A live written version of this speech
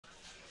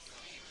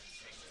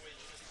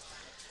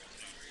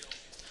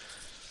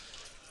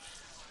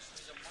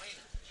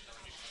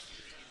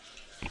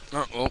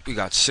Well, we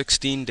got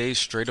 16 days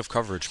straight of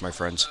coverage, my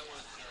friends.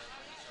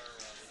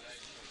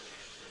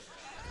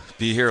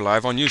 Be here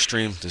live on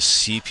Ustream, the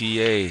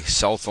CPA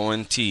South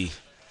ONT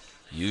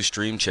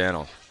Ustream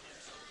channel.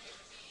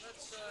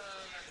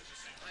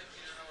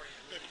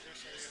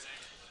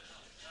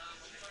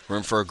 We're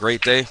in for a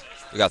great day.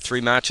 We got 3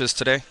 matches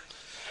today.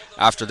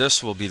 After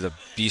this will be the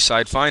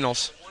B-side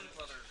finals.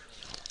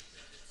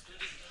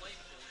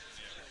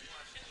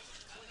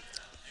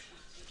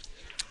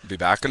 Be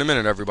back in a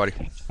minute, everybody.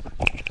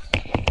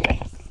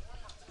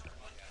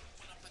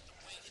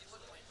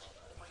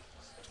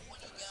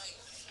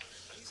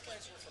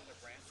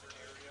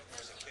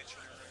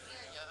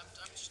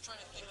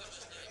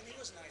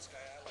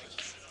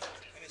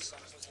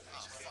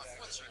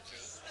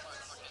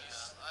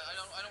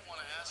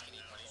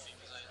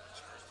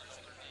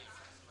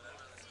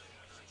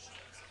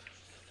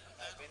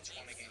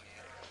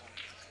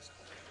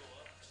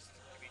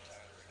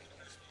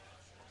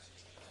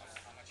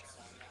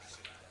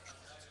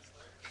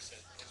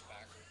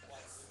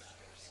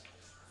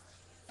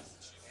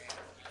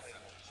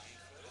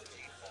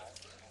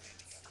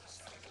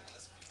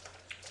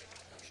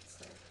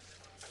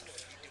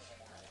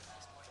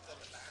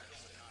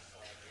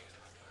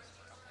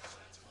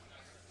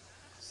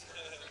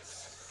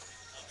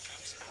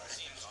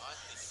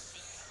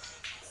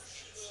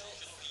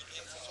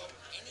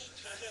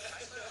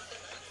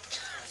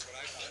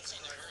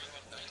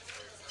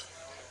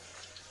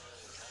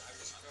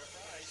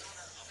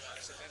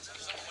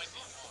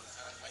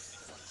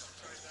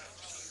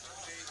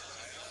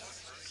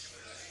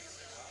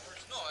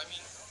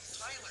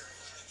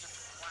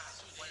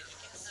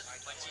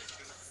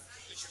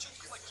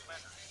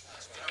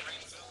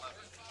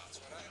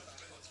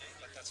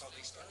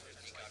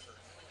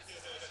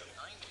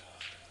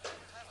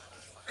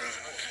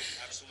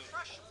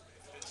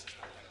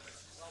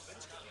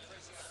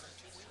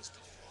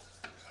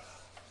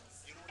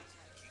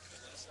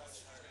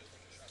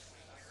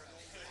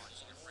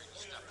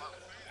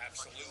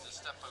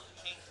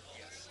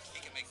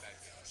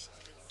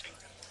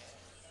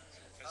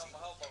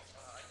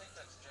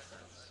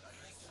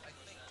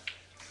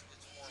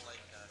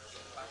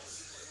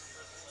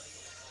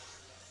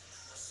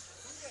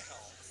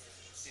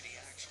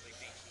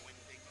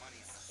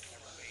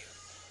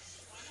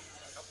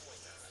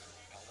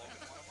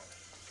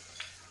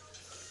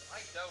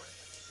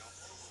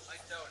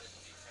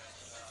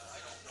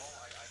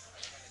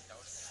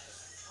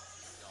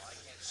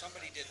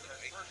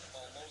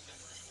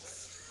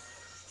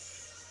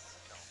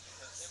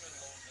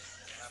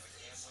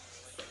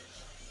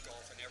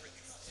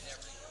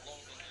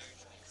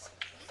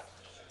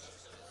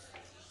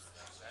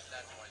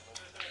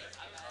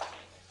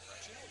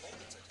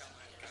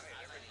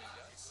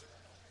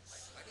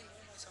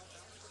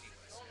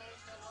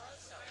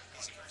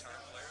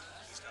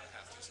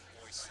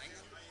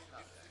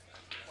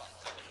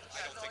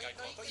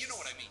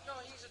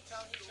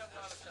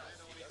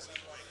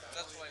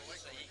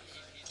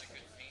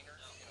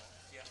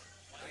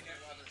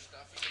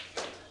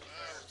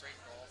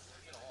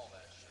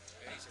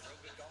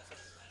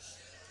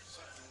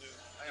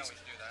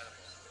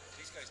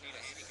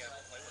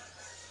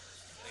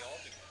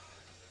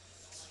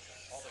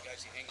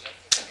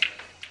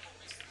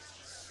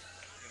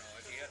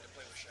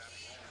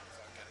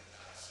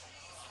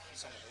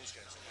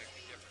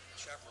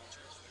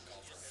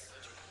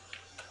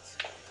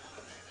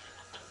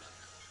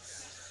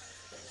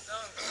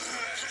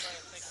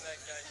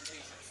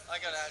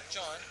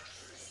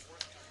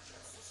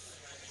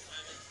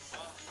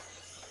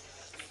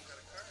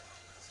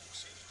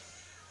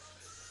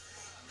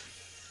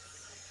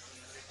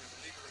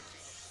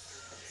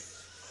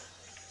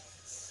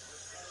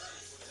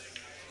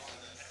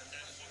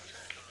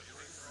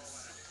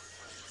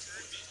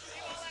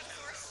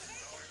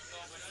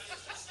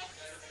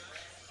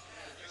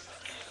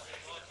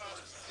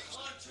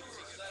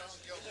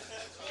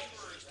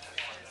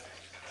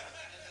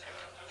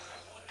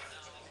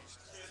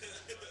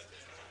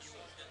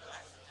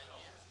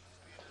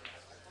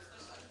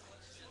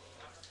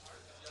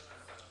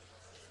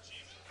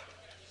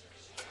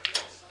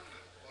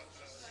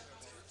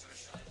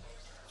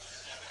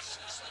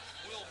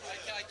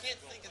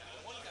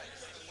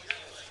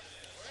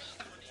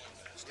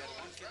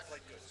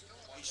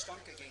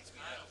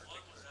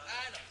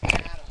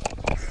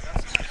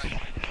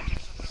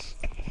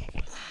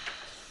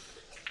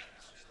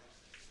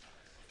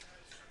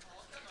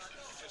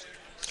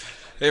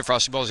 Hey,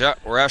 Frosty Balls. Yeah,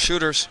 we're at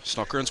Shooters,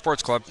 Snooker and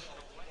Sports Club.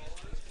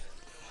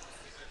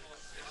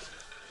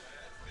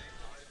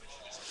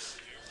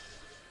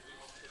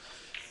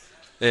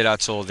 Hey,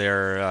 that's all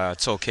there.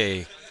 It's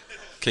okay,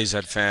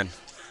 KZ fan.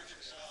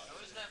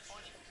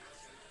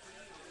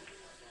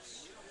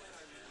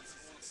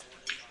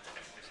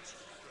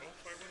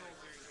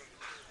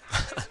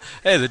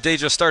 Hey, the day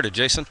just started,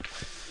 Jason.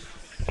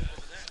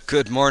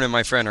 Good morning,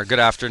 my friend, or good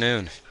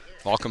afternoon.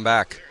 Welcome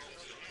back.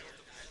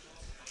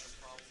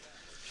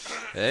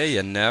 Hey,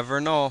 you never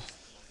know.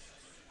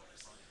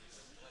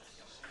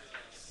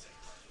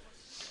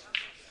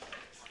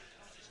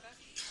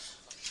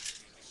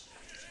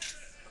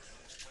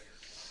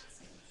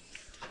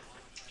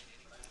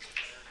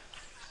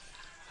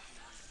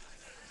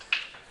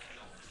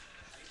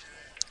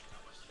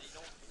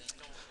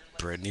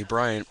 Brittny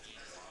Bryant,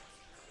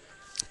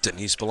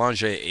 Denise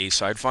Blanger,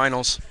 A-side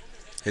finals.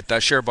 Hit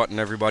that share button,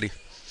 everybody.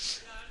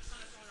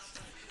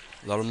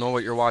 Let them know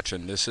what you're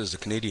watching. This is the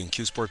Canadian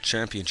Q Sports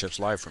Championships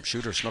live from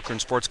Shooter Snooker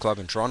and Sports Club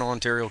in Toronto,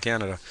 Ontario,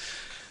 Canada.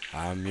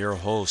 I'm your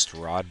host,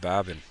 Rod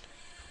Babin.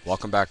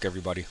 Welcome back,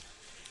 everybody.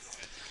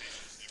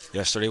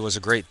 Yesterday was a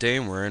great day,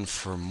 and we're in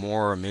for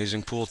more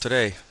amazing pool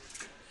today.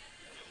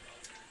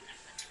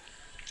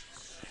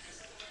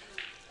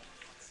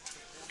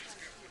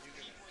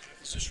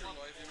 Is this your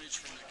live image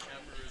from the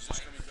camera, or is this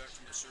coming back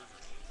from the server?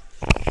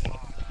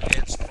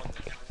 It's from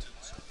the camera to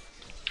the server.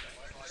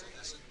 So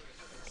this is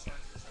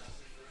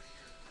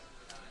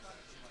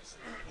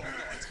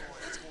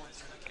it's going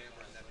through the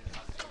camera, and then we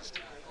have to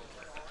stream it over.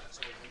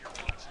 So when you're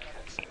watching it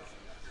on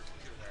your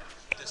computer there,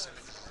 this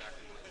image is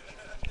exactly what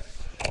it is.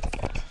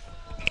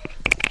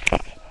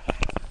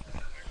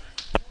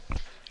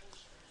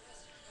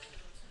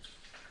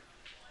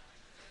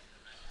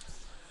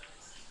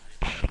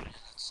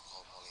 It's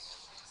called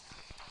polyamory.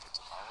 It's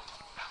a power.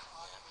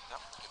 Yeah.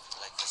 Yep. If,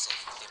 like, let's say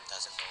if Tim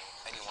doesn't know.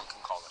 Anyone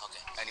can call it.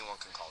 Okay. Anyone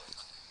can call it.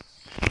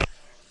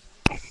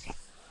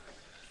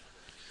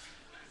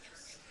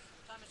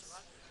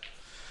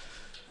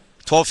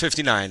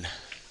 12:59.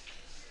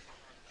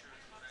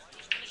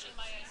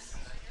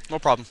 No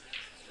problem.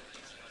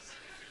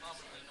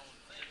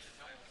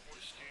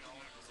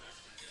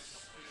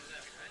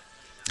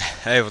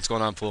 Hey, what's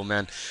going on, pool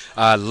man?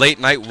 Late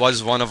night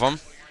was one of them.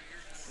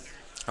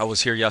 I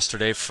was here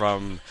yesterday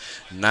from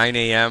 9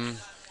 a.m.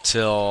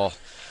 till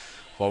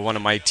one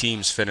of my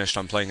teams finished.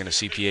 I'm playing in a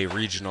CPA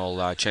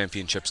regional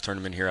championships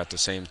tournament here at the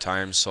same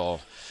time, so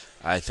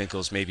I think it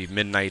was maybe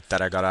midnight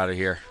that I got out of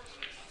here,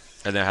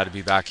 and then I had to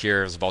be back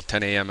here. It was about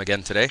 10 a.m.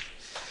 again today.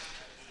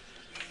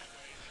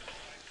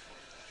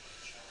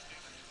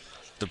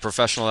 The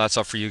professional, that's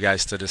up for you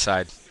guys to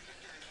decide.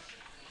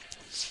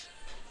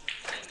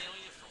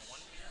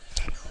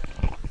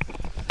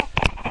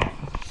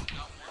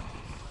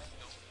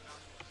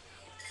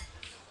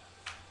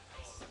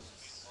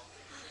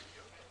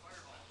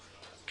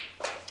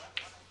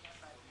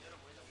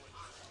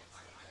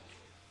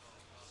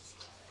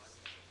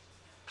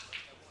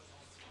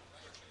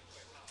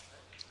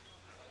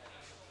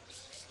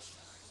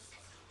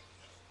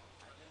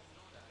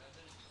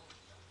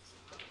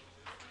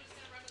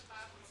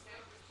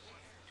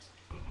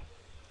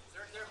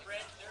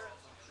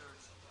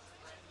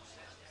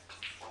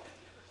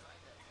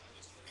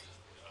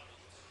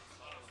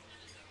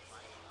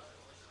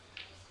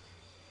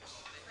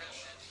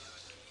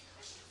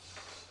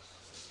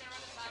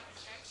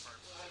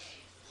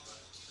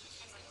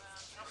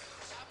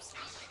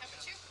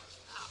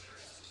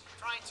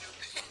 Trying to.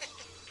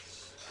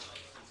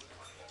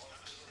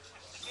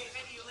 Hey, if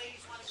any of you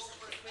ladies want to go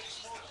for a quick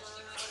smoke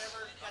or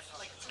whatever, that's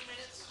like 2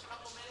 minutes, a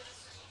couple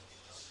minutes.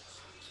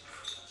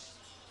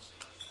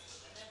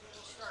 And then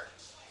we'll start.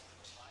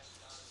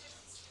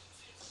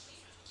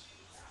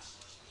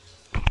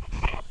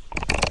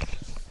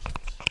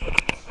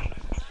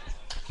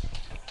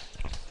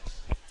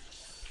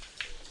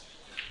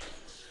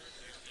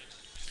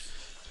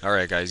 All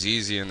right, guys,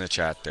 easy in the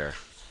chat there.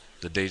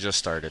 The day just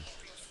started.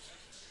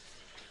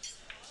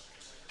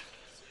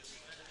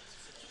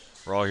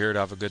 We're all here to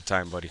have a good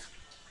time, buddy.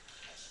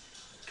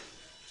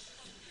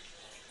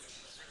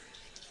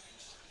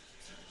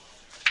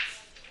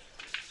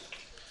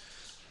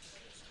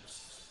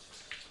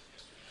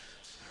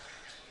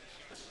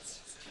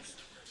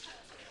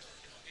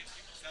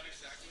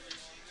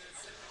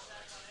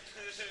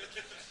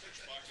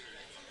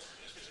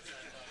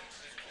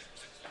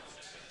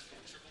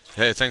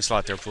 Hey, thanks a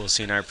lot there, Pool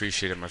Scene. I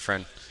appreciate it, my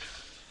friend.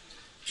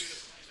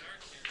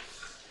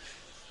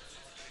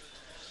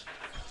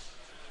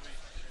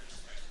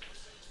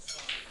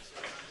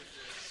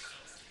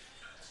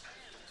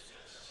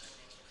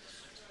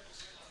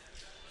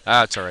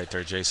 That's all right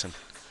there, Jason.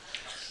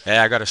 Hey,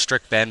 I got a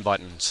strict ban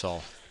button,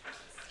 so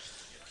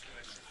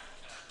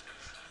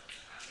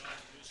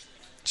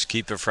just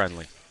keep it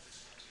friendly.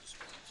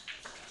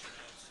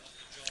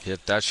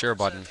 Hit that share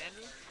button.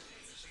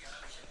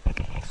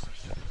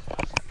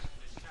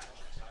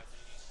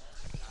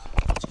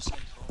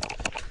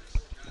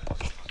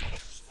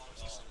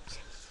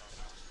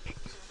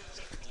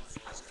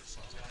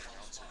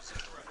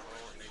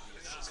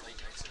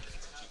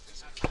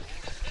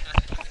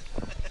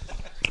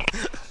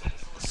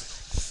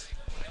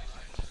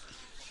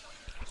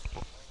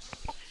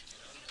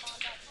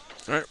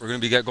 All right, we're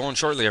going to get going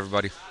shortly,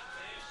 everybody.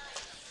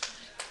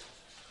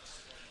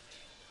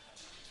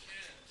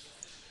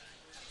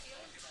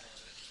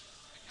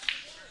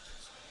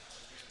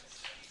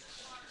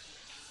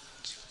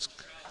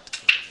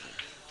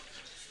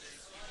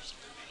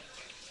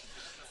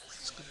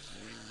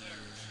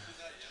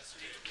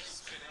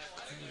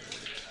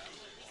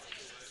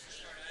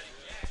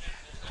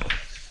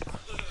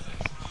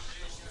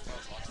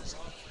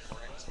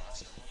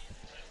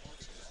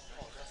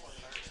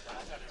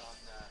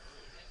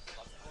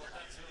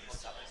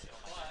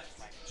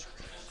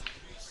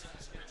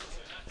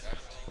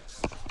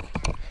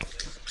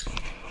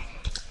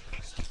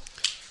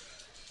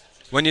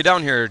 When you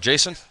down here,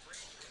 Jason?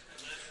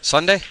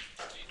 Sunday?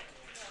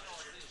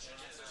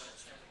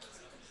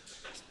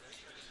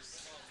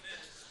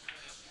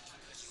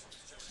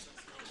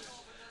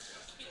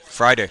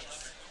 Friday.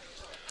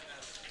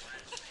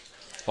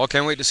 Well,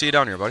 can't wait to see you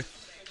down here, buddy.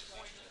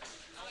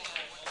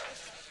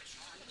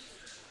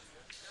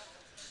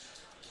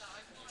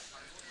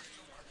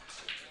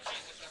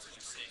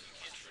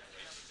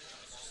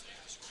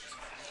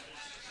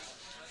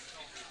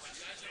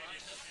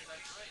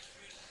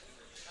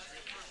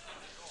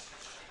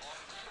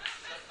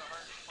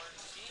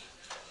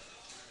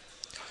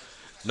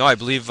 No, I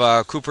believe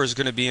Cooper is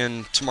going to be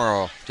in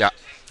tomorrow. Yeah,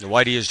 the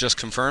Whitey is just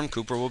confirmed.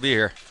 Cooper will be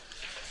here.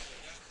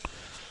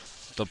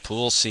 The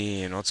pool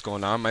scene. What's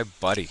going on, my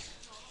buddy?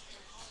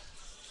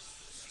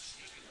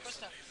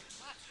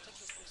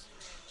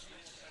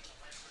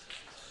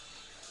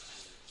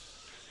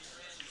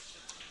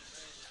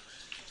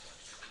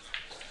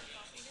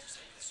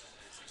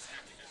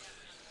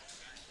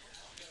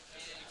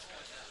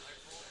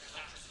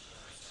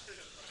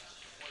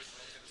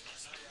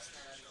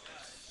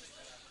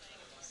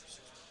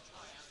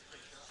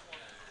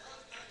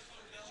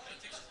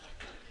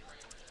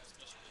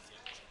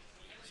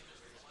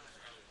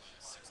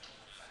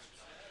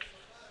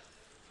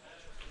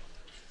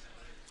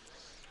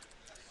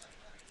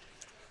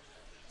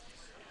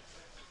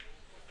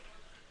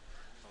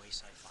 Oh, East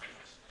Side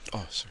Finals.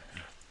 Oh, sorry.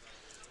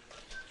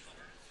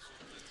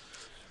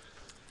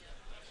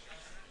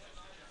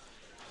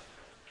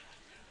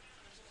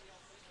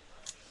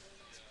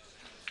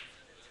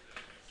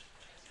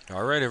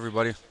 All right,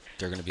 everybody.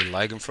 They're going to be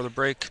lagging for the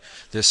break.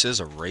 This is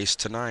a race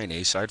to 9,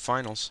 A-side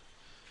finals.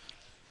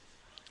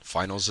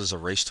 Finals is a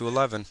race to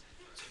 11.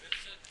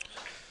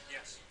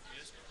 Yes.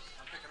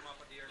 I'm picking him up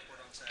at the airport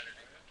on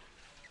Saturday.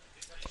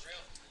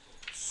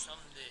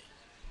 Someday,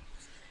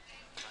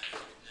 I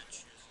let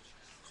you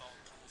call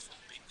pool for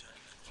big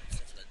tournament,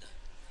 stuff like that.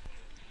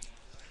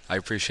 I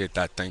appreciate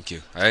that. Thank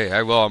you.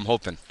 I will. I'm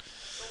hoping.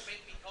 Don't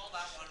make me call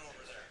that one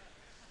over there.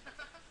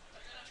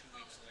 2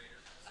 weeks later,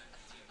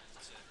 17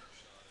 minutes in.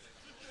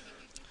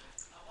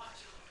 I want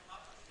you to come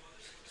up and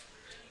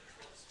do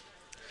this.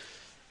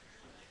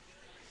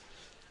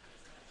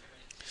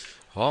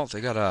 Well,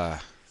 they got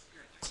a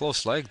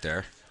close leg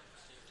there.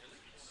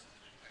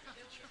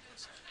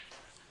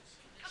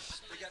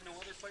 They got no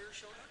other players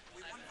showing up?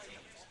 We won by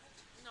them.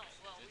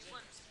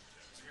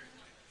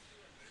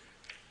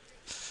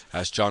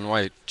 That's John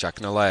White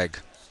checking a leg.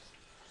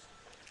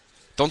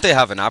 Don't they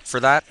have an app for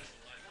that?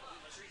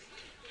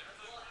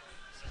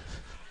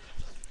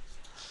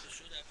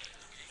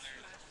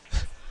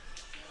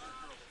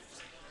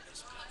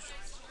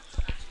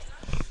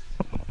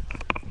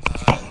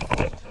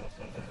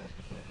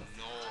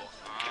 No,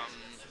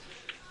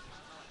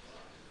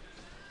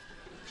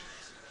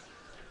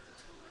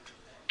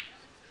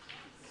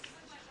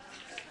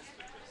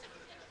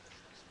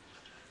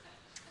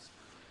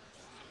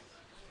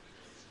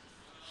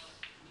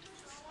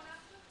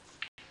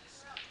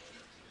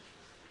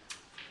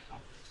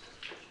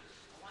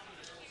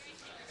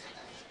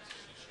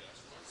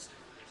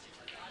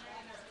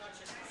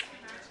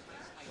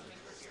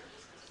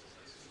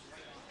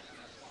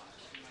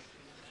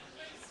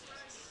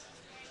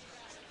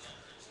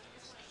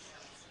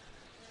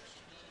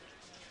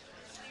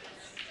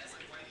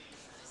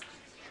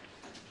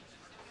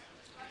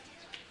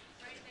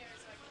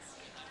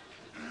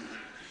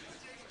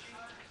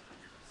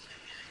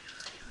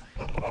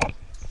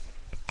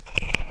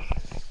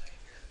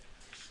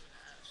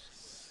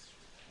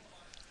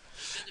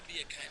 it's going to be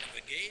a kind of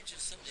a gauge.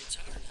 It's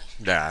hard.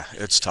 Yeah,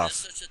 it's Is there tough.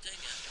 such a thing?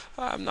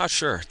 I'm not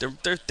sure.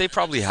 They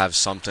probably have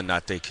something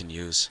that they can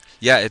use.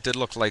 Yeah, it did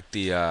look like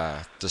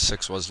the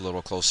 6 was a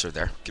little closer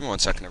there. Give me 1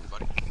 second,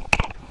 everybody.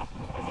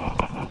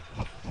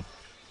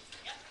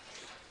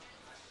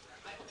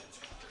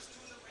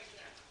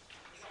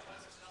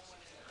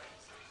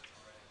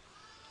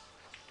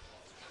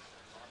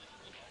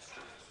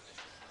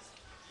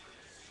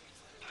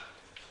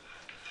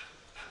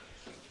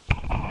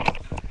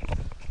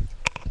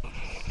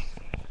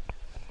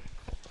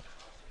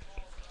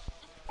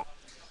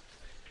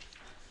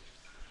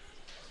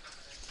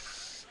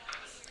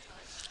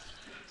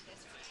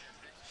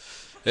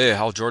 Hey,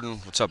 Hal Jordan,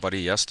 what's up, buddy?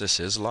 Yes, this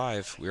is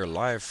live. We are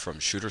live from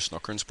Shooter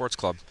Snooker and Sports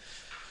Club.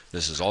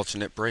 This is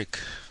alternate break.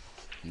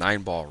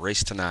 9-ball,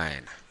 race to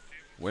 9.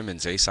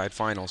 Women's A-side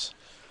finals.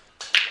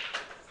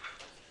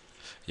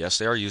 Yes,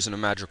 they are using a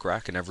magic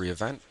rack in every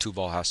event.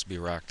 2-ball has to be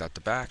racked at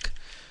the back.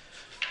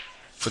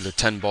 For the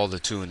 10-ball, the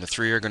 2 and the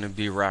 3 are going to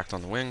be racked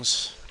on the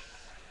wings.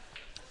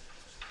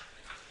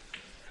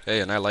 Hey,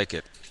 and I like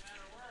it.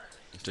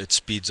 It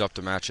speeds up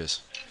the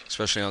matches.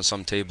 Especially on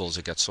some tables,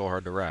 it gets so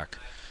hard to rack.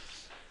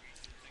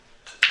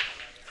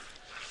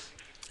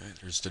 Right,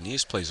 there's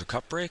Denise, plays a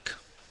cup break.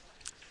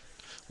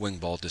 Wing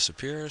ball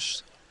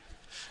disappears.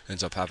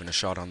 Ends up having a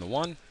shot on the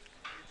 1.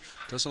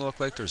 Doesn't look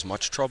like there's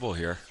much trouble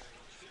here.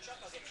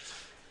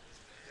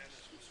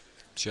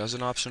 She has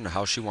an option of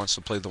how she wants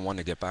to play the 1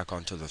 to get back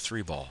onto the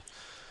 3-ball.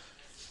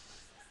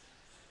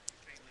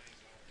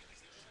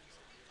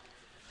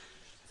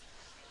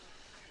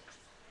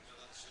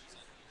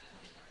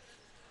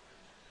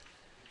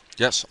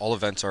 Yes, all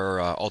events are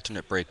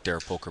alternate break there,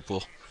 poker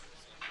pool.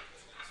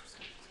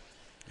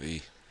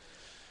 Eee,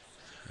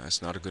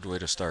 that's not a good way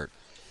to start.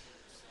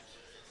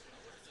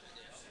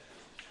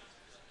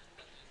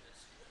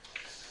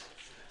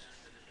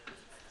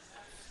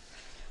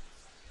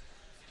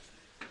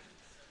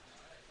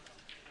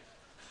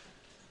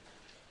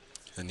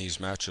 And these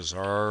matches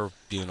are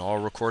being all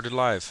recorded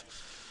live.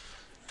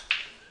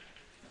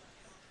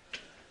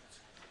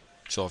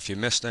 So if you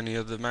missed any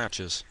of the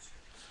matches,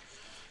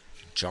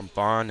 jump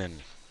on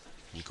and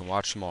you can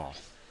watch them all.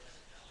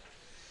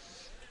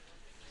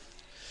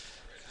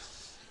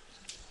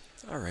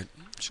 Alright,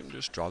 she can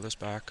just draw this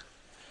back.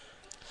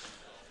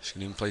 She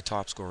can even play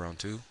tops, go around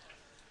two.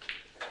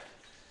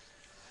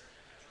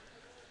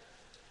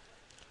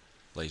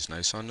 Lays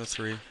nice on the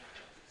three.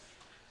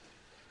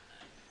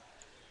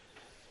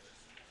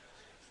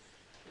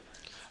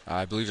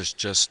 I believe it's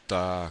just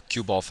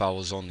cue ball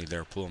fouls only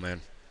there, pool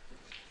man.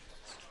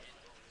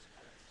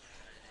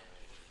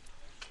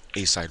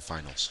 A side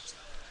finals.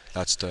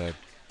 That's the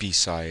B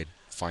side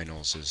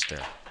finals is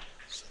there.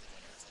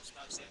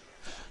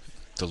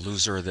 The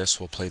loser of this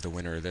will play the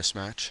winner of this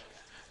match,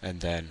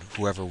 and then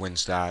whoever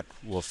wins that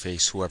will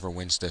face whoever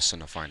wins this in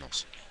the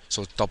finals.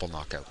 So it's double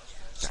knockout.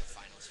 Yeah.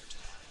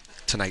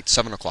 Tonight,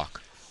 7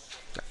 o'clock.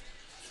 Yeah.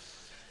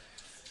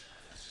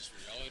 Is this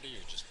reality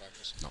or just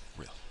practice? No,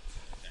 real.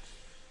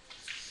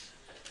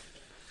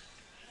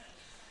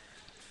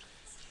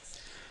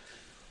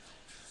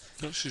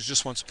 No, she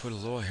just wants to put a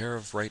little hair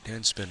of right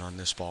hand spin on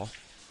this ball.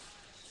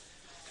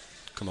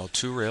 Come out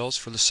two rails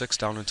for the 6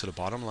 down into the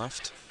bottom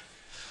left.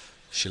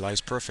 She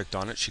lies perfect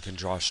on it. She can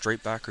draw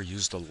straight back or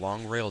use the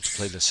long rail to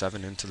play the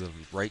 7 into the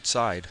right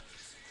side.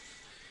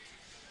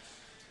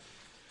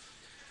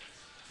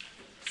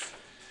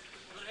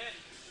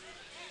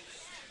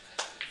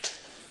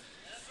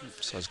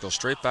 So let's go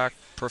straight back.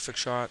 Perfect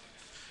shot.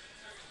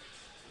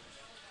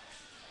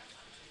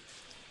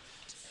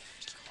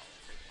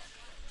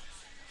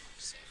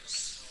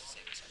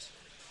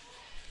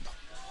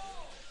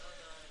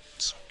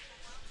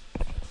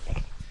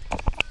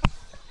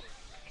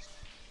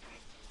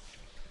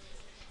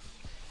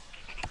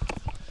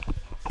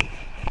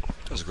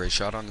 That was a great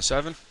shot on the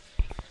 7.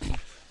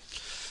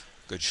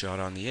 Good shot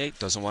on the 8.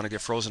 Doesn't want to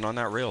get frozen on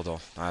that rail,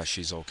 though. Ah,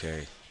 she's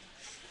okay.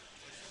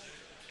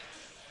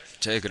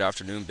 Hey, good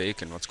afternoon,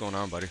 Bacon. What's going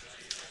on, buddy?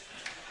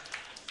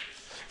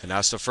 And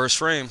that's the first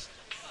frame.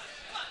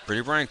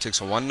 Brittny Bryant takes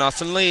a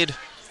 1-0 lead.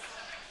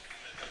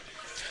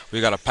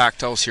 We got a packed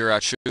house here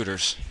at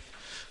Shooters.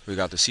 We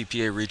got the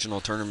CPA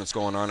regional tournaments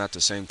going on at the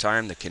same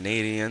time. The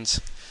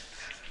Canadians,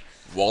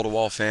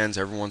 wall-to-wall fans,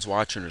 everyone's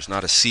watching. There's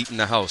not a seat in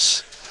the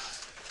house.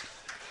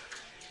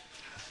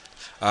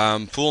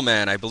 Pool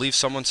man, I believe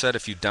someone said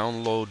if you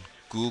download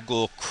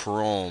Google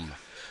Chrome,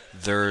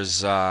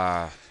 there's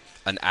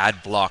an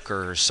ad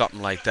blocker or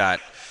something like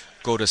that.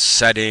 Go to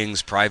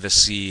settings,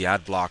 privacy,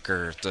 ad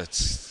blocker.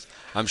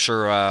 I'm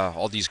sure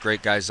all these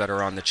great guys that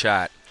are on the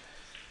chat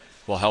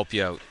will help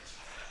you out.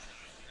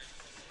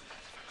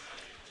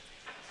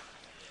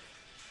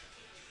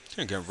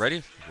 Okay, get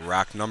ready.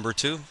 Rack number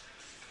 2.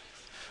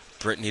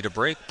 Brittny to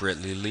break.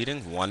 Brittny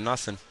leading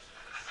 1-0.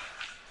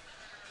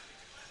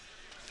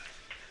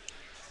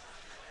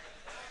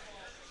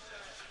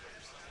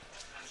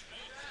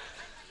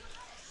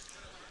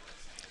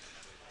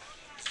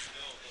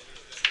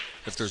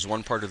 If there's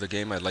one part of the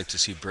game I'd like to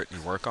see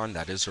Brittny work on,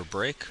 that is her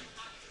break.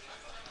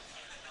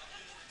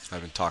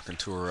 I've been talking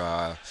to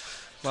her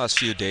last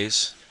few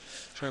days.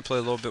 Trying to play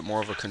a little bit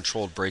more of a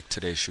controlled break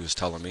today, she was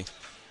telling me.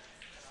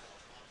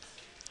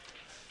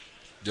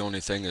 The only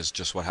thing is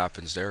just what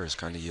happens there is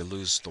kind of you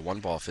lose the one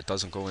ball if it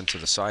doesn't go into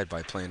the side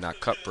by playing that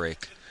cut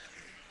break.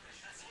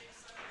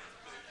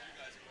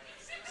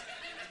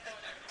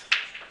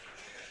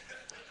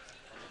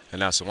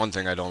 And that's the one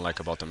thing I don't like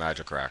about the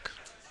Magic Rack.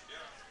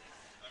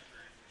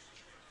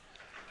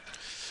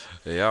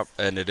 Yep,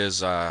 and it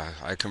is,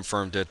 I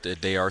confirmed it,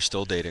 they are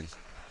still dating.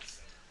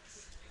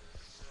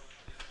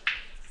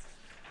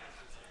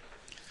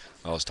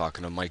 I was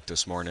talking to Mike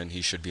this morning.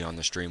 He should be on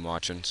the stream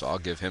watching, so I'll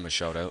give him a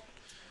shout out.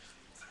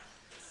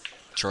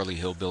 Charlie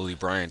Hillbilly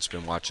Bryant's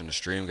been watching the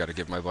stream. Got to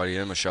give my buddy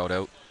him a shout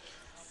out.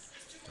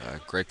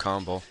 Great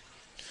combo.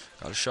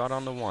 Got a shot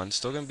on the 1.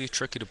 Still going to be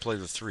tricky to play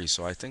the 3,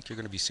 so I think you're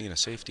going to be seeing a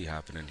safety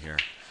happening here.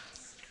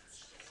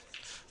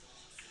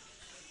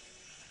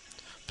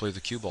 Play the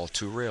cue ball,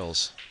 2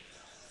 rails.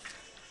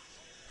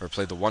 Or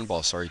play the 1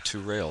 ball, sorry, 2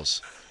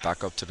 rails.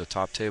 Back up to the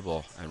top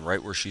table, and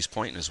right where she's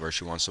pointing is where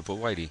she wants to put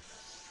Whitey.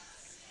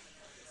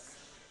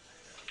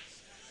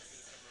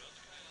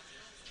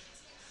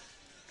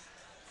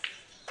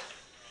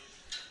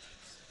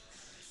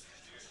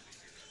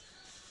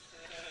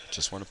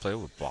 Just want to play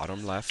with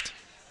bottom left.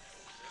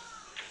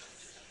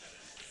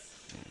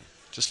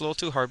 Just a little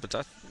too hard, but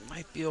that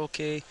might be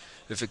okay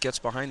if it gets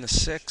behind the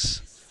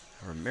 6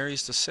 or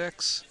marries the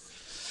 6.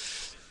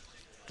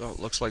 Oh, it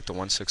looks like the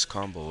 1-6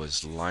 combo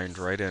is lined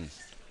right in.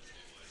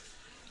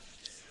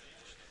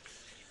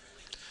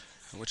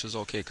 Which is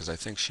okay because I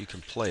think she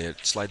can play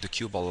it. Slide the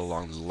cue ball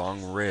along the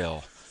long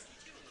rail.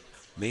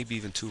 maybe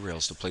even 2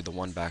 rails to play the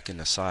 1 back in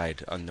the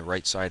side, on the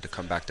right side to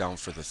come back down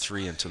for the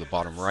 3 into the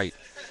bottom right.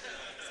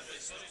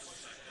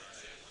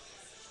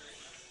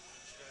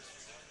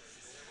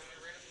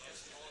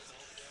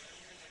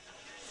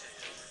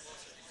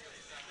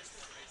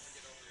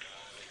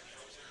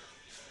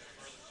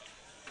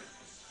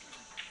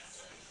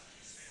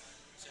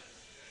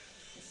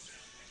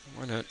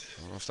 Win it.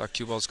 I don't know if that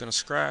cue ball's going to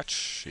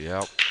scratch.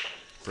 Yep.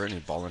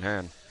 Brittny, ball in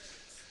hand.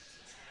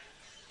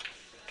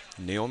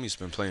 Naomi's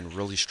been playing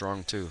really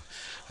strong too.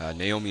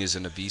 Naomi is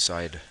in the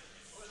B-side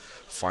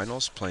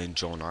finals playing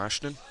Joan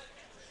Ashton.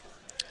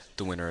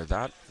 The winner of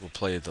that will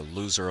play the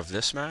loser of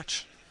this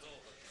match.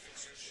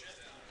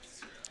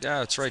 Yeah,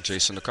 that's right,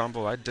 Jason. The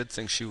combo, I did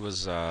think she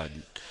was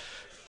going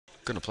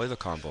to play the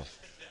combo.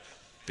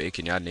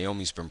 Bacon, yeah,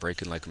 Naomi's been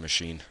breaking like a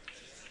machine.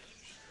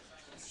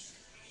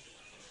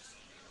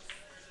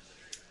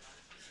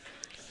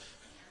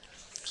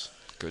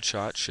 Good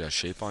shot. She has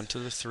shape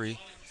onto the 3.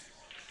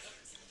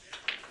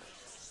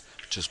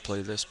 Just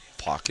play this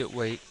pocket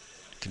weight.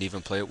 Can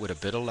even play it with a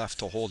bit of left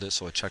to hold it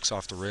so it checks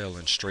off the rail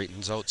and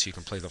straightens out so you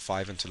can play the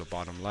 5 into the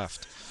bottom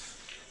left.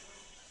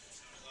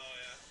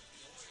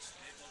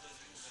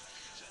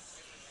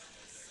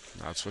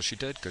 That's what she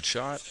did. Good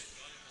shot.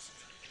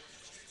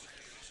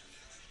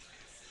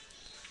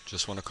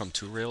 Just want to come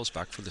 2 rails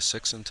back for the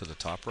 6 into the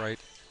top right.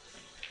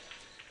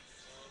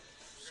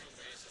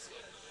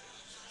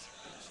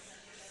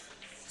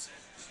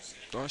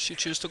 Oh, she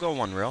chooses to go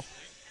 1 rail.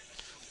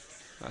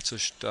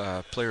 That's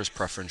a player's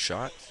preference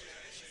shot.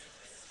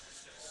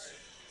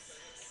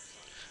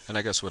 And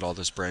I guess with all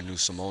this brand new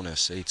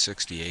Simonis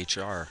 860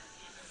 HR,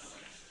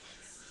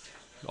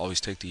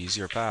 always take the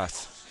easier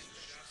path.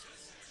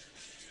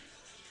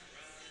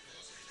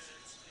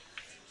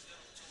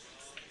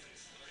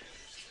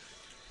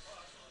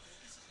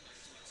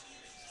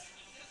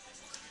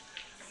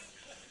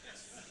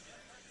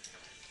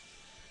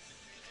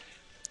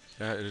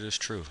 Yeah, it is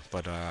true.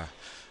 But,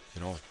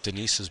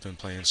 Denise has been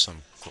playing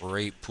some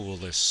great pool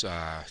this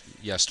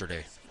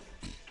yesterday.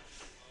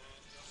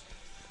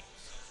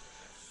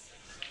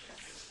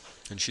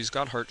 And she's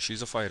got heart.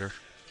 She's a fighter.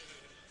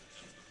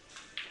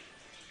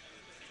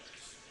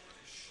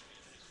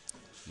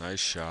 Nice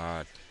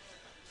shot.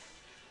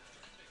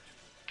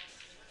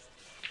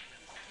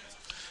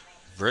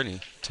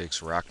 Brittny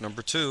takes rack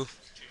number 2.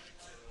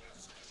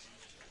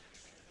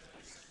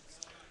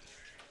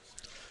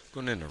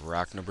 Going into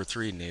rack number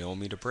 3,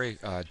 Naomi to break,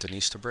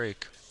 Denise to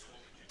break.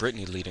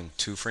 Brittny leading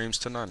 2 frames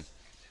to none.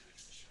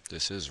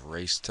 This is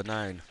race to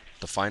 9.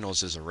 The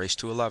finals is a race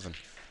to 11.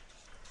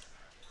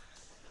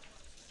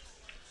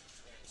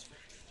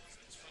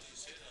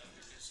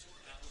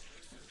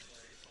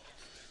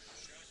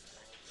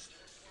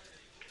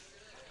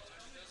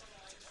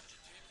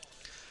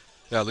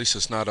 Yeah, at least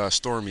it's not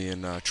stormy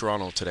in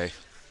Toronto today.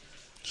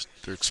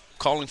 They're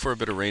calling for a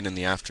bit of rain in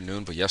the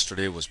afternoon, but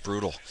yesterday was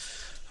brutal.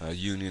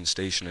 Union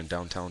Station in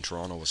downtown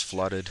Toronto was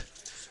flooded.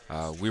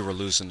 We were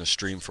losing the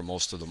stream for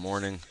most of the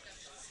morning.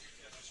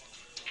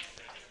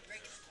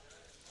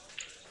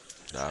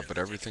 But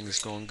everything is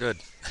going good.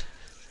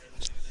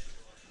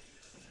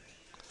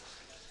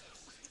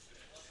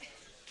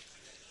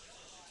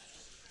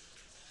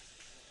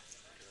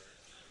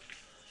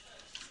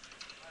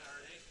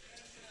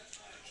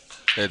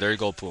 Hey, there you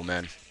go, pool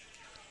man.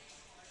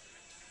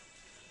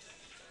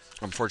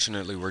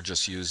 Unfortunately, we're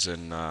just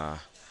using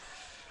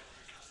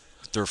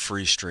their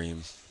free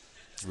stream.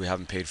 We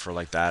haven't paid for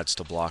like the ads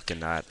to block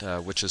and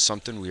that, which is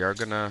something we're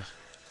gonna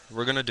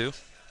do.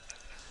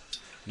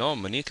 No,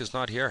 Monique is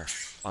not here.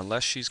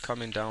 Unless she's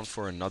coming down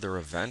for another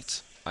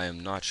event, I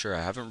am not sure.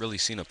 I haven't really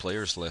seen a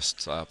players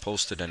list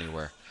posted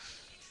anywhere.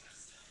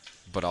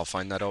 But I'll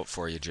find that out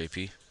for you,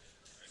 JP.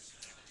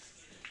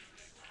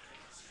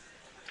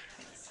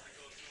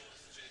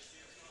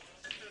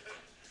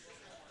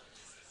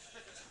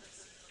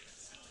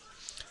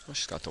 Oh,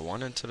 she's got the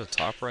 1 into the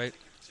top right.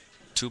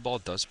 2 ball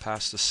does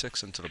pass the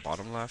 6 into the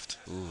bottom left.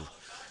 Ooh,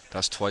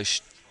 that's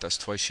twice. That's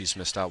twice she's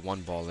missed that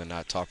 1 ball in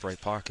that top right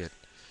pocket.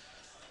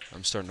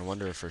 I'm starting to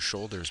wonder if her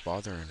shoulder's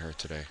bothering her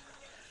today.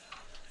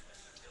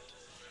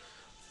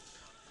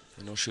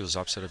 I know she was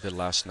upset a bit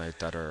last night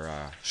that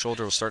her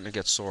shoulder was starting to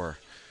get sore.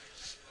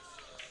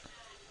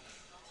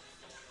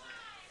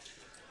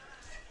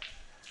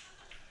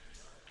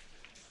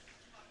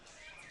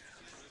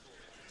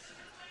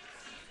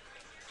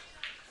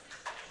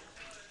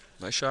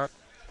 Nice shot.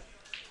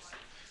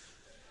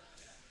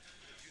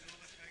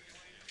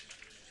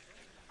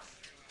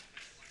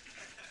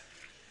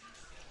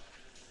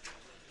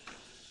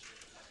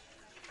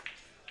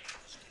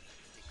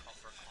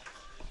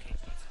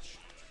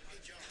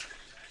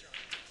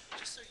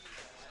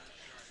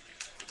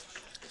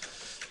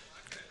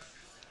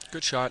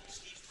 Good shot.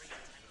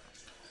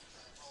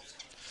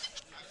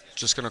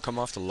 Just gonna come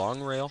off the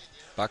long rail,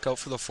 back out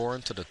for the 4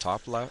 into the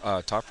top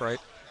left, top right.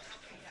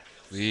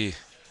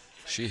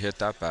 She hit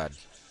that bad.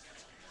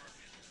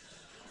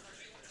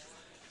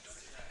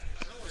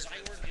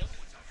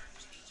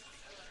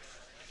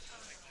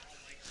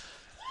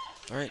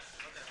 All right,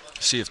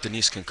 See if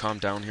Denise can calm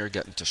down here,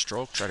 get into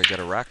stroke, try to get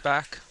a rack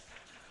back.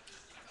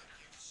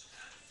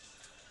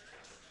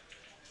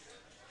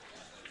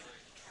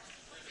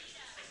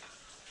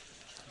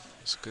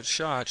 It's a good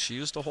shot. She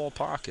used the whole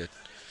pocket.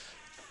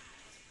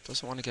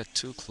 Doesn't want to get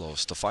too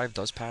close. The 5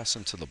 does pass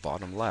into the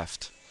bottom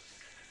left.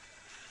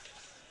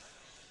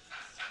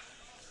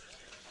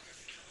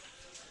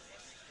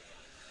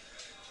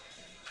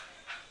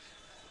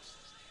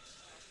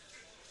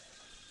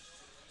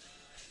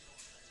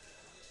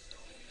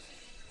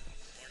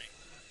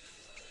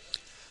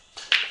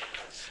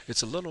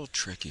 It's a little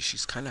tricky.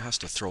 She's kind of has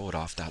to throw it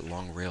off that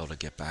long rail to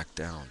get back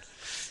down.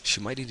 She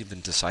might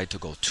even decide to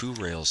go 2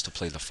 rails to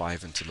play the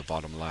 5 into the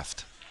bottom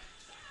left.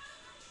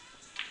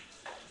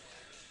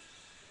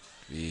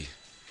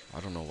 I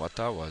don't know what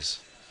that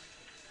was.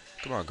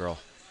 Come on, girl.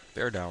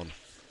 Bear down.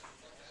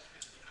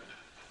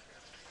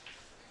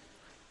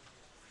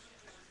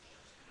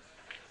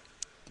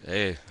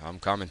 Hey, I'm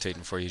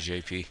commentating for you,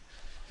 JP.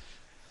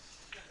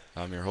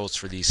 I'm your host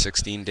for these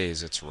 16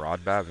 days. It's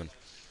Rod Bavin.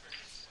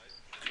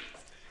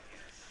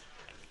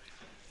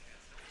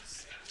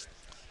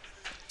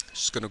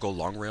 Just going to go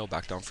long rail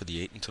back down for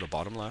the 8 into the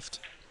bottom left.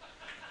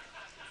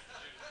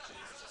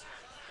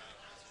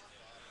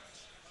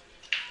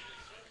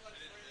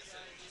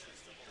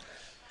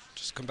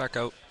 Just come back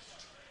out.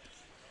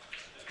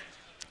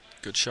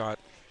 Good shot.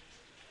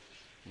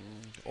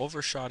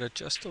 Overshot it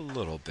just a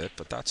little bit,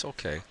 but that's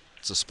okay.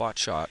 It's a spot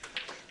shot.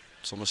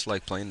 It's almost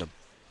like playing the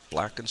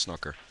black and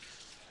snooker.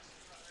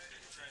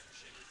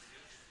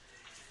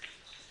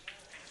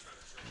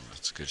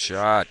 That's a good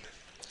shot.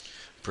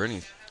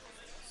 Brittny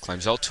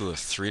climbs out to a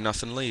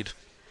 3-0 lead.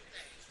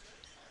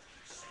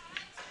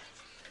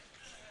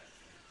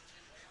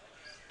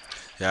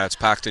 Yeah, it's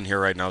packed in here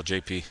right now,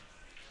 JP.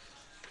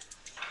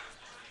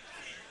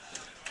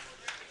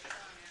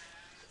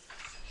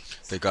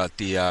 They got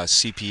the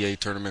CPA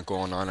tournament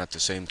going on at the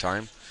same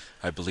time.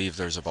 I believe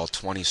there's about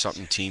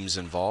 20-something teams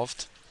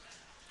involved.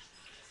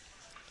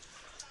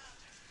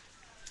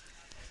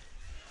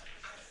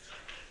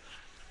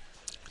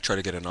 Try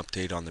to get an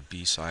update on the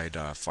B-side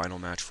final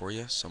match for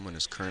you. Someone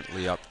is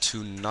currently up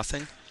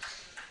 2-0.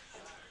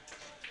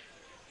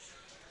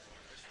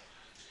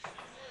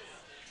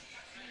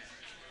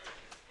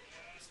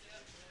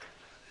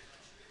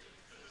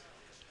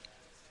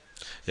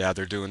 Yeah,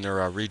 they're doing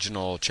their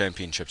regional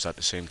championships at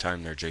the same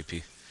time there,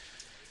 JP.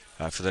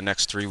 For the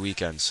next 3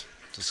 weekends.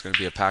 This is going to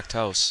be a packed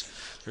house.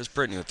 There's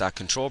Brittny with that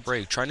control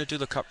break, trying to do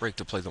the cut break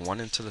to play the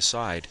 1 into the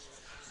side.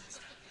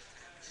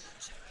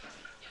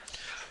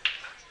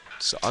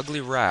 It's an ugly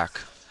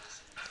rack.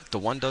 The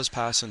 1 does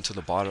pass into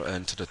the bottom,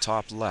 into the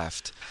top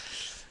left.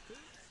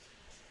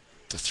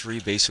 The 3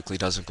 basically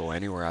doesn't go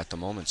anywhere at the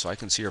moment, so I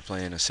can see her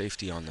playing a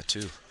safety on the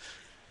 2.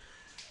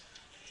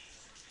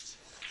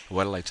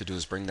 What I'd like to do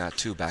is bring that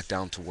 2 back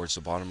down towards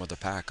the bottom of the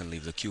pack and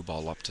leave the cue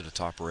ball up to the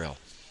top rail.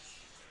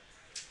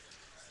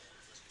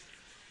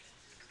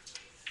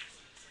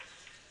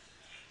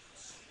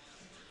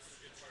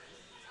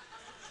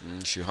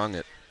 She hung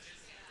it.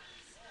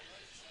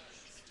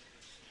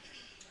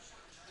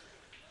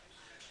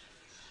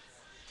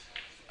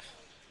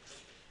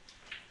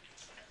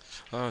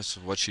 Oh, it's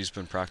what she's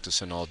been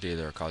practicing all day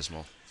there,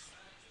 Cosmo.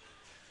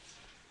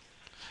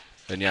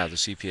 And yeah, the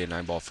CPA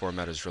 9-ball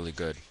format is really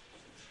good.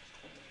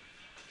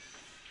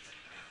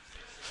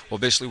 Well,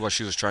 basically what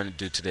she was trying to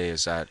do today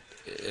is that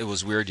it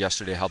was weird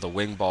yesterday how the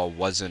wing ball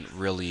wasn't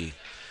really,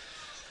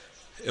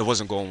 it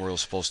wasn't going where it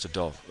was supposed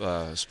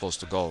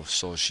to go.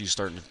 So she's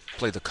starting to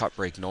play the cut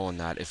break knowing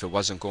that if it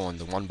wasn't going,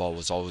 the 1 ball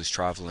was always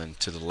traveling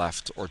to the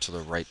left or to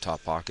the right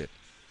top pocket.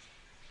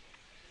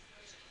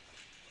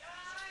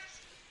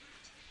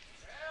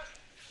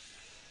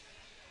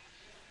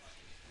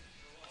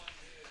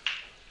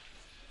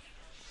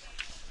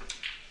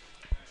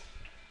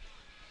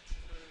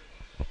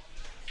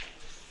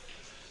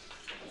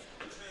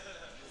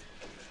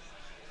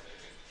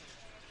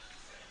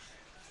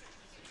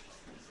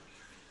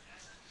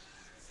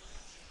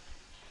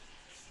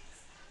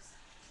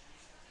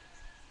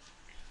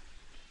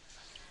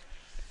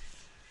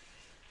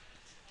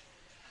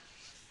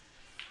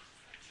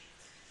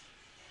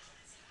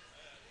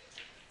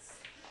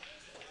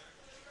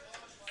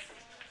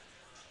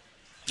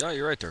 Yeah,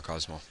 you're right there,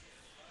 Cosmo. I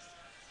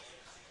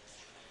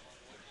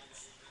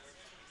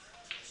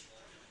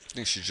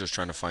think she's just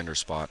trying to find her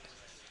spot.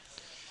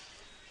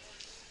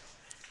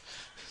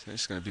 I think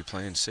she's going to be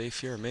playing safe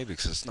here, maybe,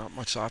 because there's not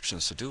much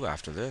options to do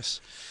after this.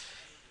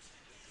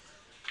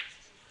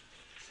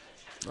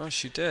 Oh,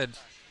 she did.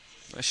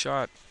 Nice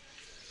shot.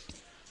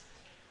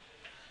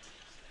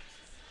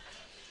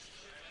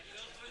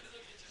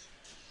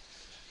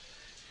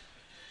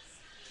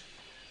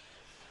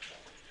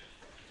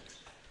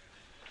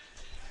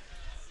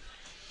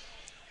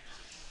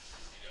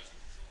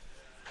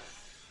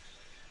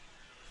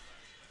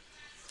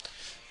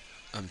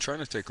 I'm trying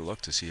to take a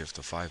look to see if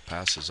the 5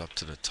 passes up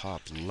to the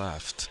top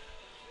left.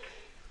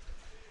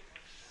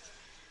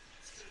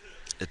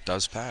 It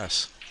does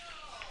pass.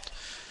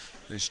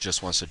 She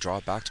just wants to draw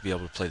it back to be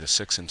able to play the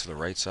 6 into the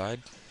right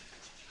side.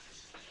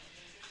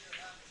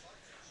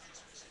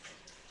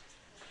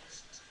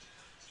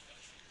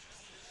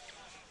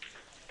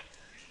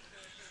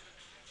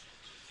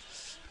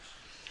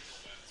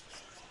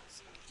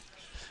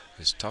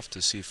 It's tough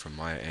to see from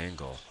my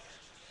angle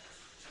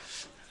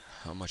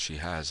how much he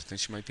has. I think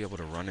she might be able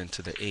to run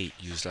into the 8,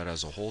 use that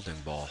as a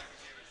holding ball.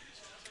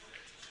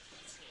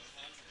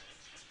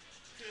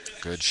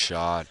 Good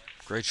shot.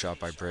 Great shot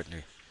by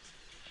Brittny.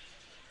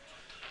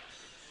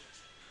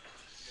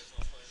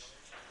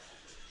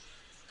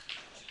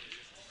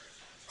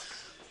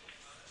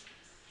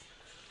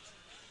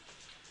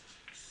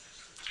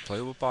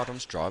 Play with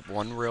bottoms. Drop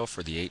one rail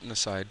for the 8 in the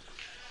side.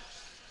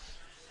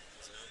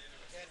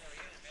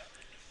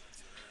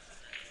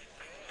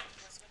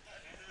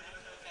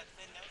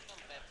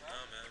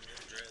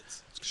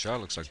 Shot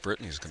looks like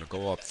Brittany's going to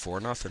go up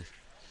 4-0.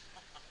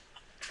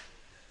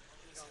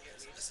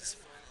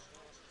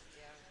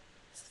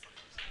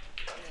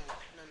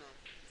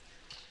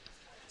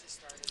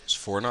 It's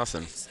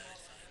 4-0.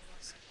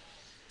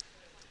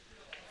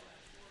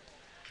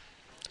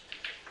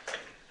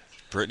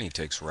 Brittny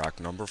takes rack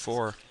number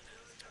 4.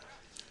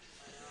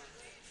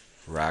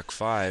 Rack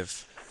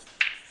 5.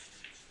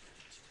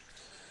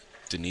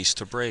 Denise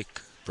to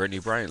break.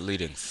 Brittny Bryant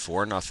leading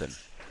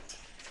 4-0.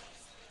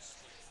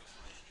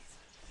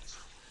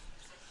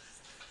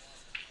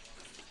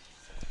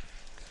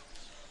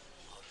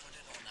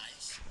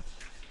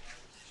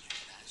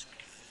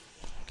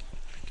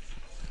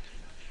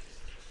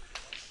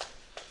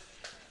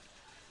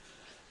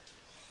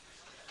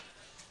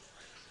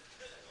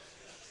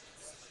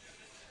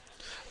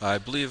 I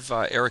believe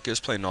Eric is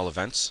playing all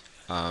events.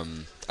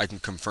 I can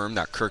confirm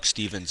that Kirk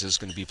Stevens is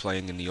going to be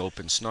playing in the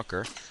open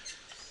snooker.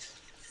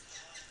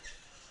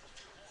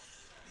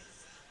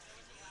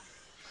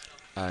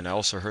 And I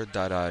also heard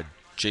that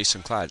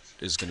Jason Klatt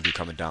is going to be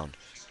coming down.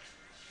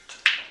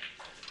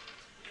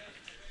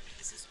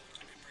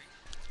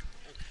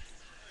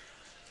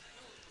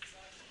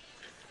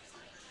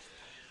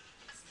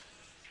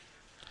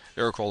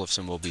 Eric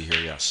Olofsson will be here,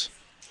 yes.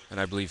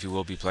 And I believe he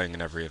will be playing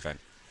in every event.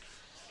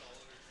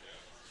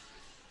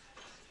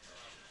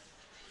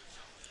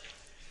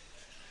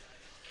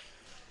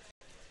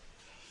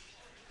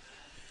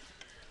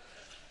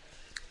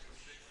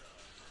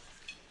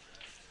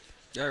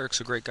 Yeah,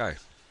 Eric's a great guy.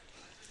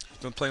 He's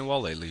been playing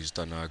well lately. He's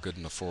done good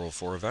in the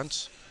 404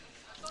 events.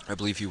 I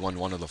believe he won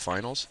one of the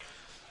finals.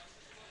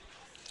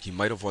 He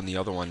might have won the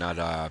other one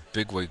at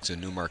Bigwigs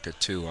in Newmarket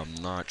too. I'm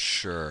not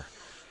sure.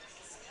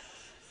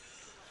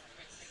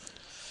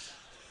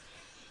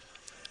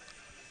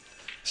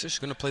 So she's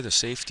going to play the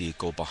safety,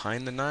 go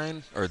behind the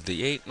 9, or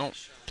the 8. No,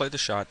 play the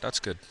shot.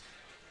 That's good.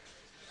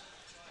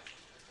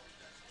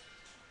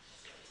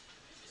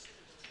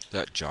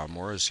 That John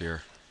Moore is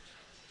here.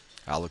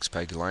 Alex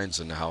Pagulayan's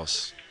in the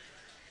house.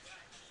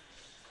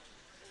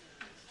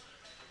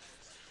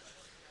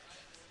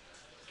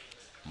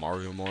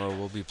 Mario Mora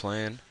will be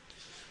playing.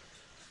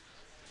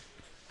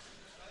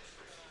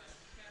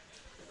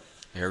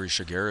 Harry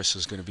Shigaris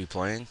is going to be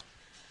playing.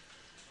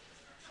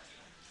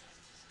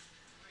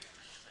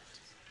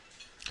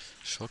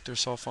 She hooked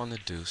herself on the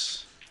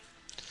deuce.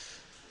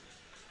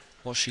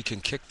 Well, she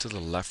can kick to the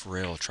left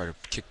rail, try to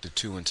kick the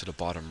 2 into the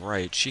bottom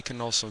right. She can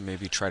also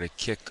maybe try to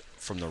kick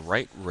from the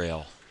right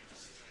rail.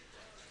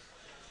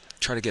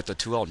 Try to get the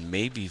 2 out,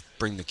 maybe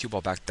bring the cue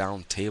ball back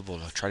down table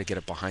to try to get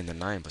it behind the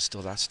 9, but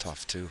still that's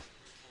tough too.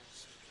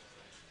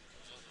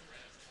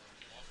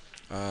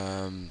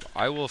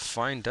 I will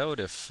find out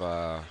if...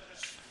 I'm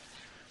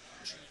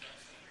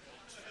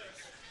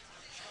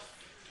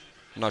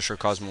not sure,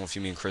 Cosmo, if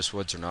you mean Chris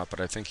Woods or not,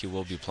 but I think he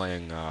will be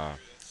playing... I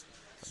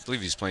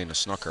believe he's playing a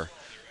snooker.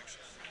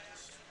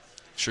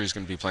 I'm sure he's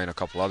going to be playing a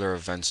couple other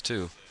events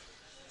too.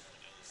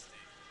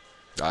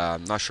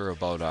 I'm not sure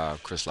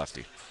about Chris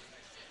Lefty.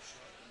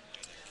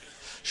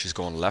 She's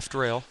going left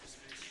rail.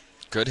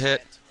 Good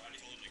hit.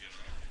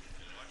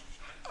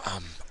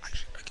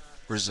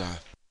 Where's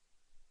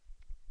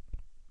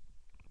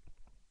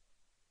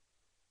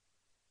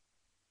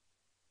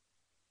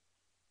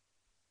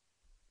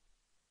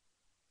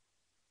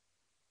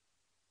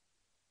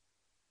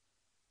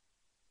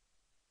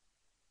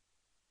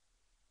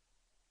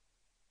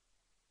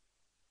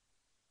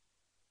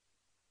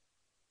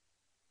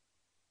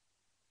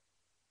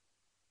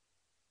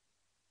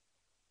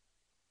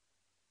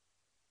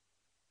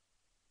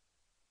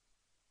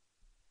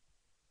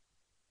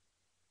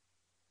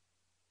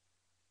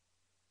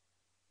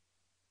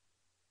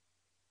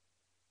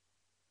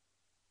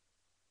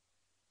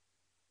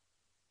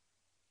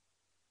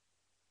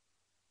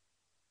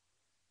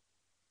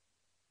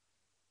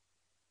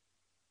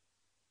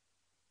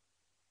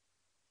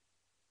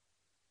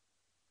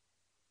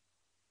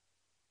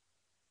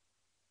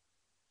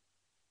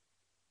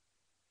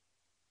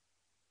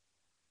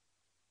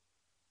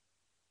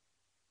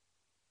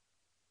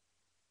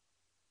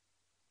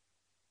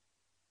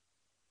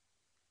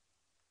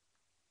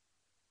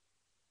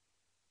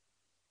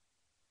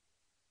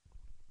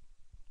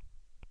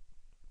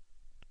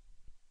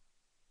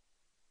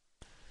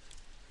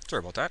Sorry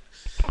about that.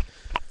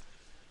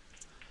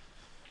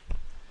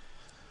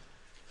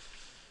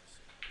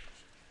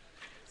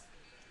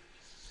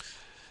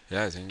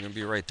 Yeah, I think you're going to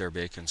be right there,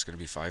 Bacon. It's going to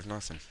be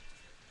 5-0.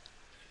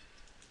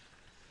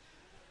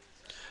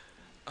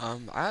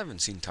 I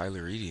haven't seen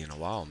Tyler Eady in a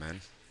while,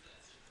 man.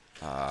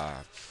 Uh,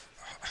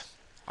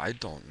 I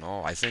don't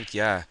know. I think,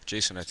 yeah,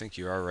 Jason, I think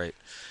you are right.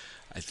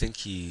 I think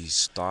he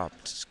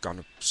stopped, gone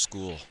to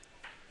school.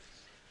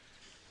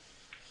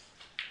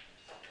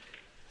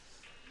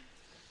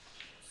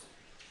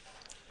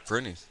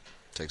 Brittny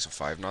takes a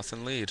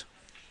 5-0 lead.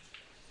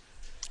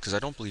 Because I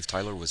don't believe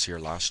Tyler was here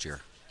last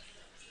year.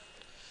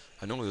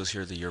 I know he was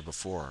here the year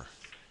before.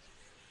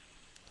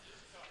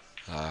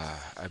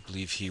 I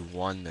believe he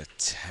won the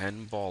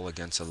 10 ball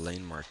against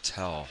Elaine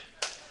Martel.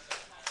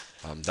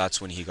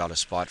 That's when he got a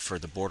spot for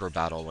the border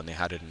battle when they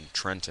had it in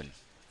Trenton.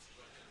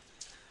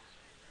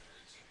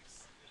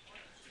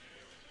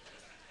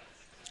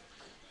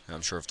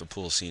 I'm sure if the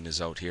pool scene is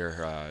out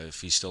here,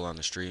 if he's still on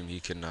the stream, he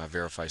can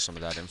verify some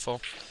of that info.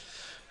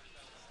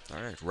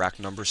 All right, rack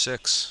number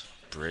 6.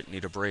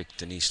 Brittny to break.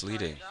 Denise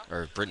leading,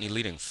 or Brittny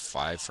leading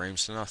 5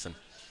 frames to nothing.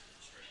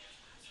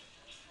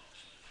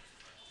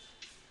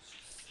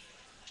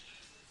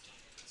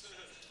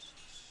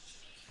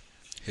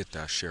 Hit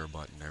that share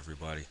button,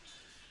 everybody.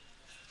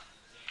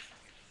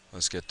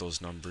 Let's get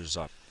those numbers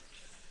up.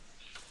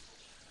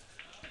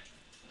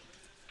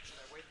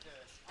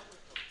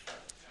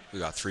 We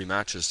got 3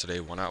 matches today,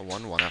 1 at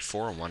 1, 1 at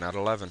 4, and 1 at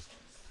 11. Is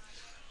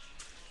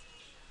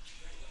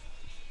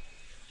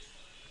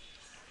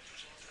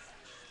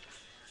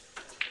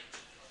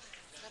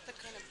that the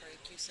kind of break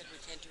you said we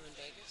can't do in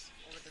Vegas?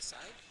 Over the side?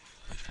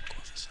 Go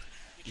off the side.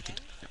 You can.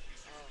 Yeah.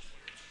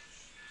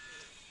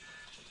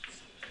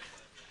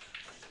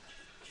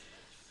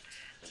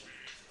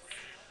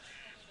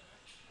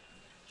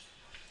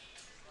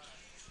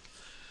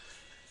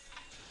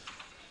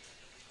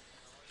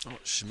 Oh. Oh,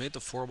 she made the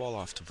 4 ball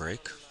off to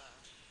break.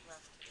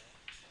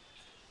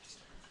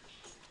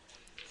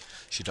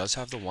 She does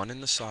have the 1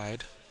 in the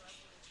side.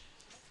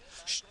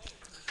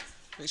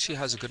 I think she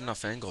has a good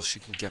enough angle she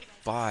can get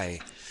by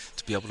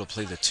to be able to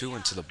play the 2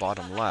 into the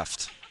bottom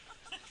left.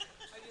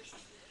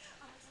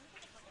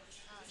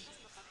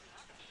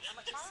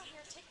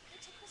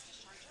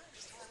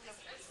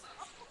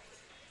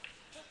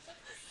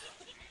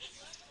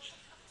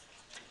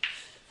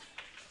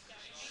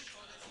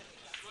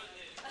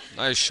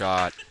 Nice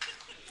shot.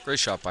 Great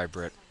shot by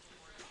Britt.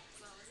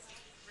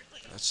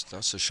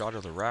 That's the shot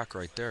of the rack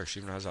right there. She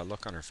even has that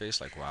look on her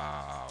face like,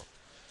 wow.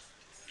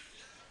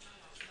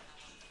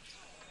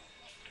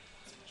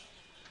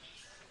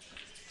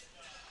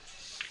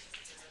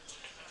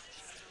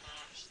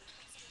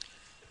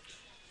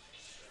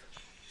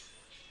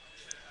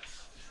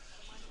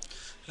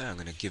 Yeah, I'm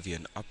going to give you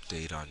an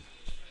update on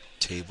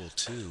Table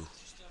 2.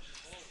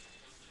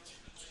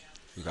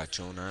 We got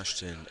Joan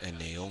Ashton and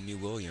Naomi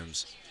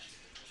Williams.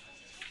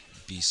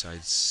 B-side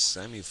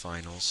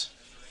semifinals.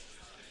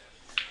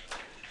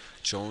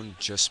 Joan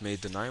just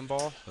made the 9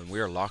 ball, and we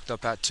are locked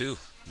up at 2.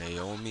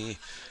 Naomi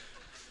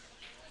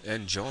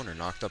and Joan are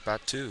knocked up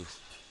at 2.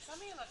 Some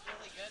of you look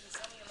really good, and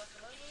some of you look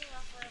a little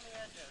rough around the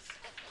edges.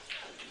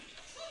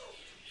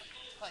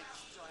 Like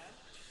Joanne.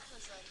 I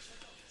was like,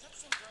 is that the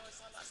same girl I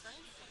saw last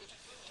night? This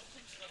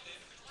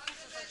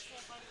is like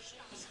strap on your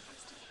shoes.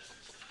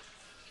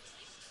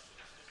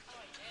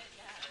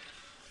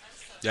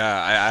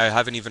 Yeah, I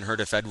haven't even heard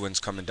if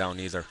Edwin's coming down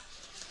either.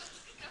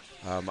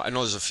 I know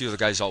there's a few of the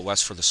guys out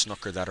west for the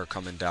snooker that are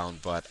coming down,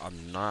 but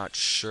I'm not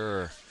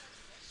sure.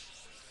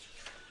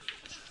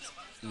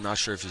 I'm not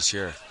sure if he's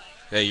here.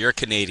 Hey, you're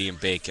Canadian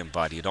bacon,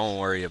 buddy. Don't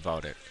worry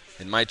about it.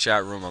 In my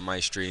chat room on my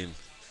stream,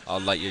 I'll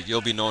let you.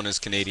 You'll be known as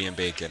Canadian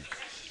bacon.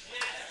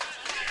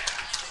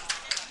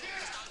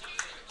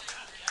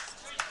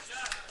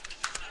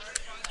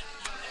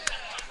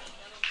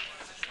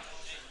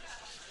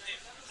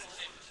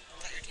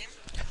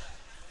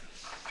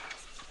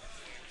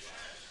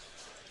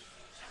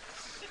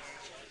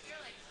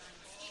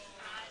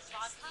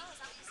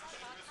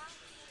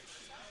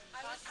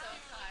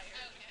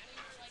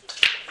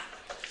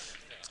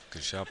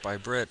 Good shot by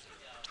Britt.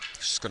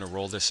 She's gonna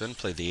roll this in,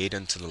 play the 8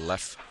 into the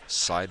left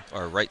side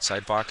or right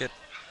side pocket.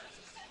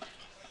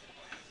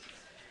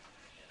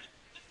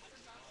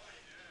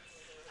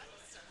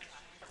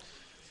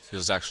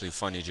 Feels actually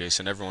funny,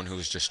 Jason. Everyone who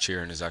was just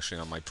cheering is actually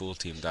on my pool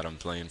team that I'm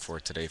playing for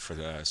today for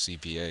the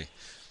CPA.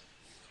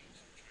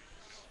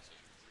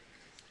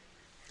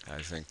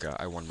 I think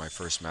I won my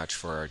first match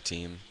for our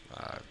team.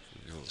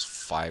 It was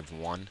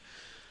 5-1.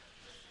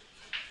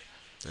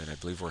 And I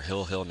believe we're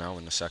Hill now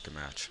in the second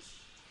match.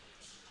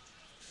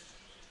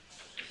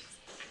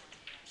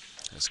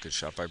 That's a good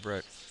shot by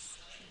Britt.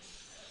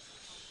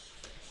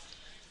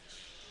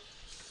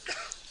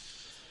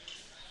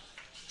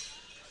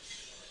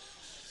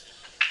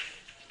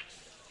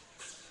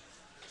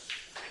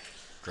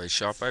 Great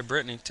shot by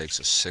Brittny. Takes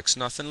a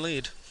 6-0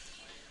 lead.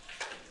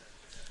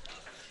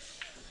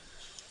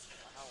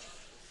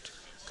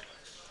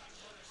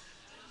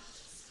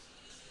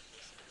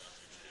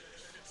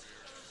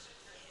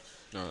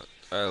 No,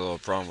 I had a little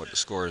problem with the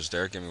scores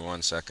there. Give me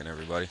 1 second,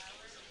 everybody.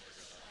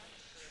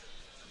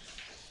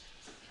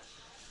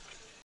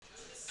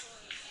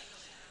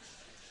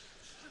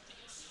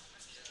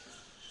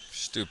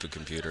 Stupid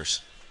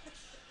computers.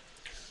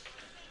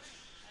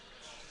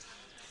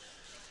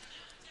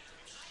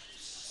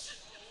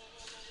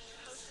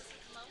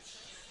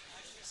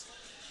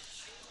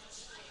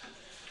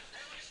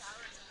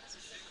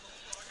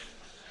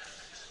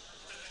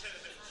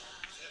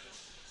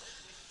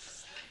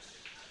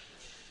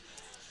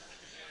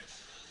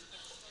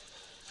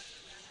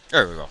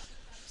 There we go. All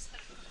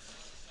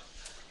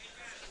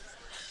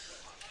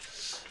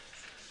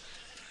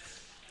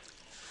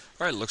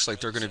right, looks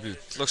like they're gonna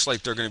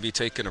be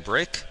taking a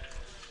break.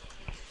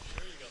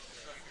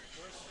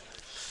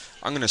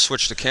 I'm gonna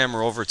switch the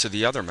camera over to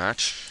the other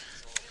match.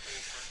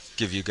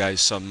 Give you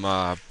guys some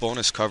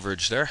bonus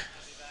coverage there.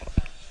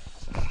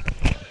 Is the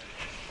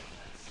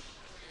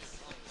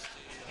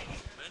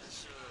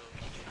men's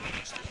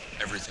women's too?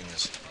 Everything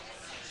is.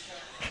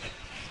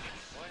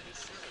 Why are they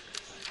sharing it?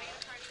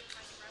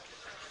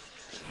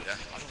 Yeah.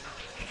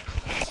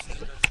 That's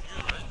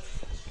new, right?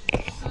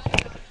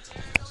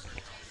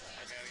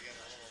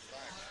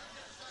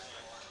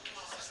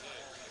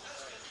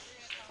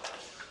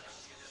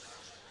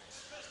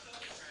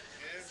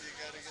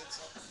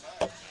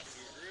 I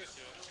do agree with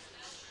you.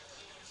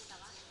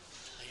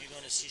 Are you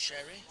going to see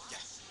Sherry?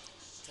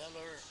 Tell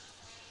her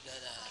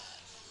that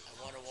I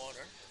want a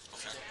water.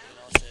 You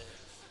know, say,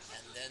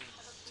 and then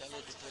tell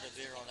her to put a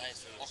beer on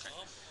ice for you. Oh,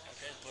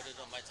 Okay, put it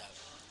on my tab.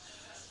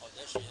 Oh,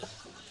 there she is.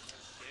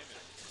 came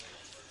in.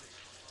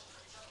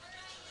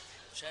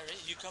 Sherry,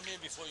 you come in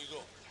before you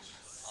go.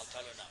 I'll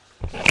tell her now.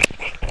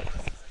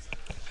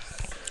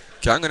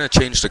 Okay, I'm gonna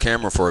change the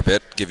camera for a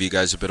bit, give you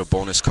guys a bit of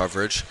bonus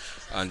coverage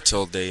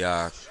until they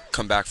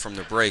come back from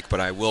the break. But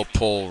I will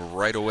pull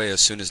right away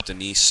as soon as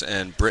Denise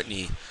and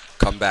Brittny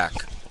come back.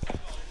 Joe?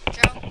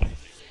 Put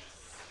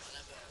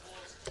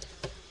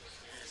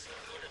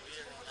a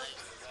beer on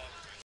ice for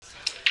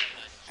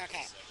Rob.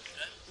 Okay.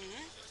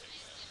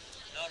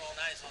 Not on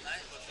ice,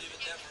 but leave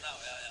it there for now.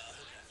 Yeah, yeah.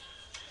 Okay.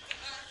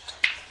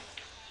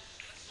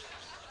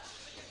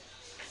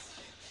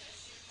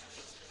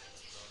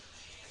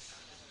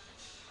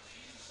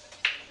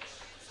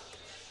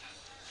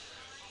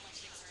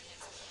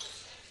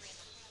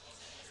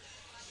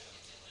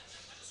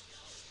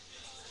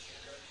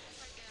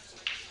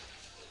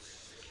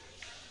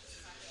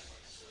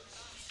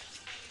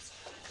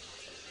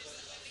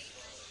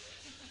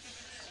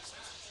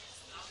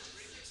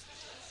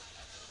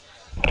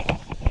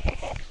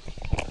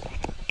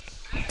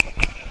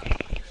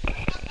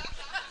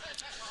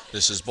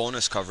 This is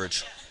bonus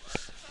coverage.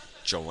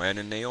 Joanne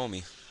and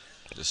Naomi.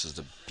 This is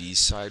the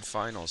B-side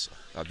finals,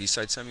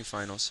 B-side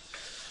semifinals.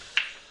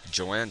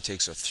 Joanne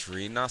takes a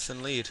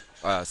 3-0 lead,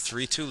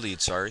 3-2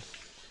 lead. Sorry.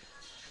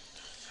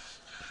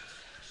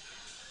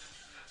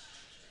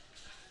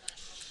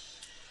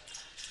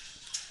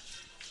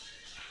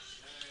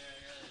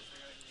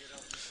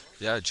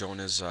 Yeah,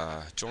 Joan's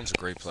a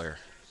great player.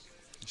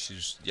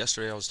 She's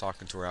yesterday I was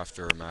talking to her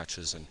after her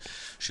matches, and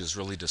she was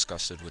really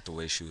disgusted with the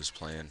way she was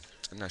playing,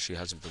 and that she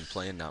hasn't been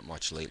playing that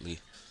much lately.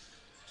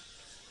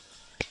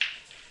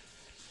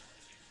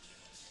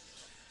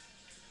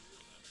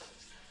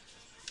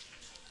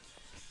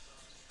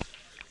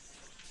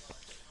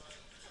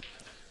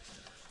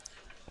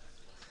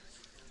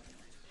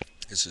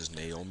 This is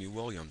Naomi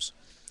Williams,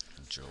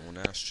 and Joanne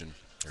Ashton.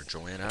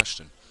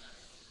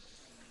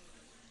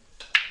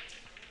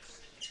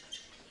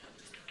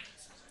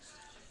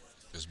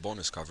 This is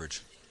bonus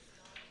coverage.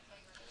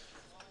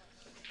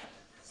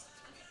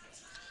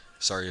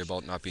 Sorry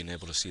about not being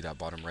able to see that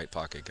bottom right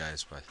pocket,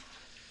 guys, but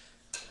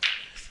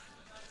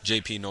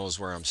JP knows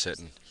where I'm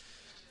sitting.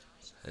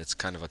 It's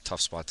kind of a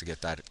tough spot to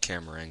get that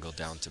camera angle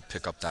down to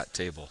pick up that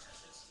table.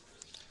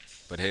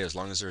 But hey, as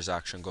long as there's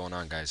action going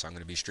on, guys, I'm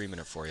going to be streaming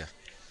it for you.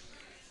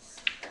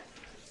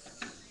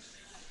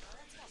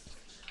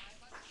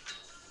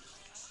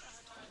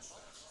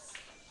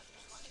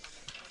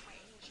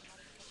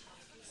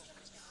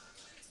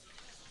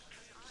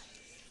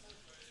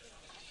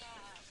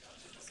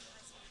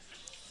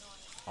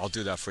 I'll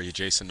do that for you,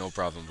 Jason. No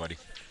problem, buddy.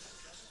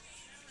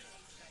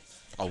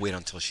 I'll wait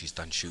until she's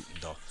done shooting,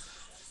 though.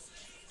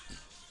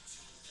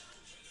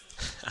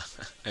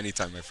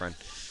 Anytime, my friend.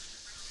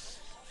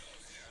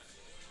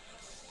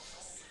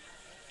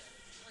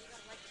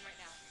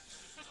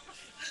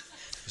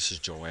 This is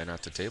Joanne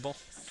at the table.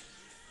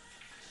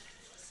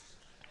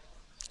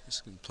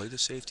 Just gonna play the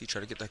safety, try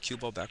to get that cue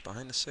ball back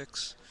behind the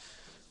 6.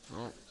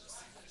 Oh,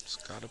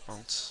 just gotta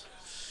bounce.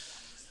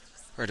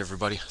 All right,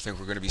 everybody. I think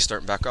we're gonna be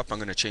starting back up. I'm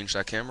gonna change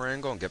that camera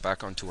angle and get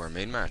back onto our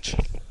main match.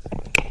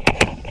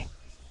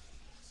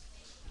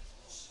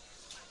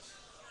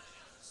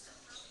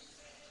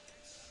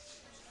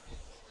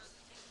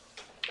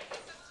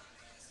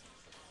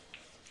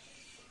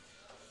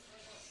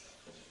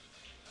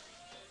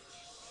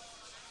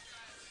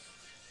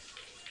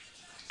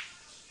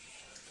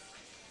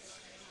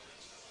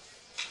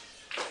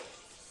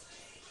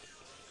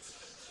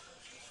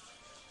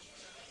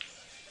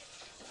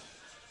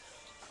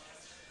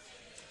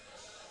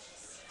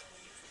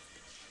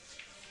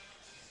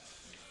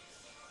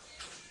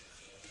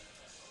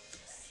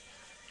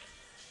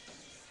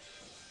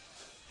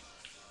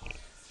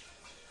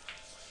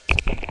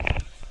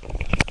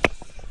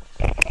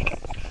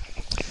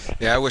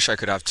 Yeah, I wish I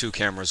could have 2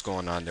 cameras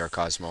going on there,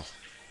 Cosmo.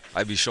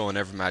 I'd be showing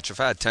every match. If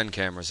I had 10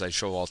 cameras, I'd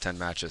show all 10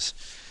 matches.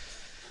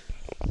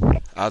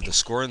 The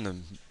score in the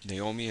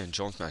Naomi and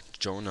Jones match,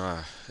 Joan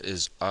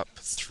is up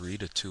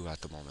 3-2 at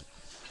the moment.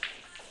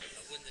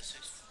 I win the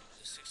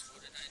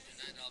 649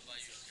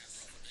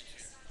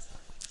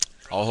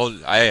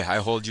 I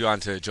hold you on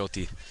to it,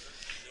 Jyoti. No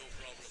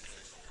problem, buddy.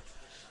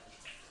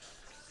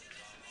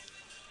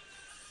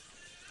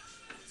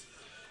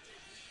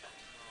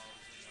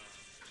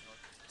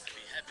 I'd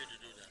be happy to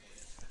do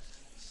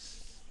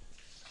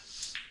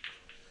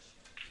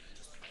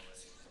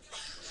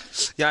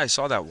that. Yeah, I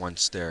saw that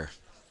once there.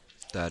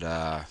 That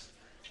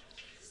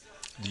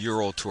the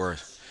Euro Tour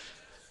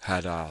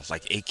had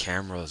like 8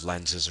 camera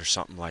lenses or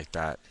something like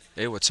that.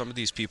 Hey, what some of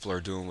these people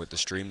are doing with the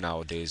stream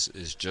nowadays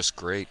is just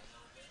great.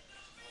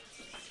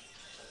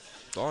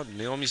 Oh,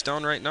 Naomi's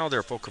down right now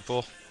there, Poker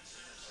Pool.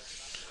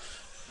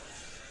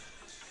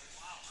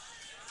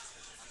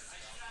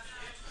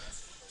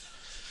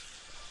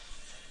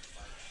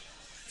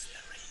 It's the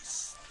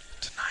race.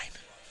 To nine.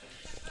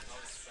 And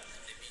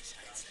the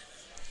B-side 7.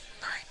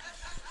 Nine.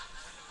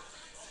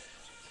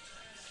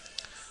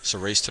 So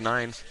race to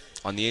nine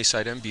on the A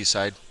side and B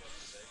side.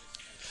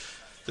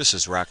 This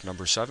is rack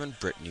number 7.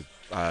 Brittny,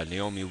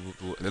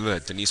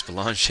 Denise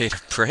Belanger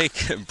to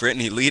break, and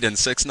Brittny leading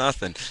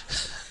 6-0.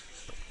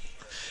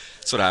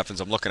 That's what happens.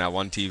 I'm looking at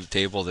one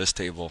table, this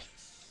table.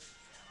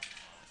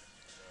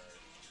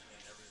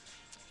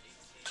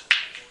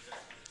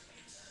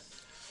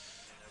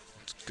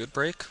 Good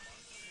break.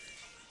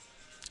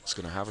 It's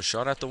going to have a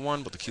shot at the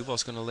 1, but the cue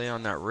ball's going to lay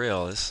on that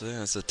rail. This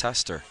is a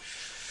tester.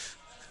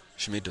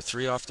 She made the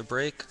 3 off the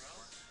break.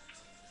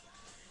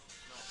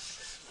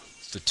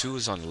 The 2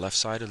 is on the left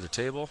side of the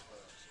table.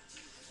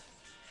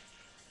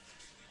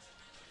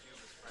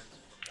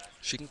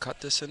 She can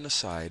cut this in the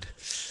side.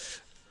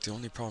 The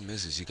only problem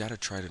is you got to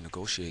try to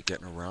negotiate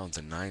getting around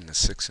the 9, the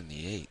 6, and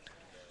the 8.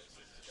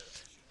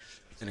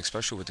 And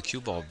especially with the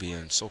cue ball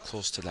being so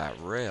close to that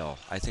rail,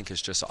 I think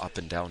it's just an up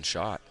and down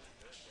shot.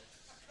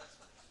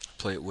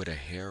 Play it with a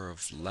hair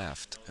of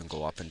left and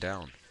go up and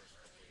down.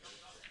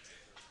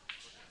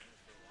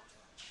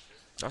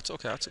 That's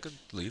okay. That's a good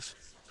leave.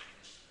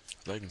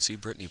 I can see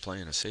Brittny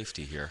playing a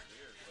safety here.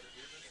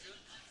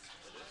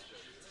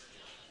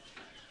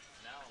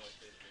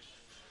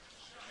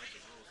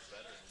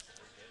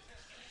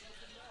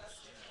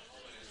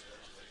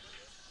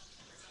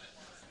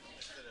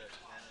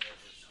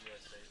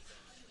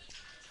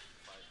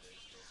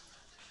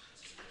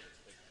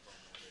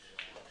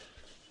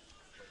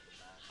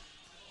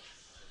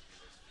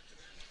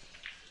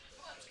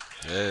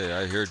 Hey,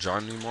 I hear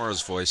Johnny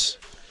Mora's voice.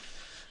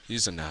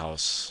 He's in the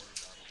house.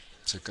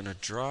 Is it gonna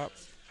drop?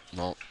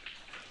 No.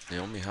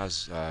 Naomi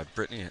has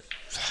Brittny.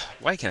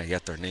 Why can't I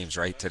get their names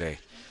right today?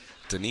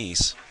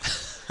 Denise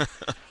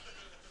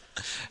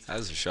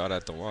has a shot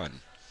at the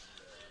 1.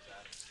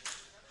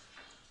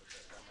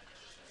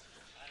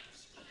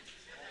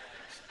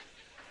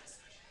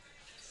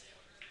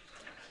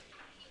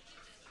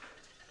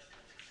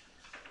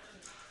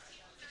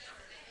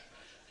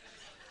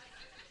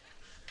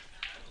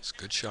 It's a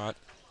good shot.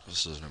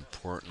 This is an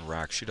important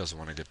rack. She doesn't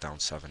want to get down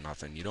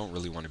 7-0. You don't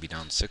really want to be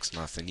down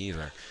 6-0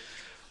 either.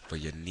 But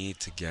you need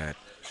to get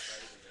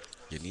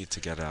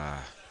a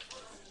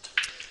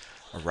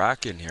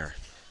rack in here.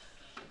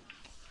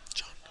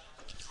 John,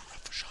 can you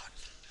ref a shot?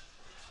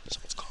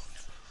 Someone's calling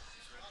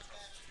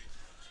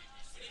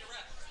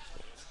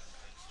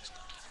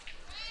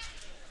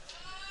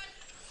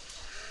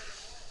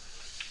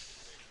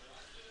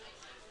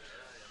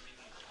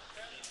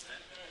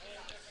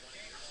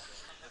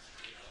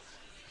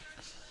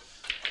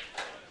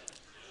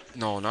you.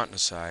 No, not in the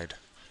side.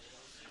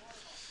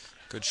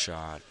 Good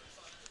shot.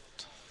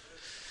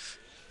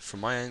 From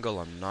my angle,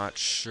 I'm not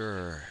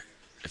sure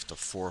if the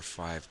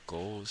 4-5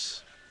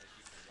 goes.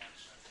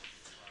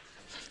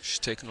 She's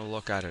taking a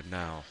look at it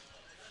now.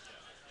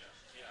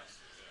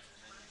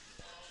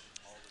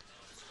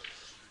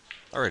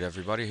 All right,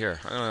 everybody, here.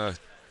 I'm going to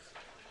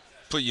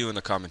put you in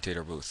the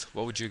commentator booth.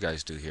 What would you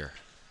guys do here?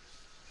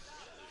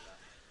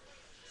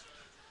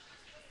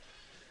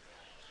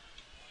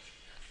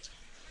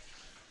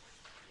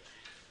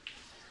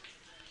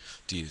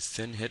 Do you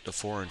thin hit the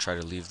 4 and try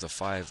to leave the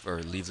 5,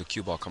 or leave the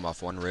cue ball come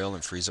off one rail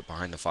and freeze it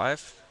behind the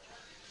 5?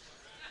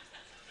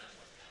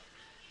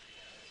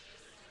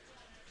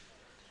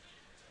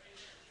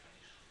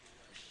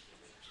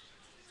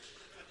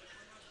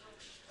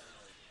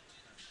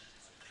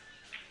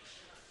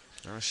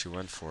 Oh, she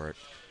went for it.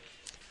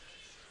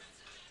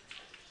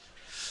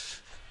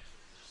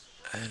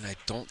 And I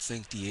don't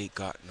think the 8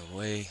 got in the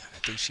way. I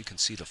think she can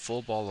see the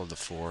full ball of the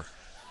 4.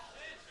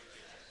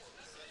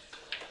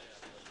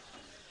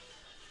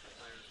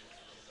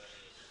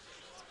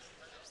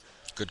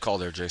 Good call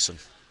there, Jason.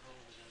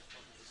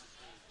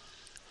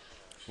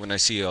 When I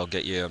see you, I'll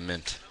get you a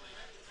mint.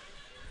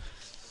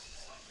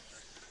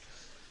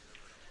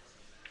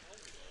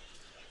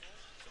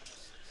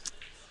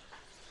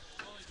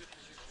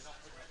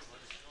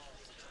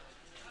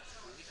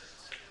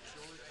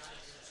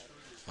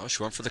 Oh,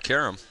 she went for the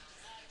carom.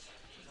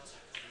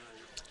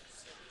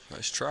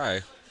 Nice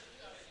try.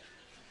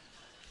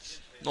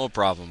 No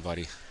problem,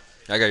 buddy.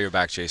 I got your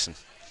back, Jason.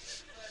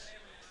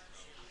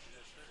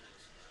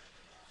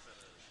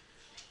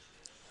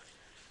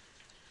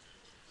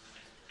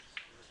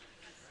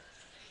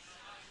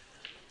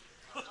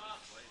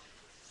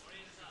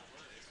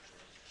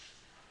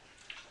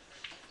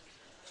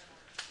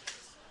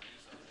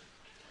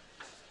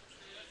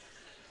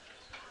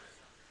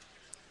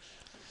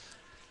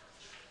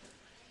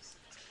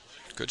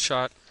 Good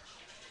shot.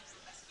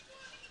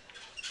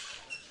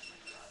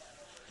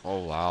 Oh,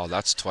 wow.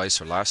 That's twice.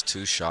 Her last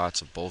two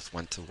shots of both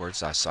went towards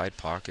that side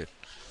pocket.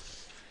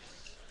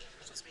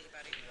 Just me,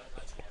 buddy.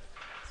 How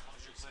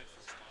was your play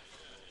first time?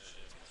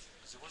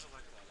 Because it wasn't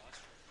like that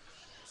last year.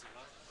 Was it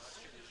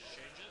last year? Did you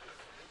change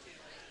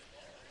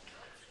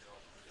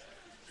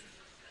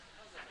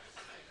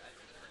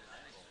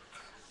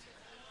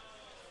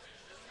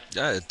it?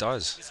 Yeah, it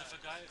does. Because if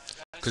a guy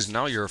Because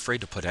now you're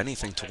afraid to put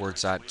anything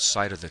towards that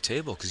side of the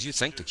table because you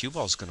think the cue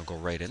ball's going to go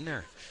right in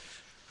there.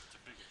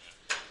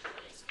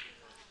 it's a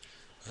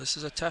bigger This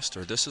is a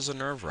tester. This is a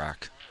nerve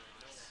rack.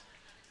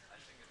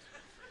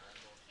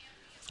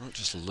 Oh,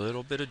 just a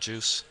little bit of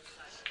juice.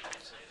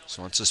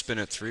 So wants to spin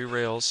it 3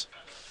 rails.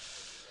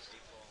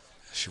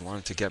 She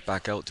wanted to get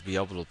back out to be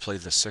able to play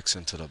the 6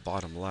 into the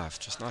bottom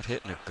left. Just not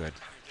hitting it good.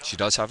 She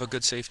does have a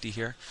good safety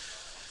here.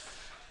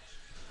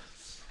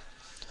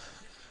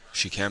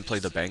 She can play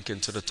the bank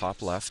into the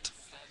top left.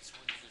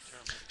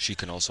 She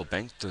can also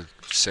bank the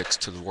 6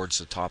 towards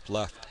the top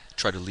left.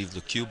 Try to leave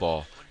the cue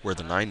ball where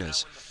the 9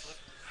 is. When the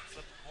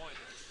flip a coin,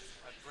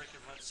 I break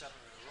and run 7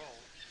 in a row.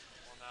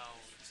 Well, now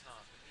it's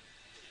not.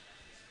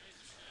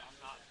 I'm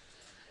not.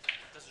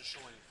 It doesn't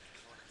show anything.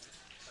 You know what I mean?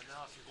 But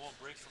now, if you go and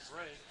break for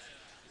break,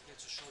 it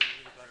gets to show you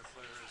who the better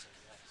player is.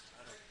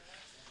 I don't.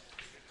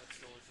 That's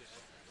the only thing.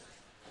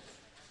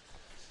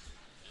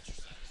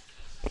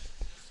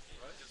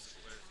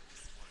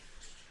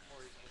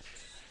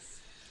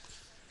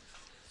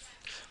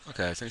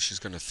 Okay, I think she's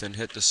going to thin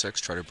hit the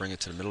 6, try to bring it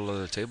to the middle of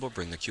the table,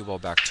 bring the cue ball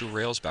back 2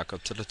 rails, back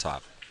up to the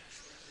top.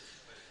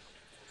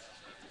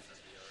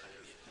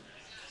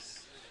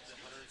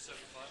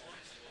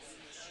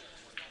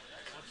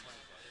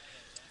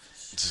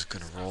 This is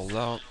going to roll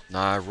out.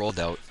 Nah, it rolled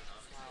out.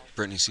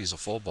 Brittny sees a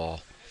full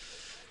ball.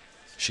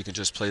 She can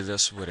just play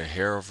this with a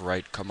hair of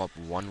right, come up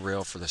 1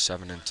 rail for the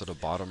 7 into the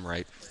bottom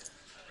right.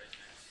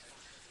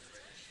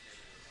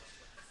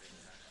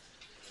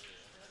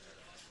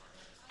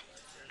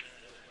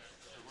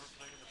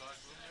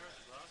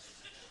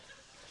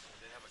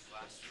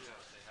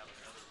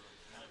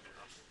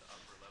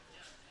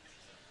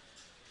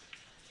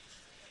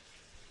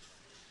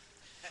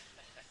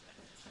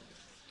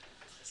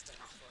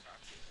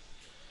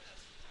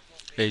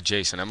 Hey,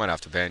 Jason, I might have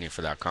to ban you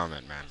for that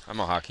comment, man. I'm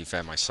a hockey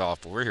fan myself,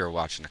 but we're here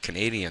watching the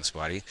Canadians,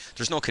 buddy.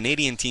 There's no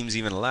Canadian teams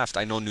even left.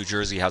 I know New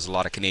Jersey has a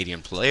lot of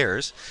Canadian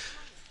players.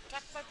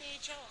 Talk about the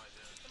HL.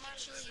 The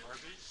Marshall League.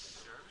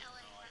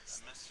 LA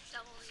has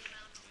double the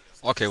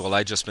amount. Okay, well,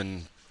 I just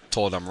been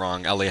told I'm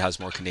wrong. LA has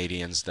more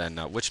Canadians than,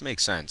 which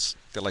makes sense.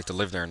 They like to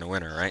live there in the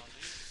winter, right?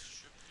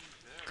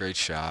 Great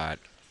shot.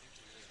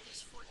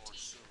 There's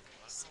 14.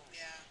 Yeah.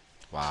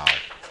 Wow.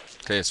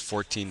 Okay, it's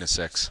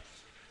 14-6.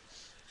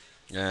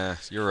 Yeah,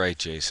 you're right,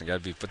 Jason.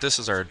 Gotta be, but this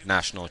is our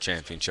national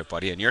championship,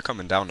 buddy, and you're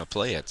coming down to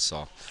play it, so.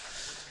 What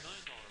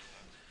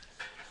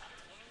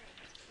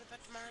about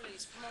the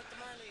Marlies? Promote the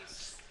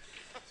Marlies.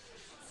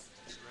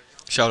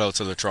 Shout out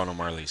to the Toronto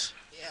Marlies.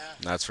 Yeah.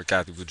 And that's for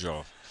Kathy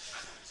Boudreau.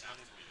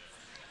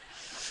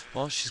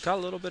 Well, she's got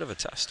a little bit of a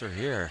tester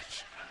here.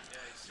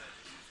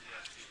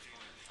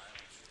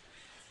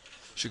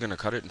 She's gonna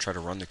cut it and try to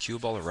run the cue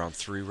ball around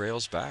 3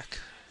 rails back.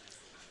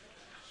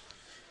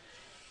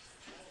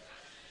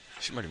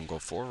 She might even go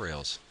 4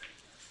 rails.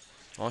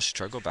 Oh, she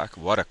tried to go back.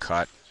 What a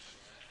cut.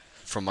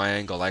 From my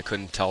angle, I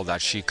couldn't tell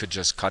that she could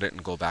just cut it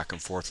and go back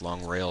and forth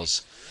long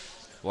rails.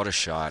 What a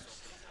shot.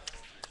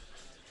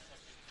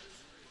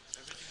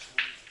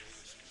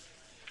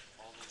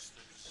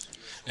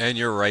 And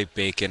you're right,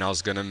 Bacon. I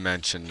was going to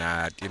mention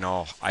that. You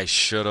know, I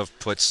should have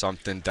put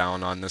something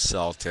down on the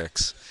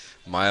Celtics.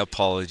 My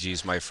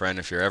apologies, my friend.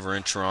 If you're ever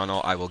in Toronto,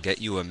 I will get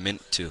you a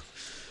mint too.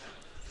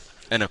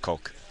 And a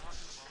Coke.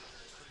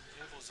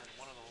 Tables in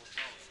one of the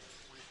hotels,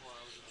 24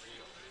 hours a day,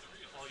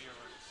 all year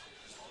round.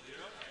 All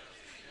year round?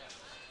 Yeah.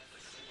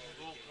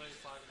 You go play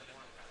 5 in the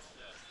morning.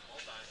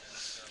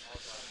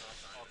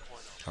 All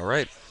coin out. All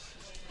right.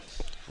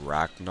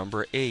 Rack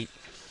number 8.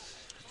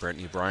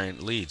 Brittny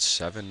Bryant leads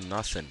 7-0.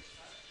 Everything's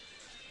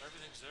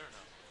there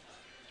now.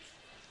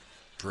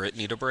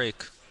 Brittny to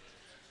break.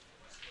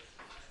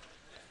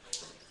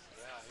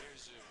 Yeah,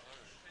 here's your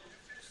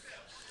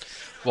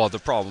Well, the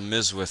problem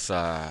is with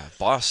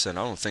Boston,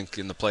 I don't think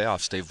in the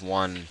playoffs they've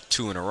won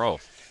 2 in a row.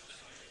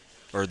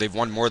 Or they've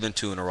won more than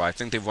 2 in a row. I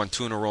think they've won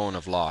 2 in a row and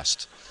have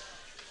lost.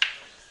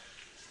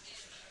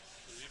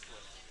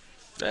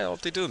 Yeah, I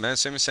hope they do, man.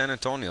 Same as San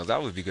Antonio.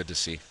 That would be good to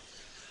see.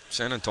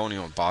 San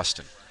Antonio and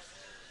Boston.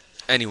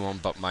 Anyone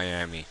but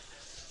Miami.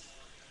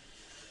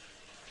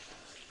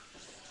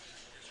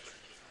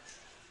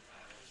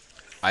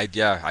 I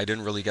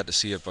didn't really get to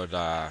see it, but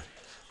I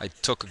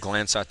took a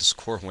glance at the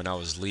score when I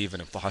was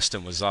leaving and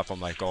Boston was up. I'm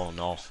like, oh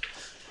no,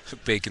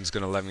 Bacon's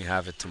gonna let me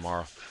have it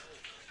tomorrow.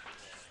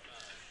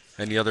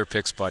 Any other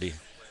picks, buddy?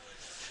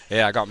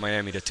 Yeah, I got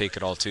Miami to take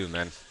it all too,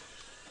 man.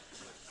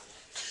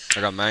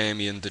 I got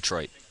Miami and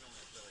Detroit.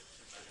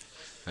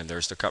 And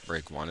there's the cut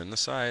break. 1 in the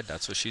side.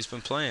 That's what she's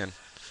been playing.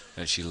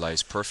 And she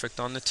lies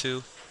perfect on the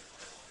 2.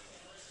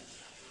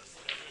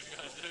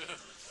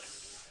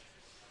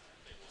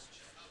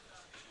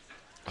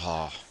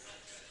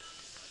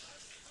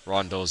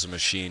 Rondo's a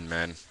machine,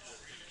 man.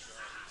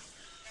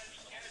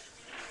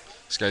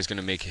 This guy's going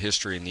to make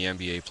history in the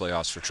NBA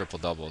playoffs for triple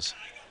doubles.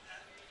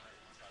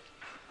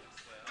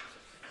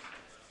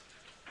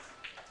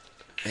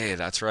 Hey,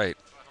 that's right.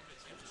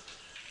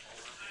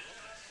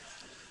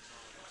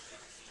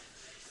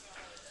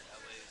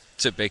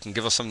 That's it, Bacon.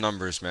 Give us some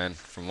numbers, man.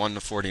 From 1 to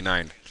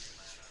 49.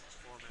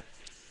 4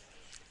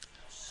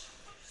 minutes.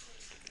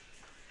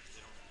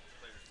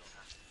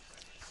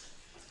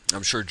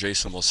 I'm sure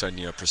Jason will send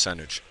you a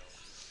percentage.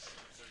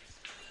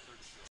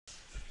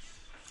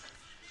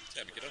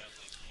 Yeah, pick it up.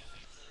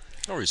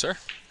 No worries, sir.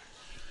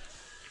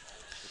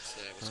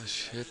 What's Oh, going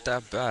shit,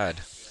 that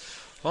bad.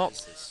 Well, on? What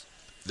is this?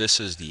 this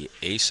is the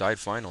A-side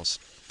finals.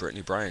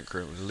 Brittny Bryant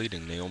currently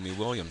leading Naomi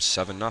Williams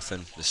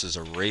 7-0. This is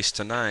a race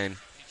to 9.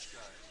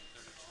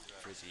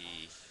 For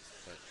the,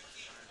 what?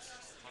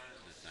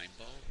 The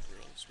 9-ball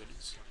girls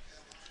women's?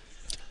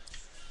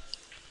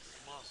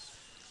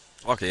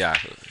 Okay, yeah.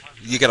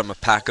 You get them a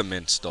pack of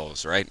mints,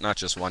 those, right? Not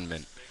just one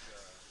mint.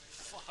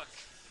 Fuck.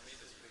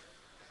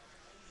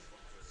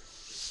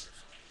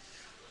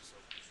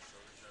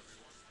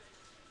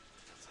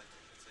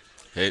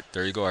 Hey,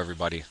 there you go,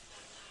 everybody.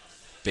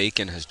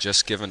 Bacon has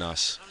just given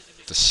us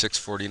the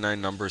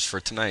 649 numbers for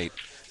tonight.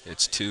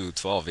 It's 2,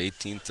 12,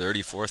 18,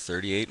 34,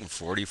 38, and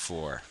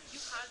 44.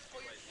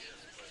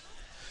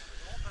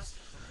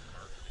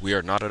 We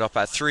are knotted up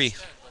at 3. But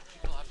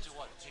people have to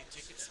what? Pay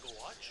tickets to go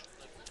watch?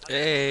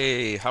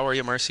 Hey, how are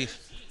you, Marcy?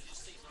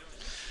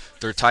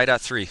 They're tied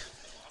at 3.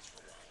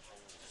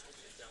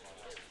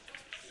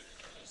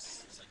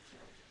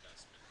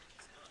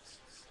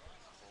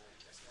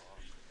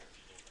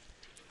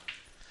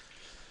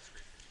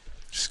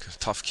 Just a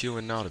tough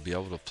queuing now to be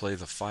able to play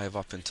the 5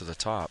 up into the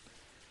top.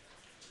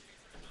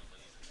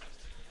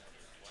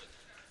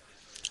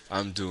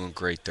 I'm doing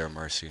great there,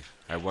 Marcy.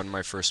 I won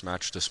my first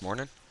match this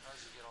morning How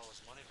does he get all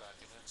his money back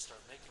and then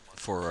start making money?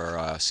 for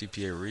our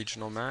CPA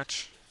regional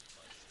match.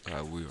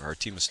 Our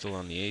team is still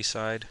on the A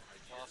side.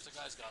 Well, if the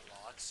guy's got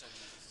lots and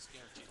he's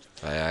guaranteed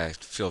to make I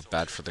feel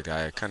bad for the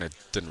guy. I kind of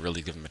didn't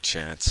really give him a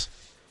chance.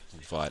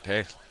 But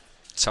hey,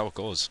 that's how it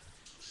goes.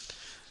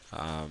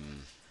 I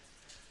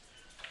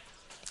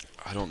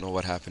don't know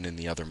what happened in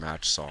the other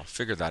match, so I'll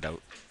figure that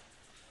out.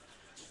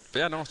 But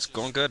yeah, no, it's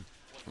going good.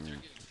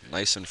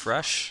 Nice and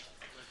fresh.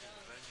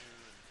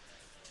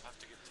 have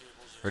to get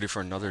tables Ready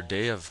for another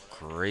day of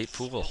great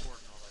pool. and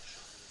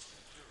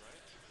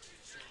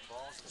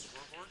balls and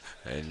scoreboard.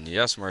 And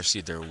yes, Marcy,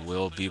 there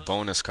will be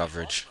bonus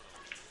coverage.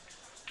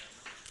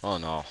 Oh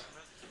no.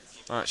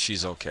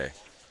 She's okay.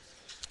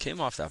 Came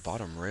off that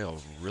bottom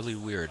rail really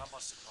weird. That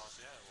must have cost,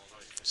 yeah, well,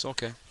 like, It's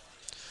okay.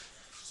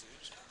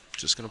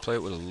 Just going to play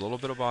it with a little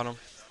bit of bottom.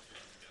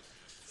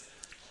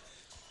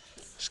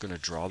 Just going to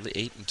draw the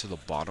 8 into the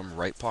bottom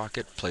right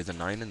pocket. Play the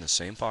 9 in the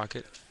same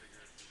pocket.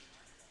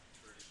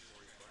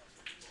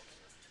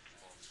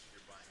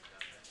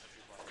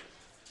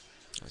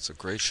 That's a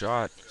great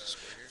shot.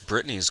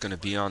 Brittny is going to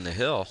be on the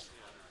hill.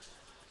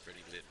 Ready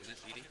lit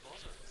leading?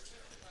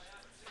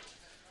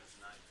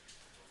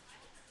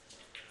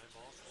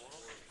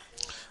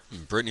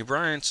 And Brittny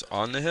Bryant's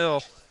on the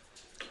hill.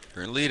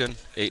 You're leading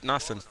 8-0.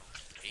 8-0.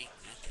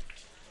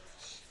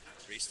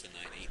 Race to 9,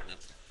 8-0.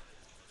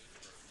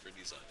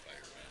 Brittany's on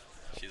fire,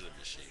 man. She's a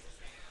machine.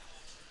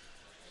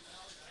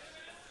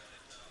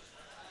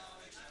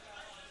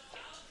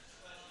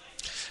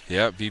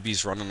 Yeah,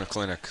 BB's running the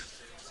clinic.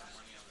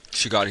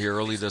 She got here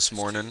early this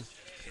morning.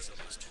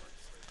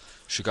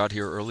 She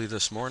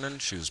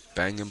was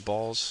banging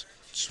balls.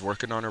 She's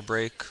working on her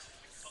break.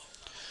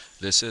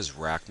 This is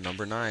rack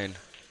number 9.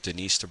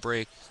 Denise to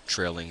break,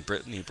 trailing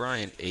Brittny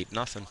Bryant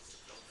 8-0.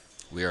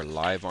 We are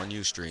live on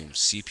Ustream,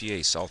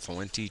 CPA South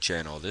ONT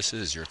channel. This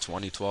is your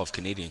 2012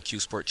 Canadian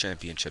Q Sport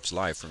Championships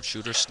live from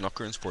Shooter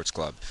Snooker and Sports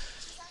Club.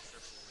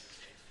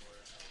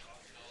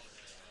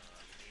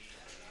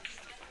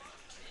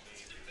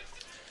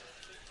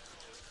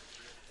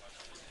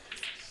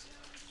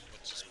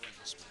 What's the score in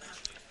this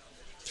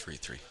one?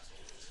 3-3.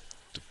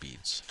 The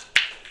beads.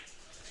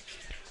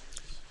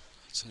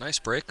 It's a nice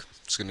break.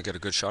 It's going to get a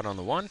good shot on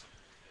the 1.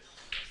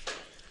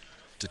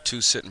 The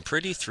 2 sitting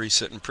pretty, 3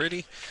 sitting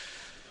pretty.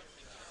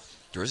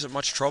 There isn't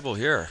much trouble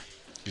here.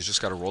 You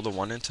just got to roll the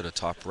 1 into the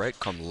top right,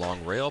 come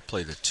long rail,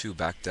 play the 2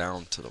 back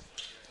down to the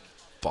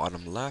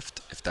bottom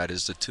left. If that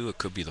is the 2, it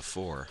could be the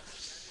 4.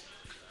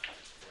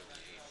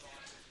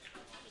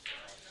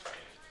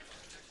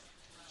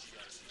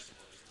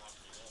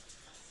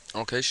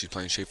 Okay, she's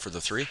playing shape for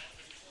the 3.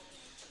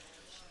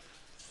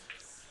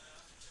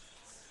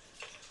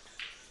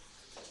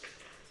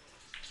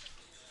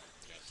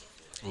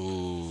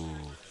 Ooh.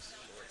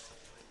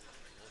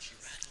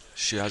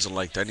 She hasn't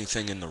liked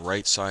anything in the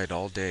right side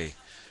all day.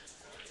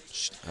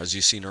 As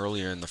you seen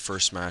earlier in the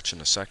first match and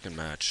the second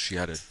match, she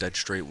had a dead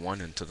straight 1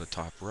 into the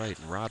top right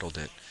and rattled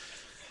it.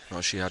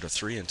 Now she had a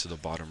 3 into the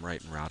bottom right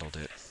and rattled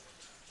it.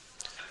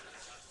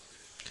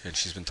 And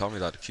she's been telling me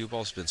that the cue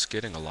ball's been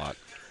skidding a lot.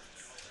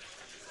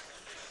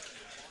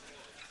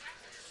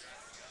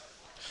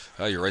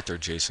 Oh, you're right there,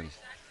 Jason.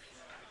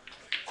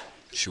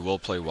 She will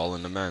play well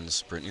in the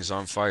men's. Brittny's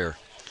on fire.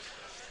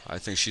 I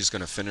think she's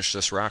going to finish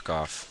this rack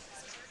off.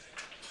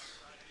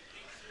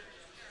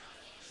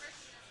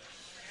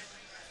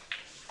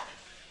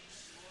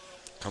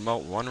 Come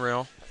out one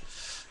rail.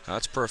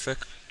 That's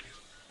perfect.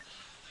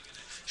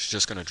 She's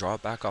just going to draw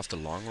it back off the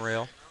long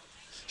rail.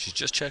 She's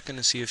just checking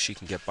to see if she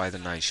can get by the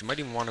 9. She might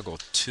even want to go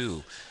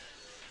 2.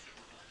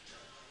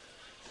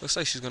 Looks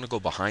like she's going to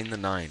go behind the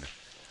 9.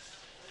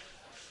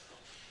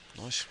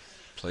 No, she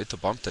played to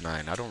bump the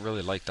 9. I don't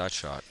really like that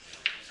shot. I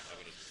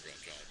would have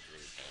dropped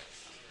really tall.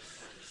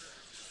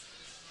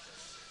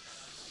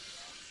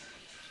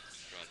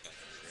 Drop back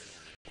right on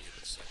it. Give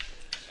it second.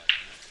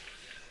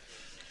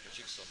 But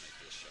you can still make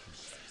this shot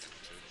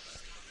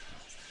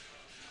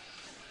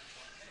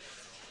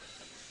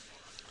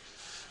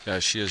too. Yeah,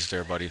 she is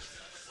there, buddy.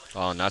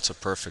 Oh, and that's a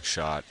perfect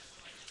shot.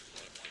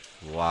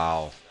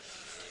 Wow.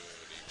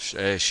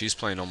 Hey, she's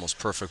playing almost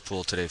perfect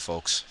pool today,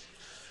 folks.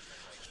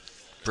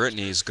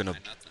 Brittny's gonna.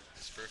 Nothing.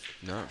 It's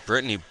perfect. No,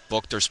 Brittny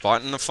booked her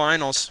spot in the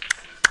finals.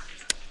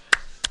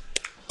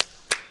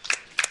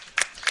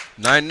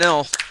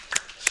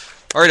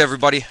 9-0. All right,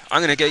 everybody.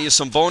 I'm gonna get you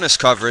some bonus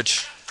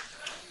coverage.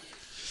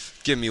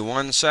 Give me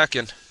 1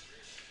 second.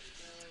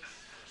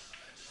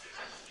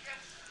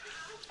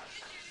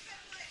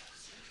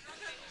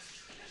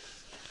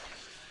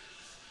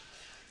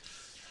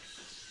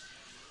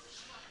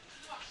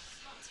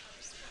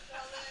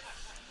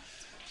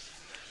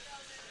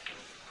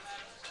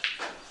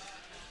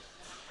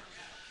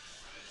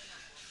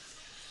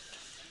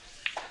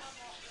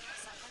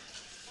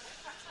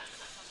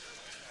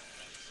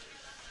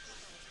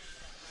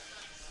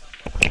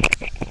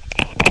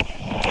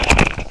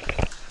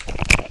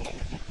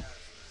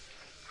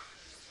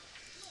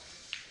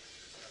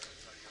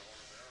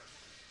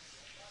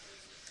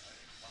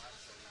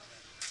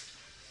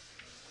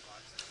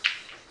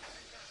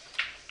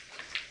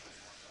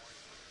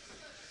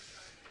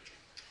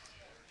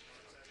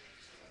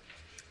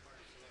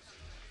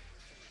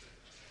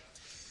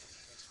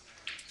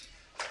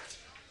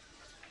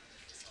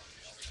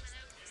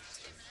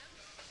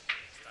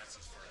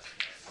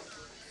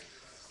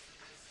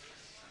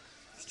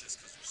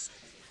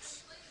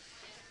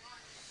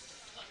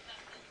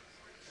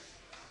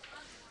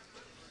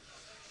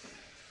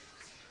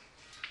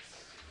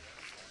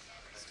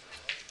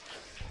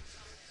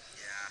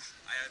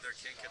 I either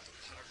can't get the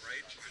bottom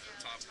right or the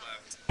top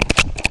left.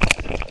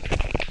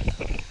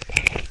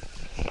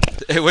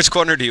 Hey, which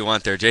corner do you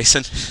want there,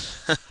 Jason?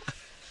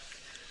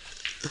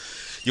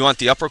 You want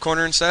the upper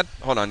corner instead?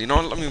 Hold on. You know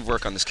what? Let me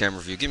work on this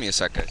camera view. Give me a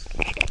sec, guys.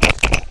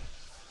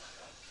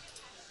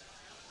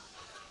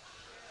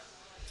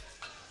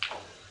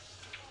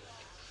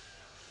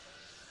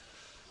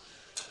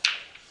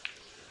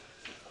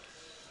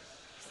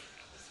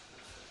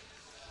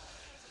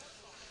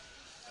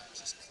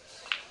 It's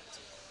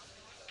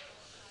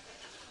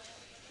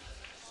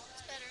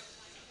better.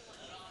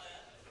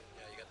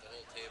 Yeah, you got the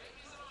whole table.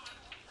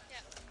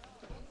 Yeah.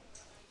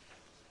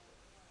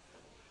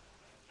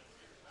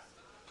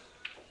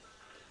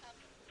 Up. No,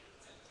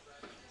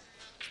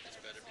 It's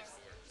better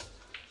before.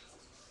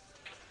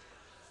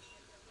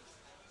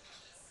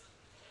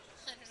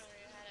 I don't know where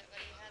you had it, but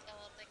you had the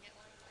whole thing at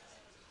one point.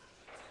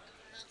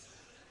 No.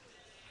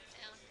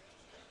 Down.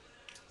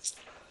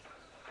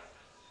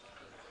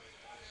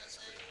 That's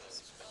pretty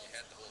close. But you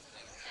had the whole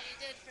thing. Yeah, you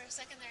did. For a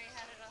second there, you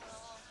had it on the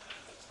wall.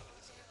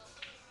 Table.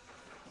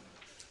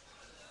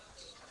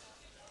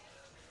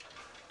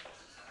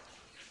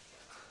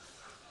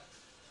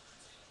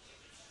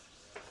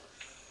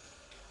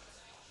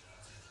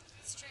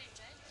 It's strange,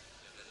 eh?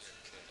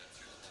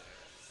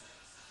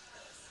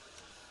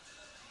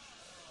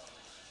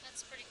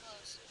 That's pretty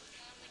close. I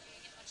don't think you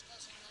can get much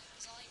closer than that,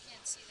 because all you can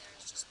see there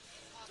is just the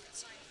pocket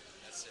sign.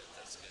 That's it.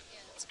 That's good. Yeah,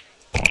 that's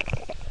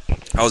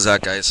great. How's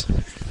that, guys?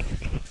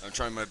 I'm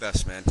trying my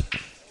best, man.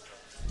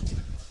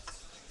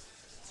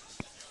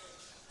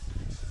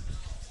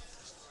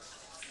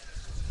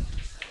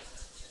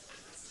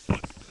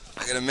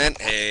 I get a mint?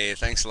 Hey,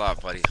 thanks a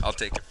lot, buddy. I'll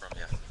take it from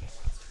you.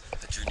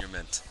 A junior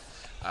mint.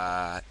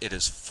 It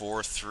is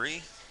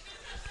 4-3.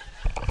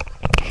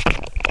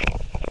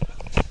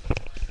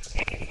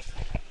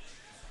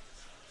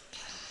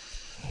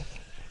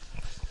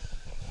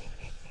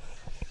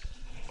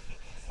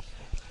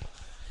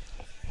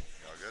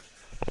 All good?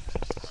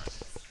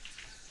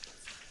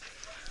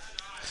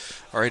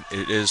 All right,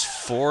 it is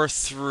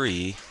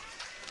 4-3.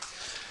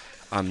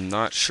 I'm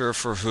not sure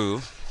for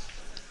who.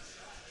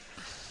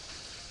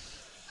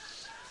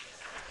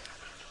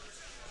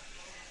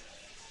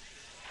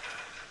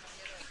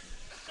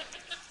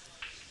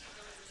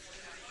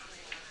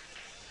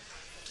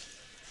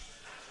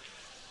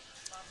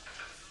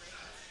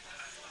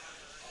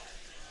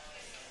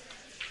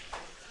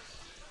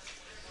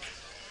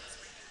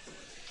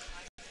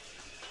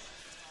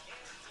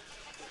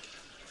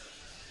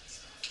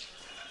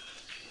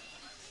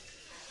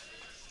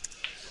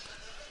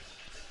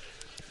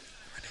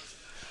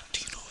 Do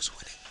you know who's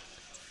winning?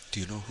 Do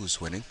you know who's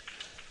winning?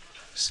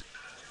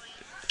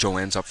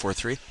 Joanne's up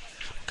 4-3?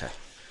 Okay.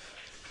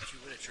 Did you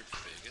win a trip to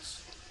Vegas?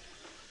 August.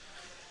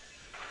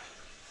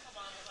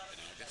 In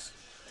August.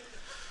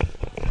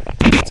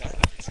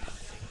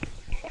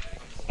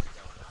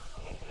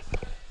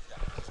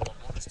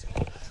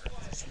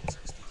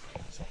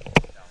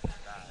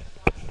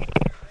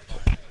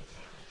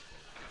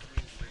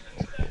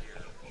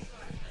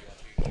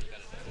 You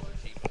got another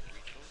team on the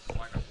East Coast?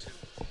 Why not two?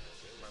 Oh,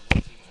 really? My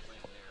one team's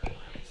playing there, and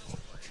my other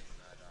one's playing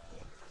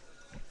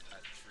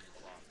at 3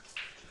 o'clock.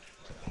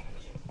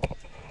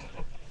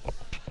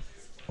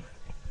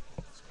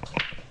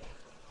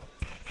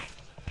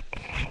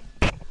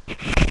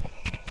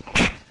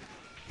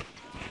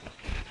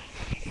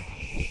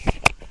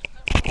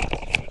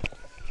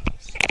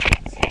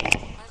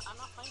 But I'm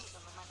not playing with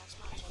them in my next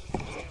match. I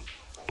refuse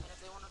to. And if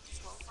they want to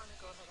disqualify me,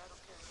 go ahead. I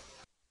don't care.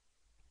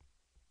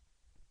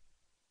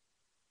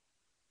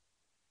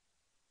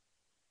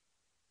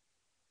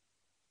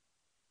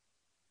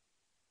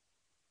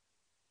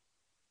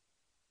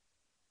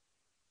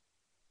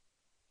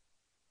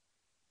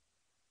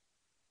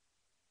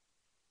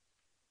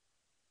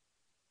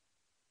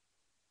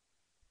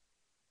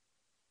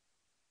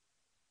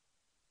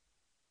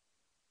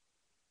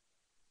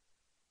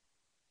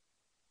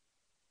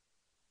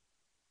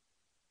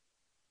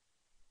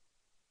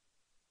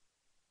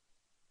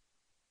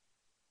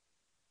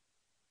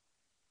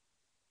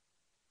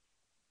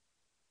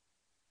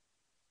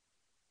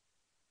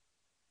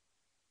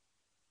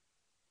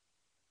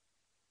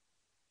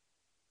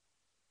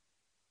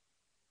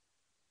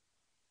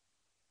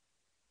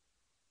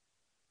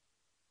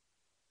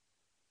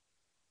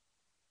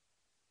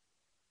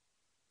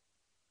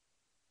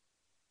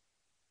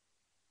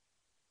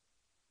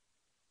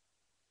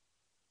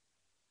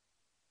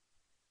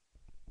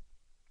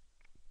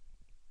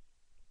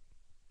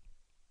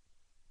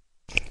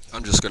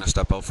 I'm just gonna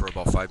step out for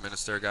about 5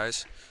 minutes there,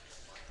 guys.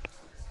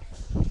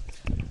 I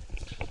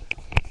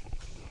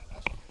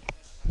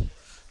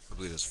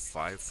believe it's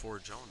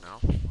 5-4 Joan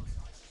now.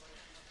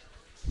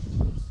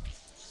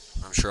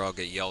 I'm sure I'll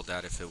get yelled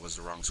at if it was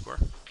the wrong score.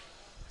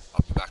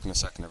 I'll be back in a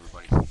second,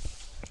 everybody.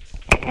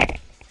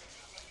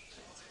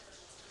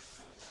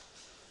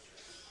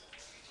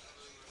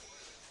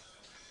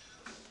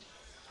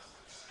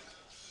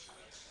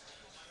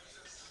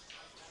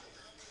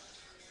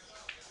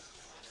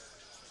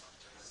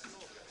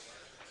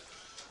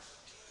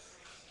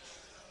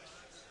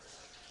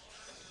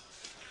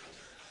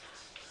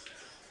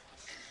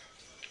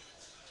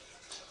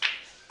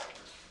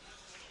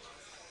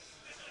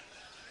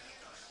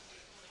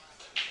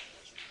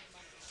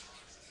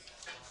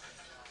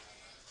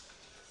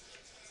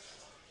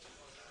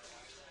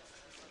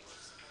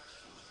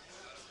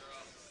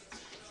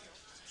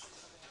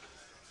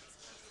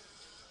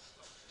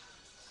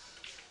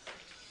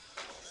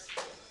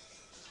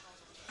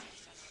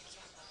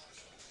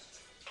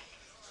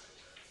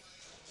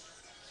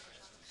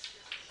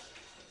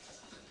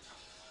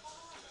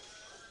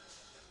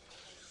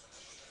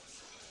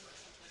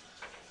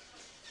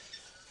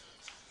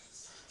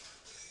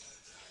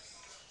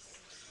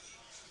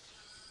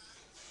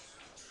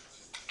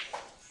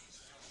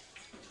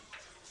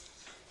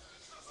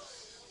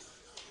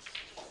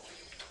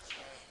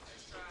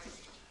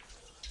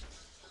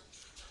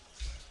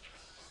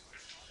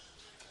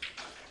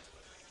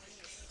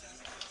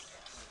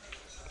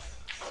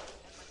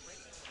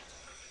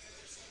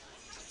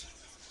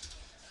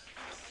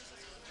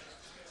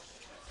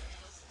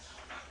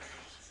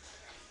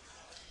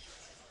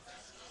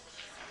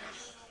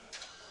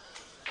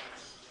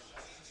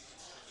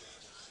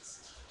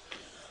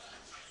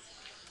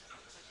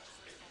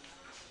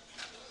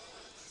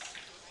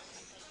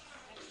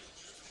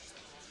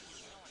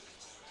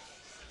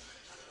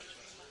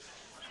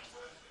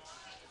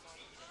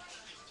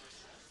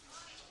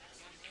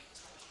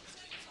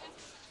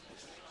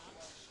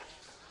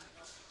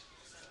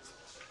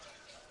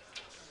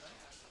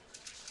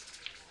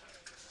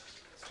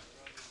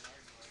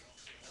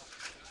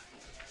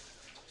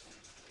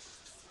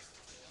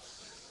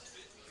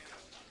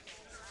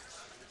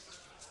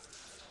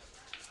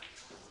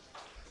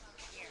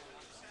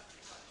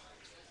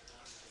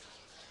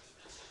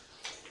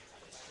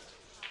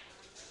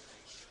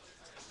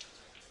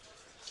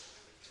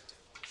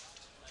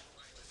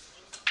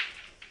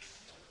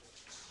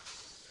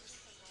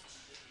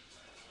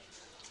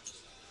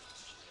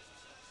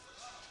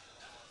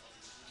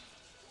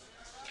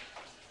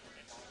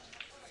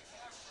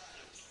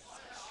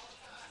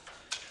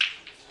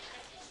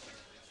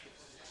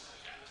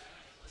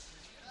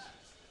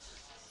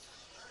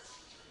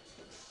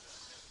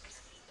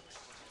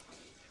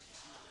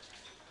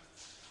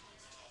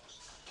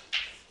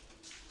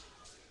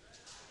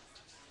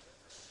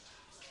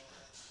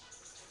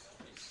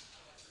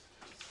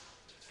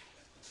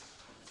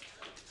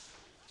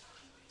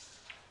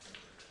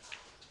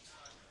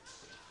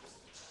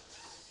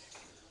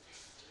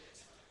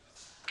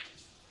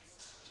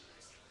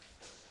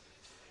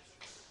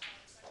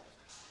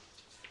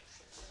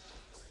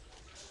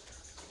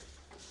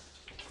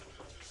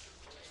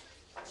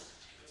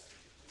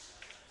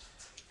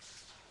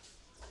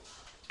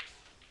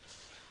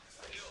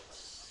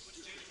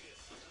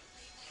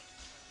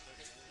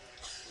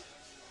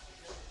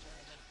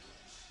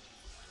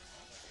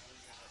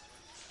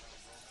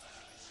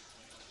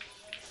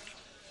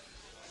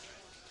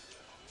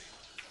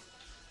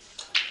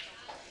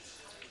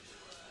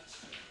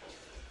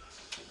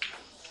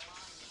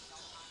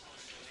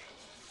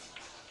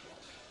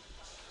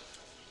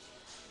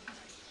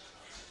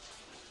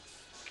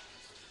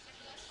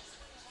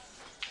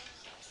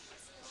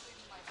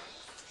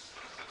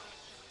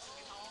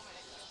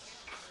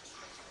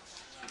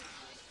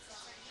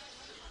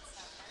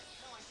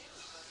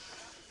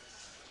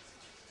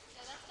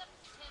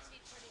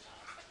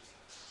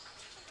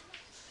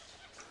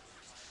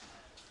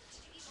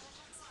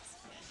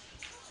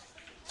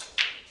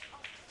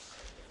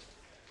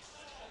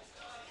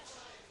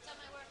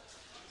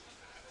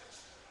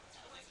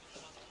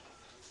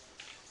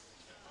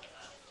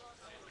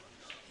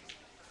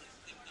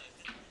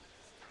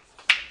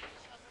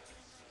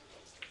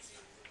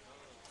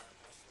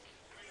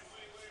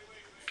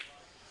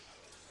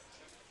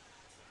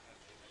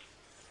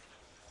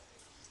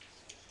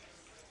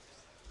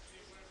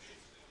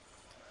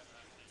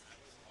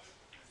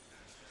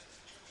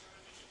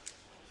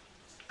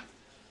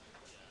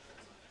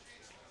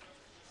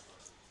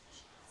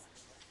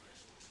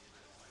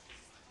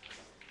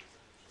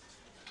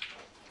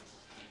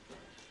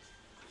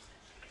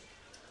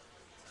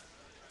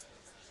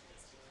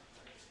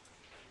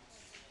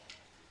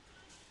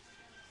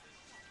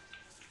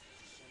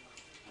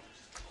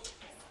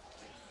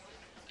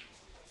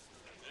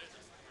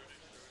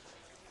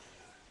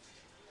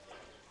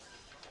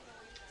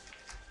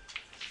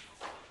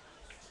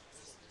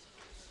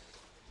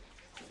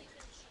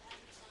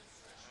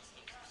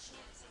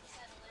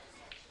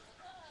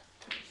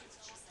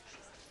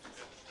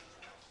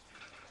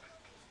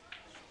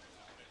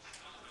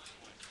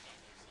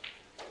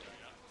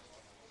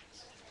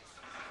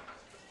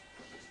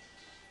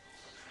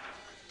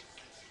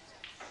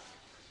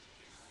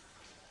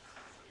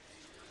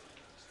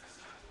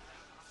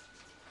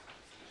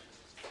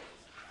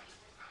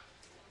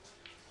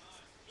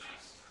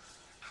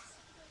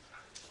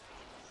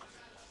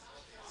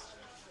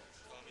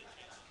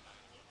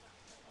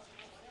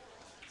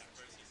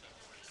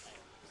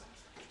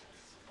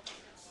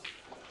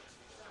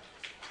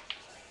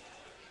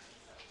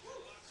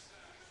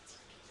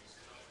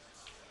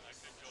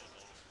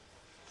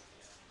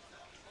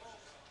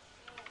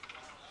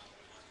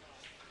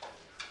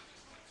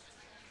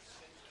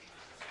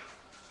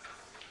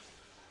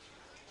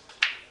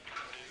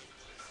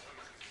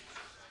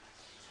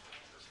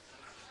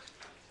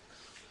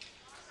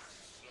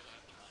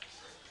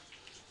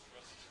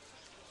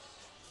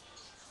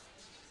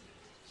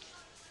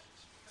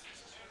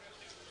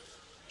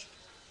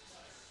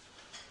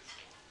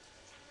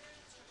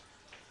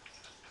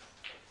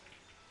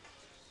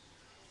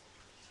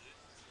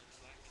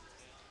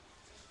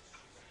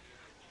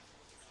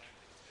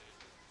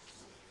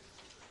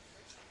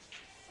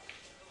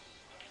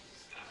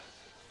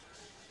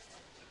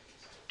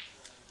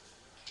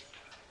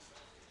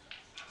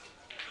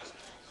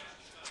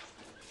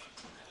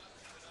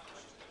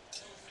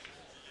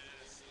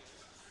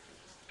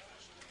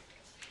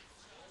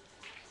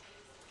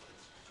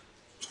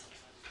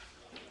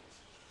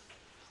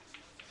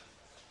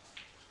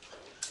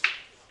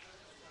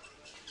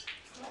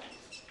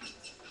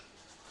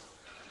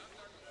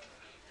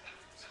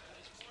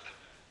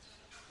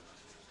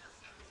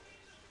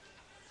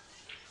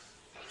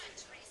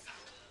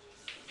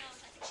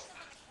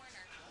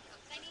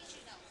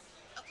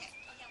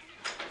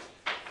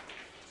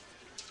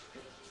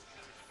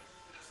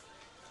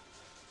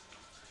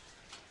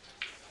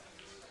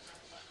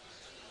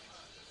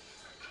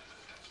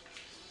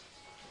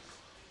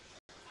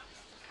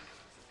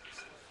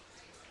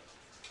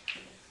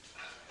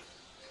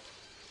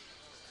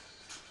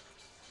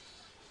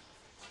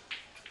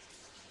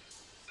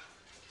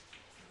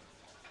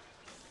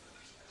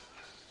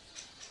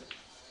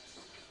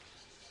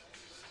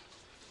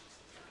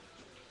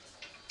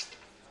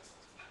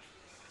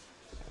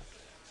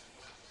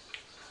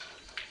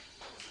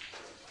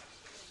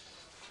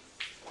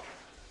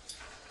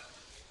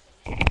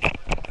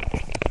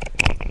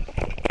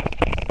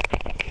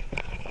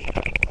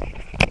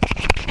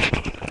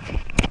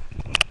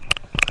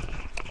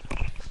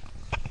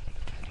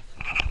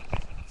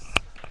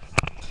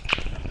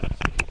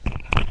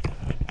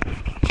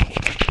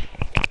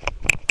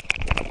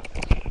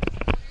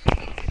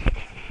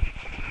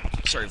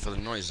 Sorry for the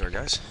noise there,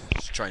 guys.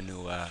 Just trying to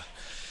let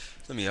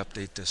me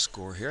update this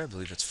score here. I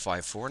believe it's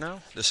 5-4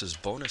 now. This is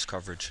bonus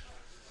coverage.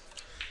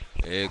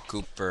 Hey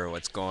Cooper,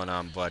 what's going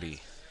on,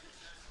 buddy?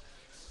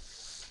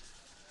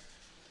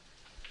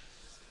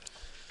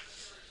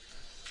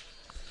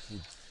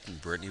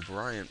 Brittny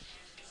Bryant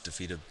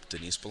defeated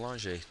Denise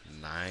Blanger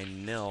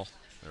 9-0.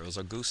 There was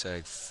a goose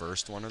egg,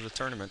 first one of the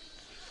tournament.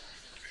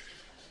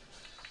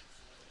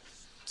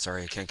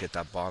 Sorry, I can't get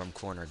that bottom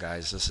corner,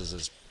 guys. This is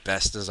as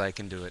best as I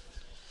can do it.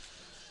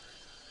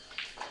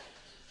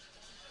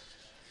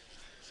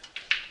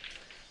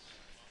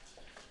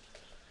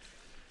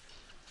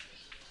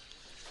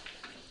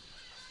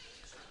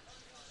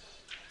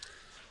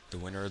 The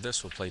winner of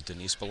this will play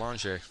Denise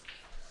Belanger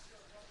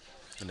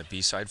in the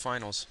B-side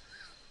finals.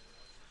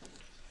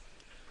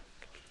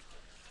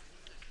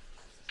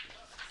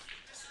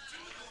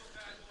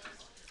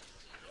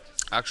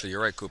 Actually,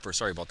 you're right, Cooper.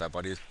 Sorry about that,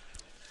 buddy.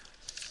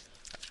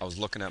 I was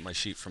looking at my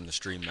sheet from the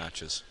stream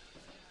matches.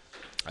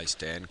 I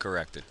stand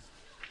corrected.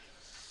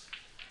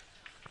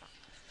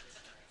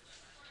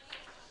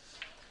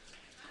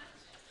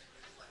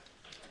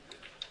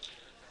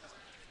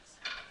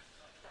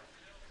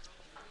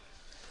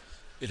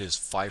 It is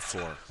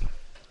 5-4.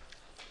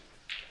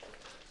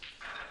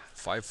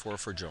 5-4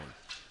 for Joan.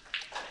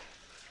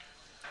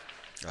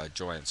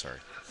 Joanne, sorry.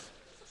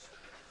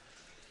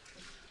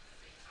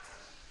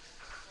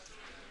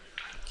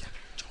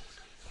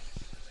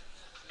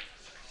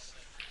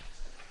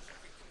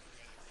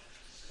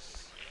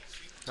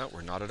 No,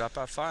 we're knotted up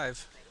at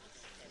 5.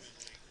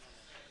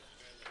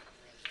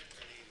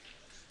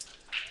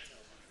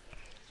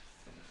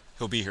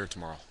 He'll be here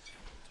tomorrow.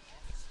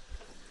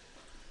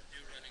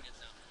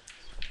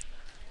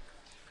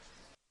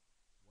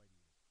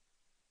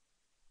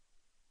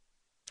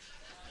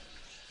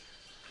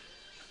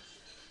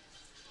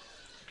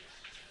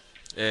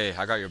 Hey,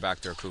 I got your back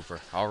there, Cooper.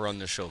 I'll run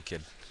the show,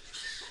 kid.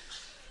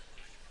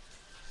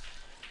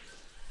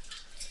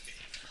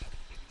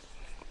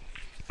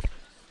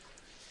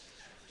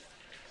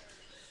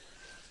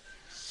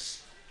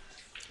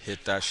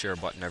 Hit that share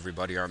button,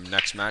 everybody. Our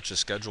next match is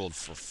scheduled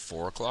for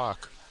 4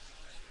 o'clock.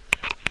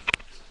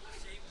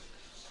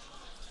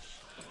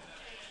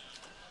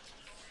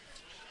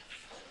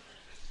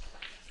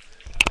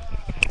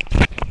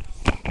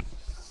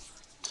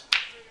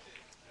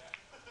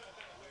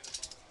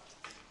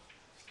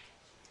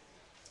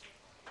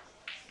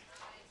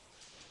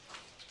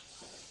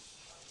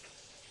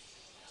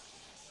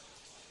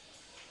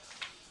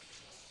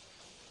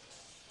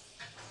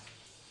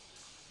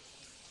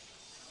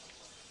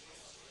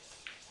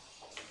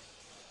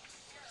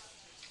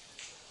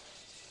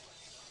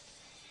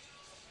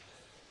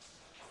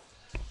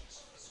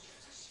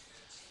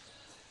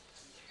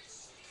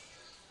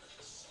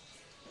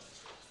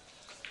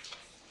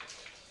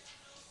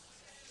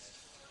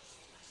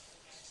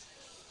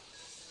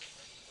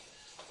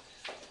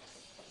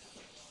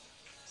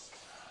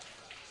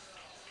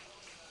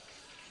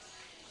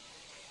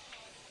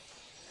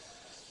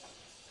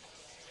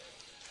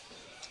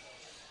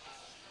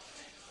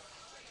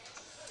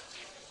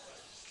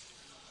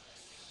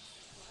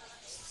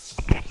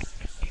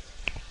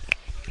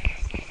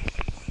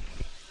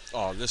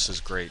 Oh, this is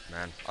great,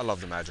 man. I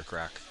love the Magic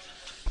Rack.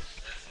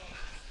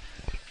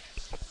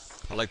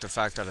 I like the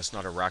fact that it's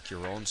not a rack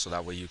your own, so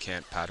that way you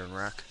can't pattern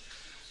rack,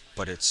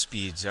 but it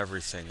speeds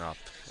everything up.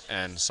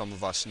 And some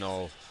of us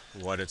know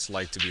what it's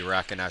like to be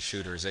racking at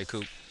shooters, eh,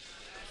 Coop?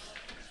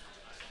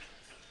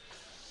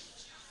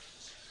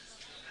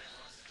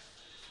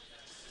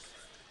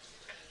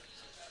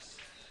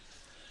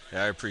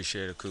 Yeah, I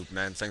appreciate it, Coop,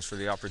 man. Thanks for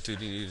the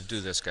opportunity to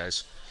do this,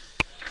 guys.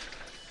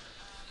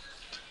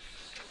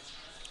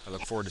 I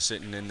look forward to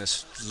sitting in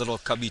this little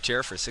cubby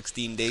chair for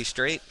 16 days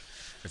straight.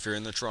 If you're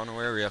in the Toronto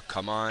area,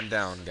 come on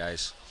down,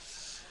 guys.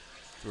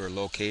 We're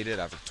located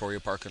at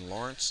Victoria Park in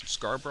Lawrence,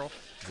 Scarborough,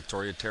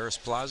 Victoria Terrace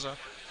Plaza,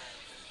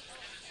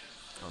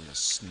 on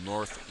the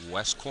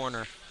northwest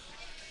corner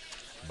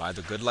by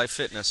the Good Life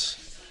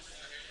Fitness.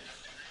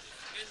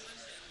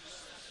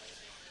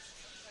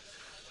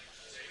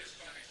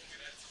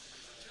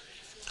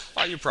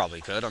 Oh, you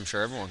probably could. I'm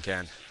sure everyone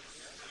can.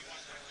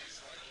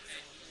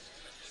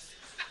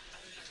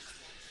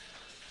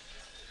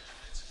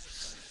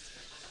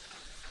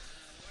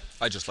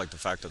 I just like the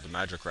fact that the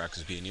Magic Rack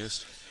is being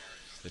used.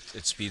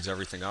 It speeds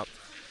everything up.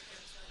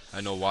 I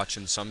know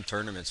watching some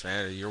tournaments,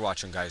 man, you're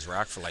watching guys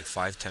rack for like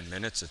 5-10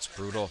 minutes. It's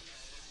brutal.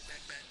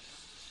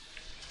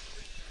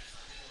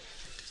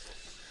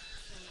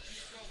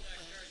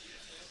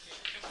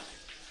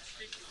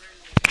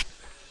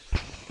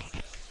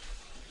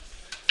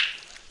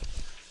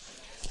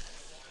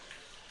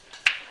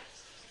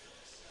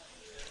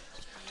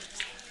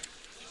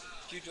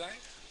 Do you drive?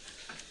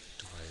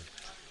 Do I?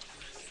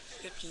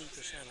 15%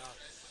 off.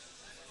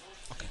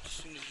 Okay. As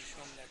soon as you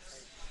show them that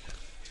card.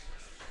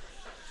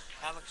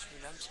 Alex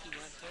Radumsky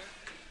went there.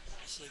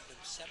 He saved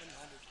him 700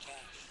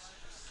 cash.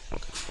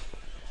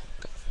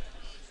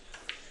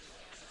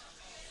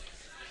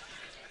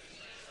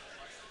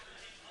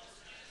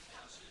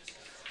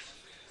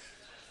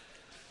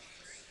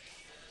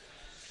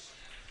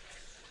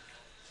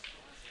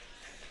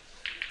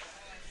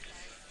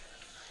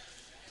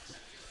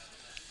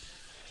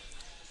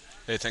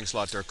 Hey, thanks a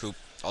lot there, Coop.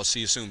 I'll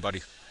see you soon,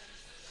 buddy.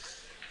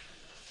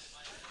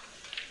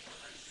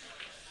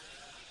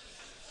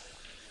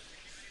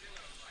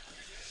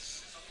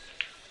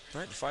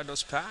 All right, the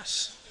finals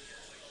pass.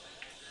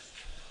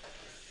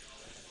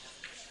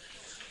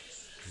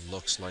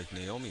 Looks like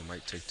Naomi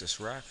might take this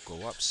rack, go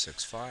up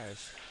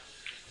 6-5.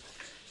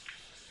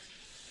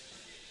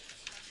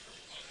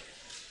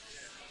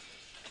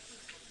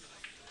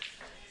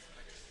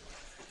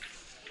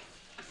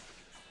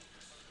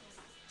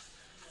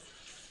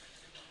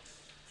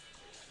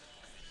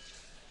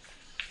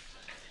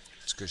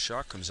 It's a good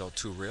shot, comes out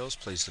two rails,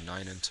 plays the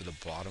 9 into the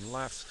bottom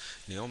left.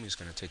 Naomi's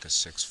going to take a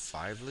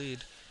 6-5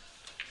 lead.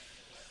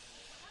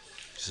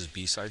 This is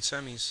B-side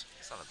semis.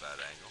 It's not a bad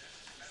angle.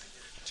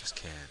 Just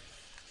can't.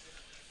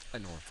 I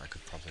know if I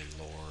could probably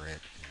lower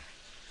it.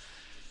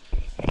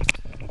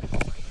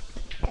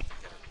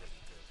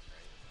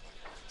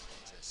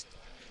 Just,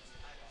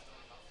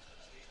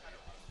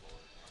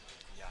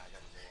 yeah, I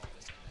gotta know all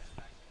this.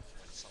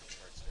 When some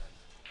starts done.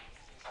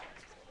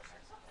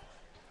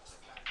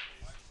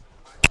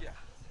 Yeah.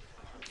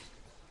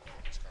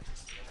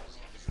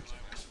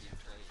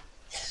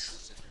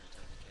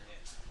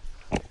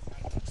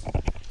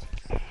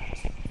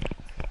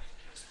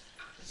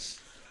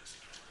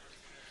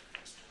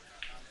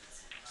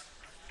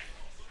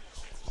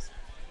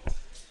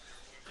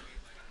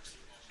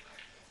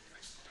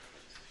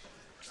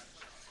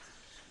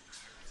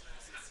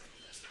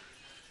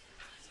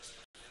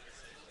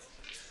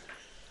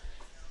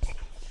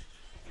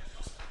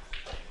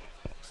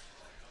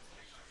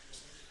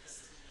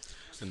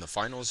 And the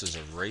finals is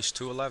a race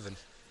to 11.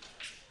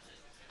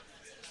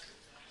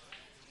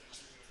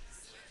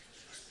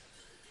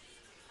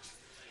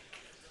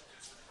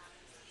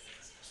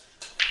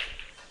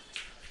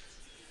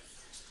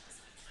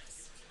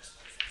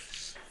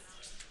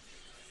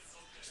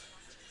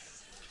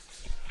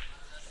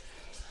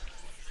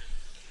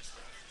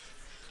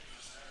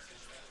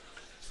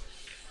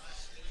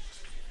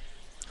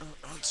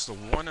 It's the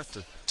one at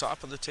the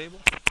top of the table.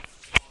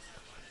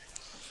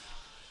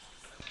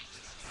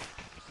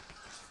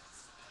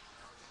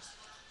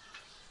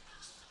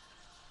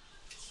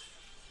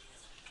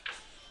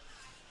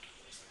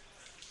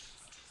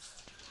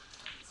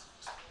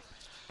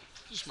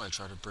 Just might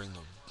try to bring the.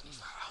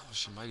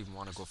 She might even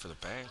want to go for the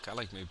bank. I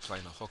like maybe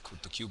playing a hook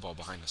with the cue ball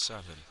behind the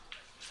 7.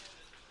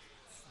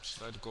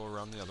 Should I go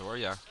around the other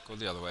way? Yeah, go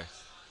the other way.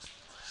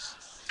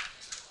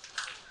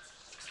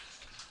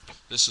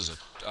 This is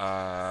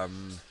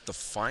the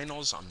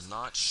finals. I'm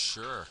not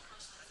sure.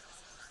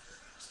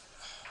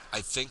 I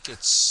think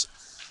it's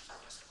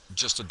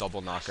just a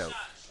double knockout.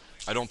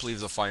 I don't believe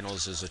the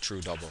finals is a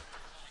true double.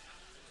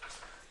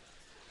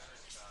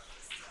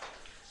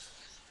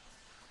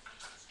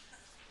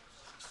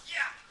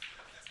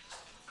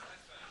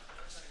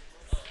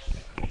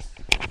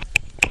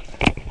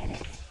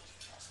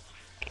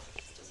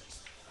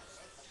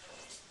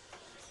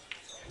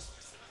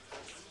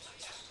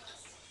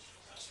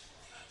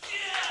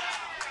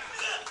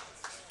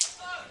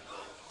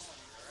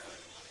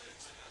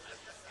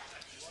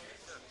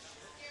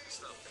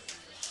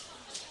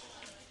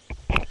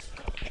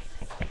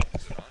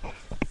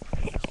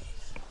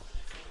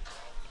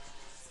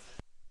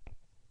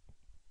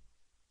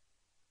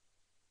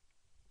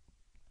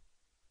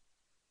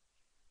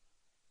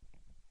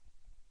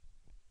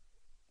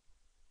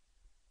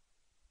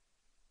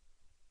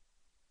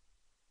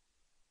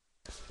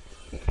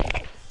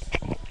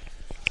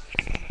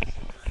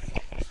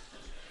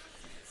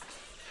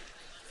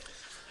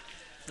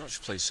 No,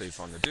 she plays safe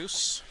on the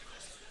deuce.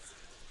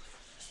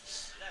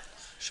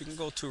 She can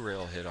go 2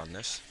 rail hit on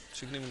this.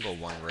 She can even go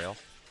 1 rail.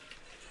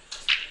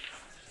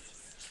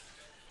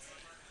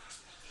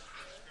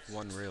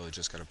 1 rail, you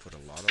just got to put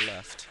a lot of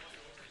left.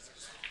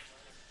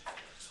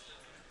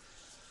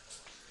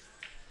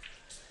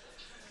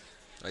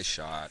 Nice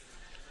shot.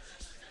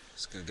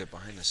 It's going to get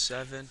behind the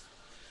 7.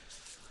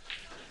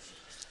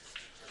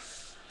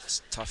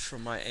 It's tough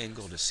from my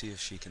angle to see if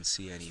she can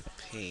see any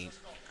paint.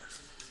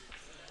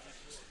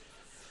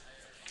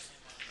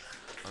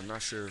 I'm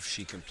not sure if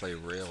she can play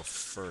rail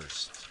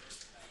first.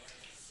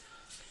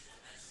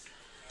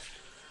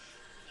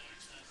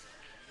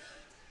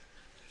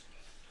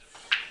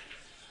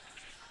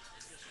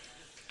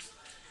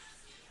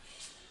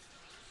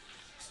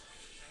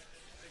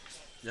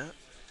 Yeah.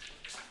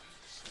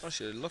 Oh,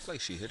 it looked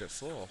like she hit it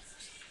full.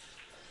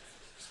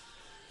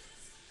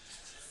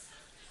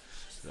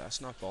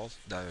 That's not ball.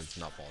 That's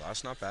not ball.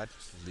 That's not bad.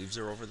 Leaves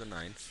her over the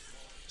 9.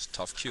 It's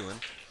tough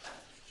cueing.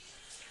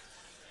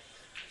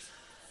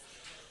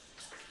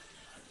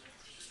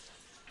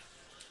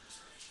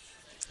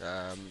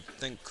 I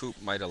think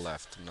Coop might have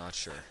left. I'm not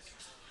sure.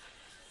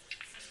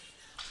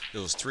 It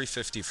was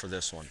 350 for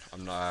this one.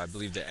 I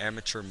believe the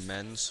amateur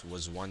men's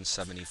was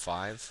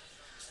 175.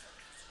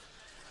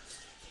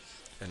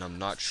 And I'm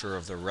not sure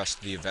of the rest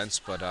of the events,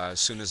 but as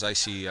soon as I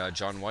see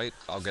John White,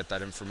 I'll get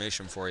that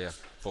information for you.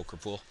 Poker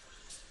pool.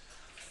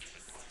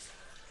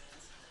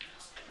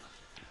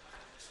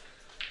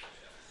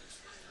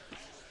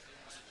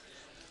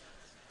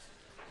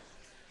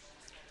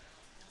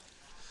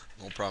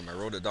 problem. I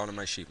wrote it down on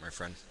my sheet, my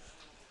friend.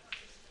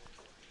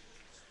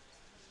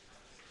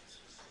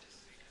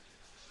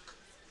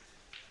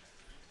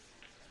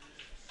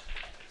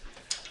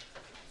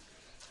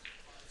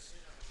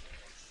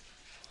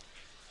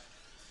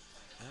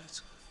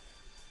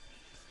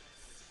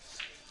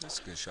 That's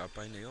a good shot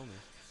by Naomi.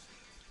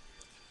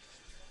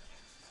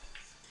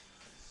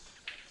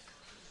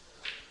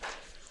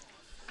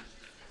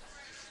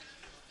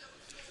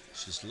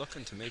 She's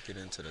looking to make it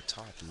into the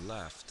top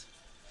left,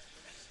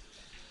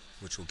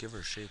 which will give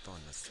her shape on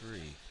the 3.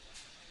 I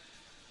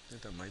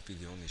think that might be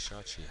the only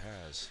shot she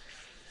has.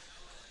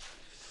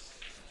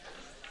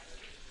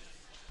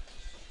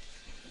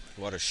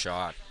 What a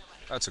shot.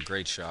 That's a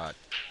great shot.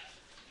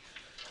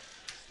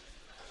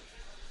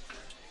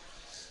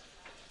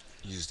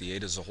 Use the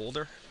 8 as a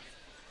holder.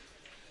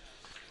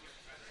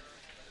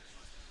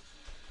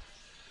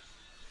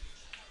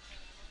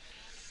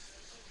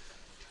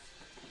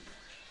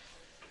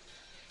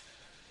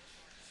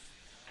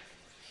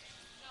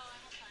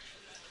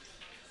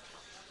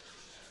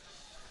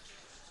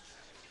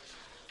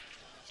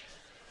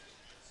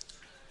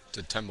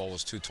 The 10 ball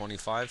was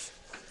 225.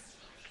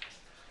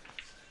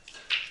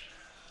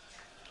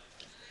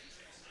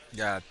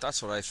 Yeah,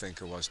 that's what I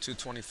think it was.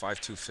 225,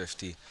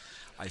 250.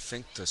 I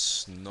think the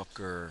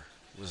snooker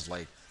was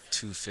like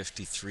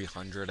 250,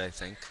 300, I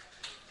think.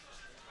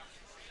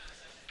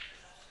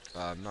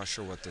 I'm not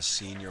sure what the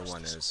senior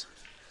one is.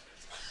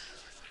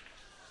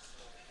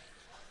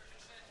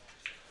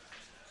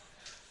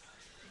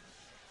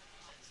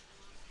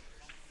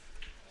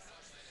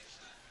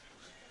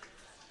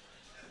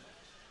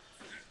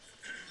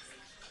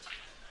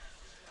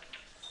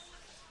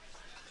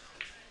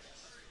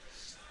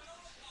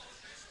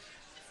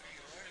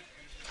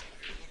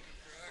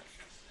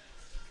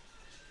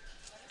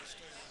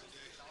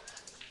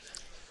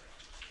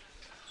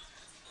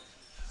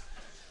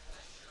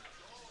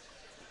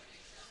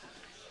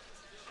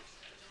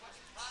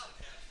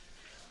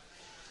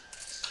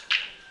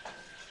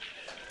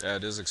 Yeah,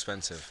 it is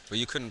expensive. But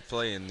you couldn't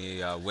play in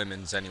the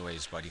women's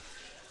anyways, buddy.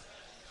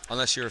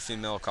 Unless you're a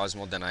female,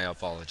 Cosmo, then I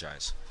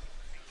apologize.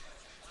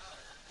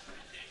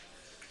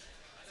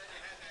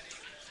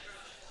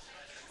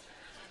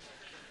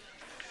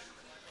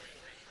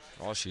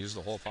 Oh, she used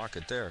the whole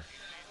pocket there.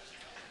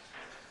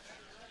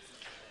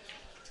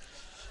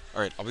 All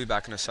right, I'll be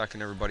back in a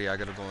second, everybody. I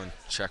got to go and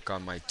check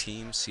on my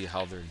team, see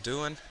how they're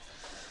doing.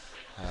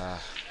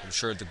 I'm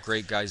sure the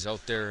great guys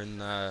out there in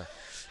the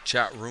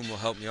chat room will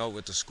help me out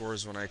with the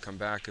scores when I come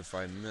back if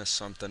I miss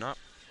something up.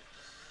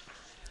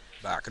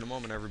 Back in a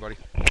moment, everybody.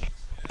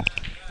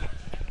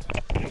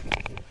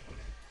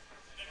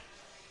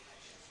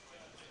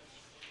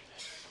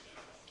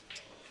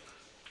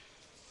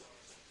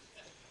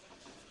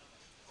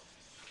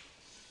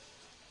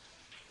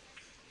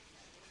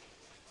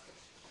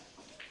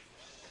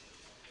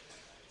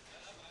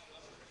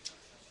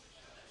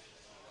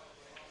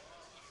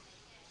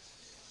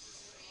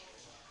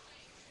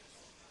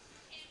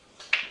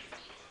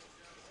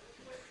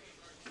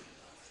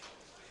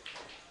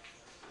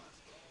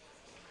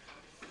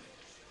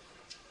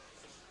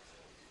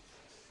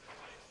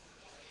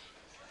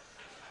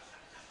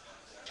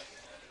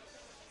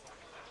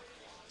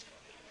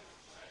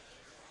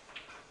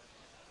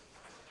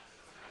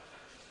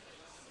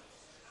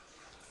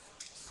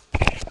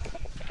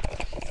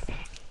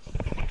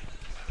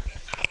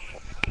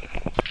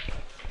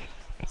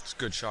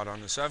 Good shot on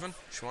the 7.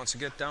 She wants to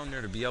get down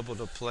there to be able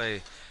to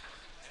play.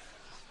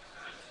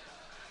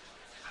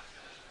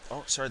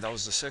 Oh, sorry, that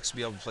was the 6.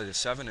 Be able to play the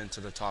 7 into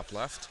the top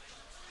left.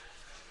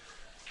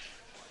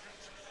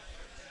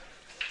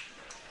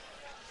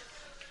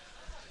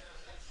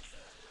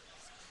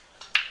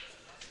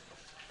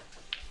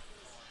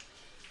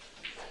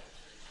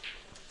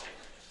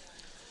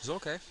 It's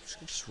okay. She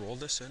can just roll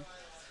this in.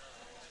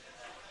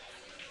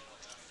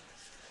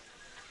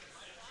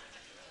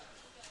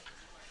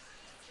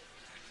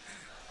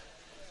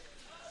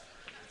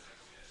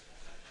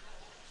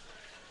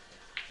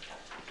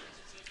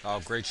 Oh,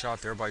 great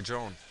shot there by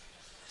Joan.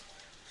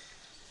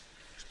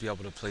 Just be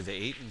able to play the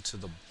 8 into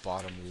the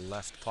bottom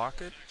left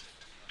pocket.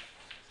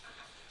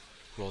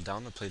 Roll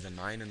down to play the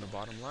 9 in the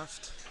bottom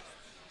left.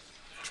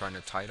 Trying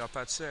to tie it up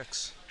at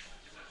 6.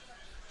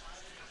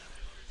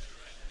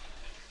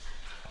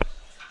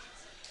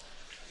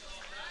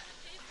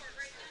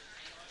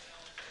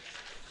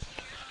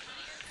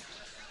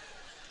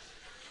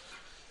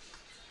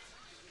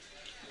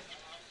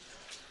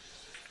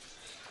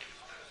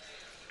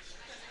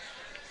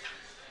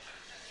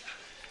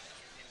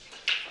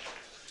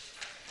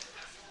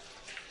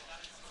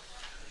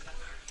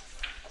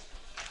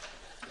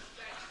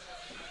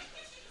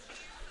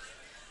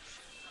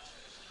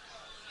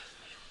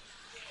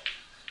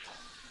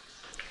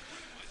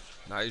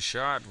 Nice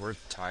shot. We're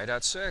tied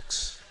at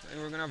 6. I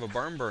think we're going to have a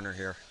barn burner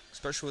here,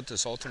 especially with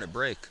this alternate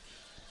break.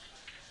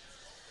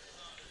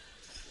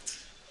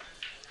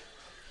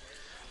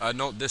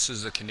 No, this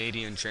is the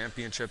Canadian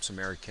Championships.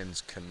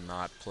 Americans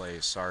cannot play.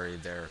 Sorry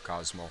there,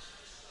 Cosmo.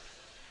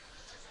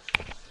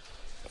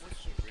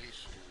 What's the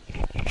race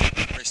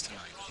to? Race to 9.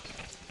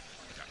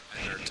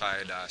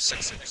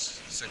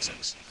 6-6.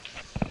 6-6.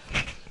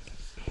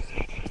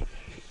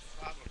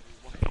 Probably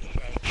one of you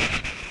guys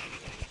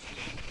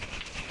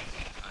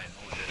I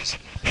know it is.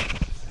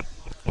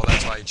 Well,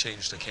 that's why I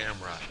changed the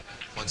camera.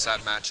 Once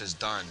that match is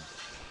done,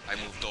 I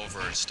moved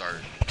over and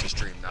started to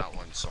stream that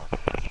one. So,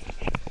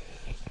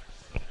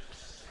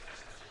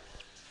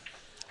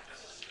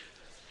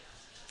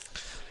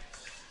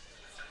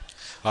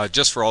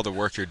 just for all the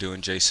work you're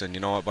doing, Jason, you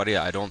know what, buddy?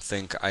 I don't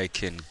think I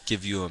can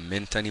give you a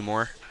mint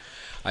anymore.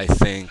 I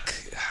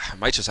think I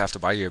might just have to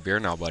buy you a beer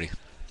now, buddy.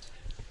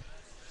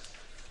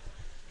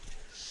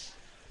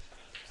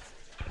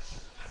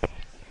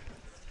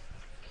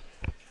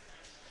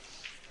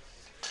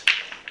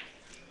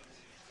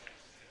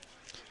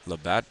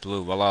 Labatt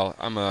Blue. Well,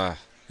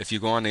 if you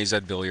go on AZ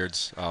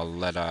Billiards,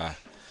 okay,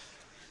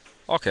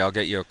 I'll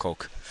get you a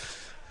Coke.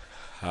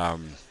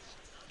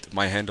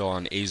 My handle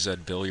on AZ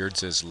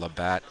Billiards is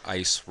Labatt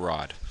Ice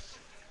Rod.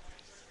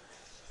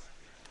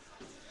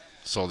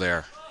 So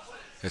there,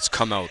 it's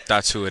come out.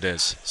 That's who it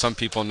is. Some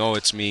people know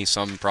it's me.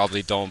 Some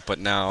probably don't. But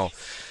now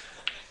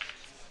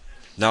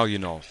you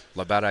know.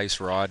 Labatt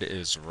Ice Rod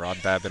is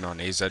Rod Babin on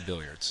AZ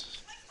Billiards.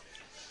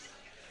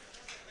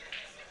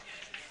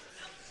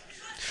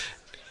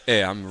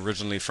 Hey, I'm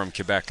originally from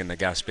Quebec in the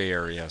Gaspé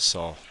area,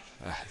 so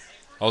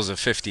I was a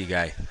 50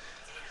 guy.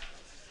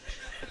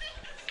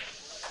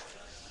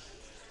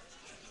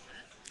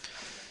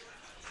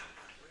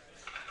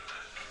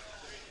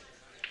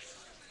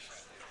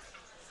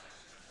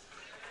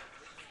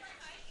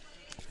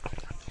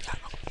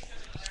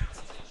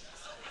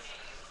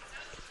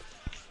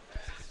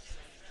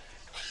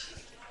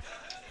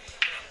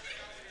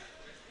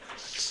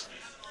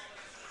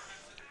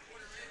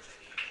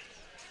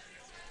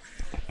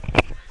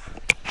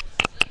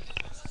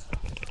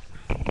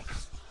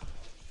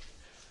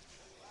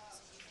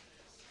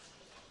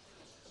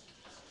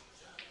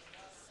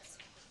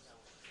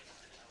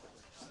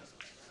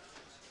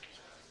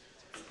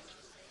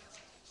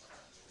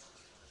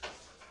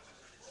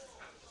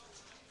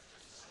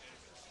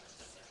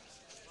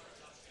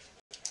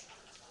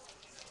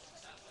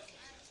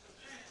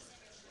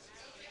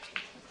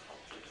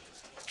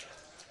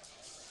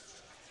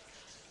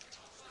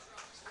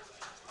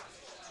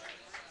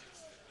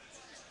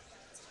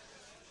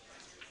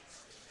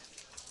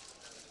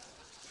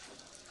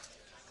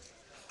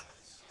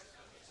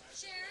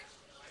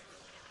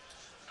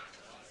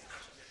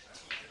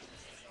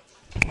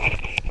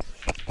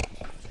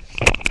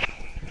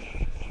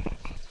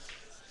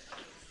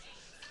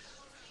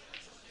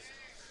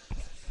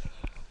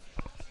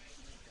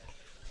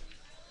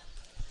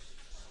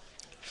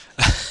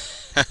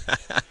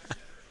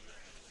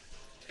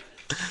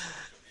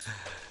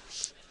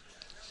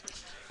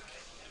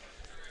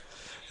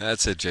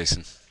 That's it,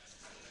 Jason.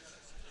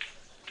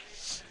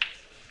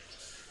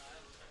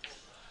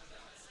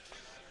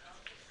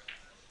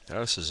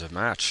 This is a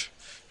match.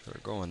 They're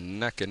going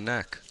neck and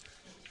neck.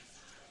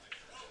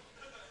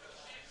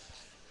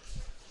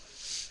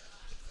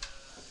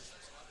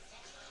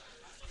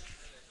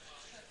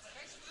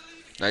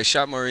 Nice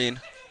shot,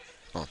 Maureen.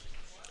 Oh,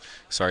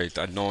 sorry,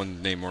 no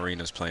one named Maureen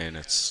is playing.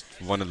 It's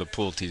one of the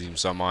pool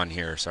teams I'm on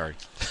here. Sorry.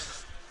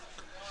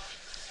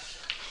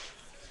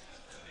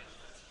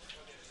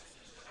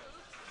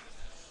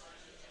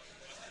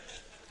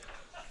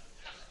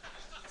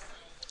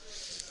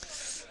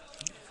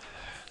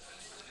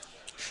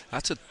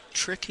 That's a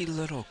tricky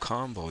little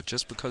combo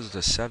just because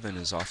the 7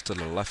 is off to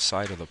the left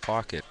side of the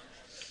pocket.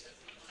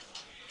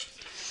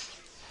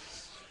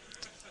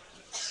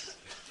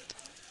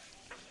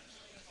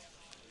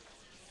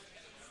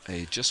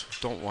 You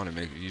just don't want to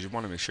make. You just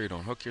want to make sure you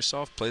don't hook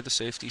yourself. Play the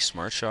safety,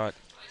 smart shot.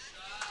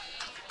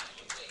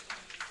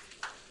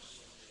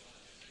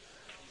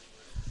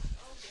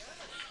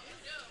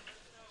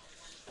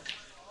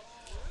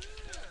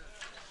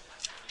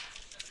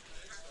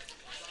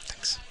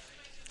 Thanks.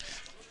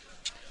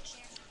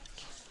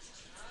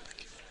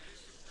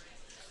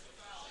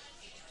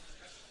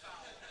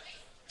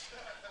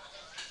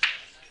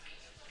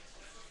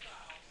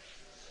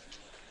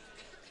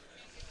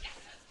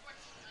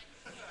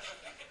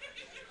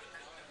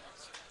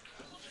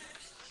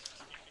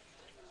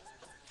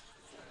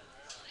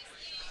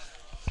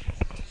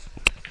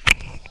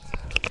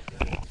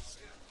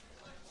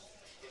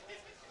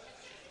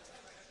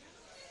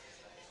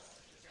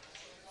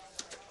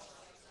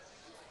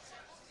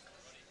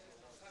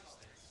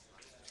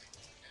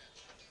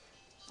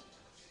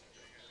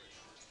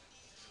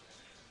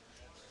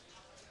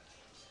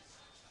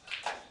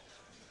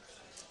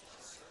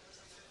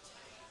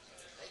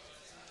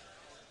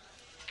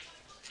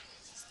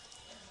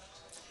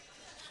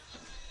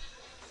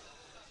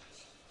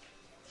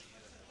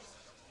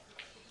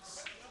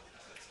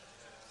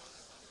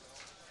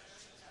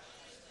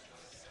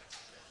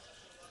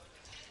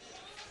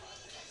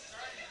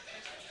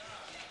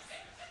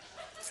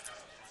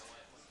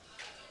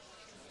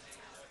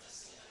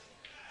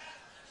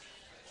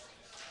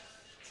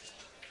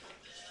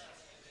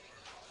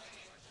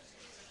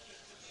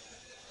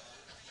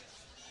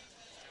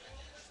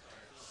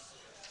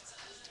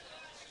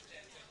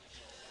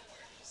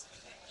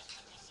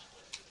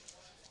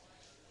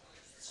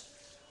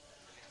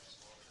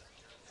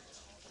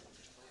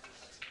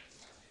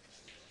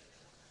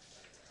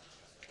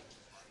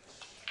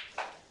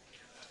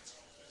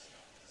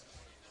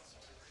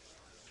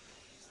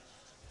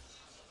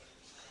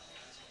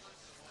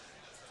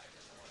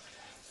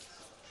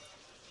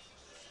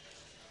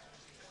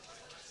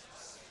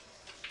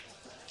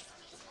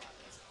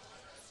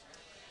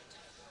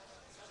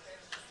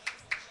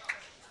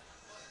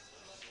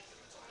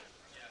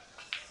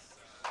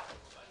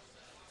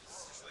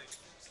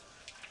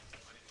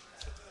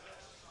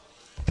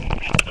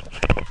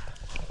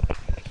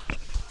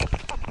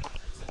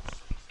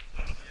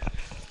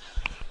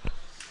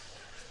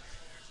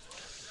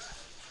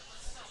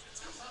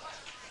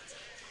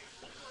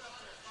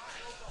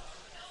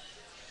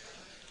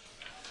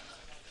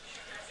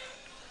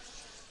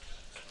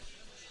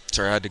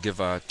 Sorry, I had to give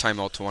a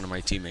timeout to one of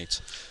my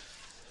teammates.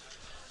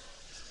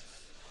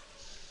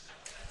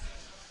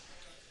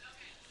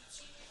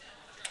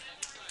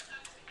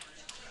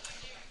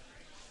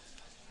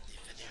 They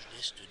finish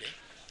this today.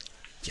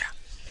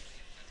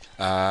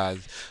 Yeah.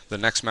 The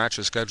next match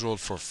is scheduled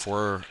for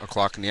 4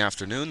 o'clock in the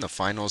afternoon. The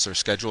finals are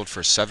scheduled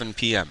for 7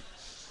 p.m.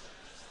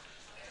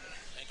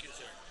 Thank you,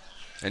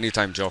 sir.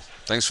 Anytime, Joe.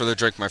 Thanks for the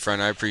drink, my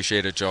friend. I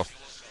appreciate it, Joe.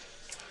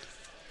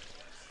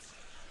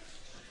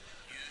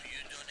 You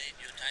donate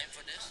your time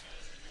for this?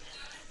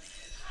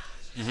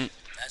 Hmm.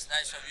 That's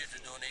nice of you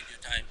to donate your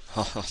time.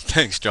 Oh,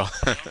 thanks, Joe.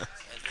 That's very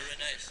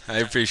nice. I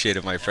appreciate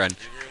it, my friend.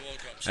 You're very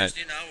welcome. Uh,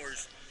 16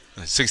 hours,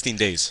 16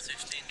 days.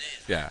 16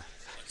 days. Yeah. What,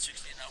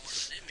 16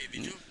 hours a day,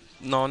 maybe two?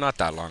 No, not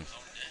that long. Okay.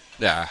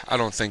 Yeah, I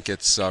don't think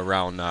it's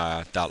around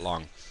that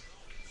long.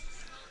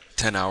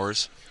 10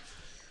 hours.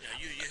 Yeah,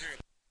 you hear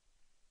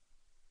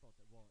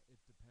Well,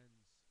 it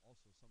depends.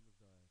 Also, some of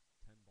the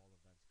 10 ball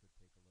events could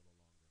take a little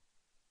longer.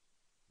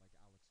 Like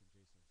Alex and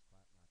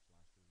Jason's clap match last year was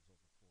over 4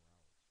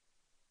 hours.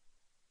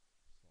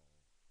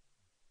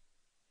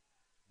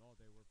 So, no,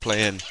 they were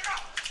playing.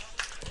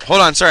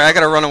 Hold on, sorry, I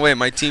gotta run away.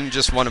 My team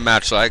just won a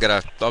match, so I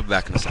gotta. I'll be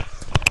back in a sec.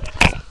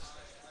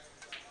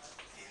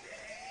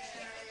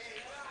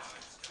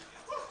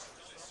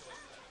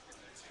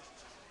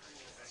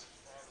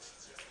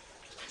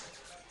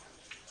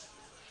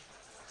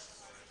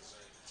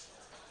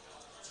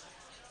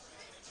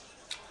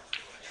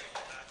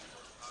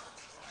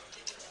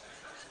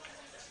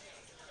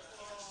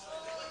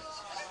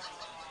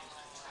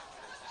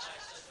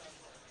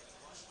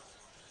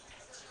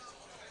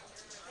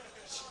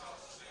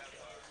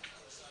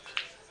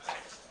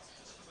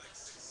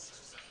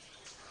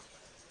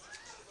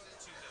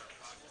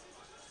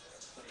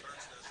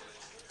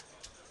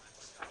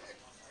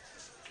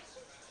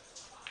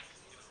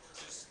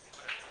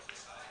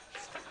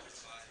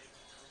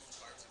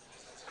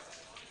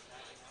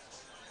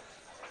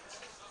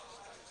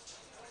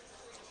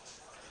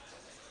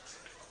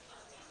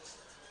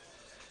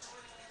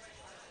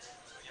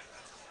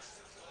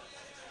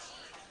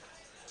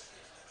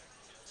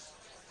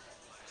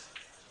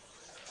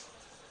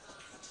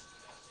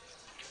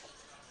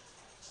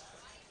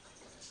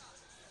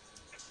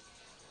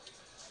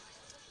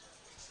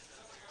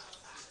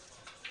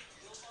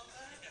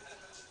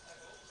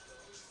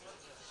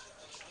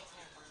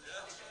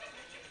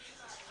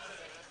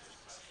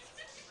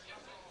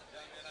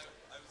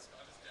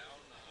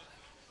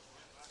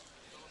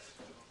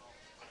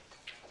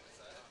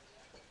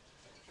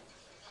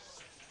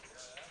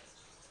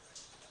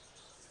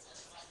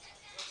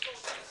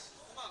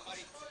 Come on,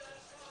 buddy.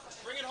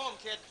 Bring it home,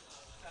 kid.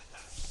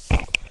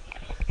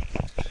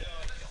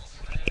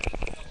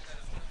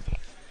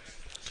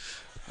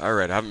 All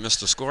right, I haven't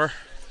missed a score.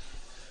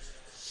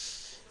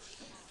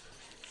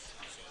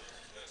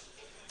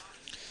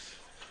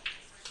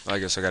 I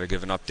guess I got to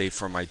give an update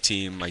for my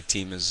team. My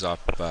team is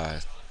up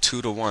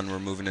 2-1. We're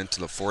moving into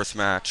the fourth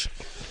match.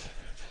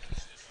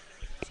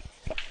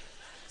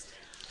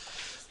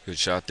 Good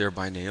shot there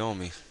by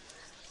Naomi.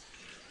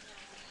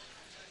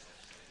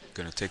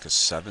 Gonna take a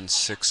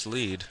 7-6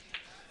 lead.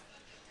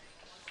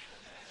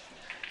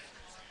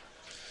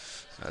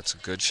 That's a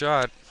good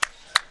shot.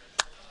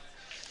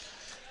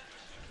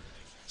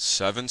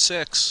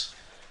 7-6.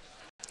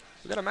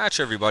 We got a match,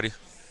 everybody.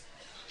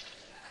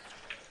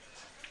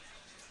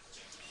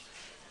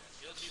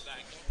 He'll be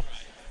back, don't cry.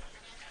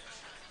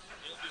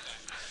 He'll be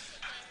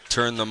back.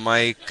 Turn the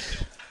mic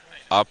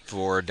up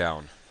or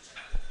down.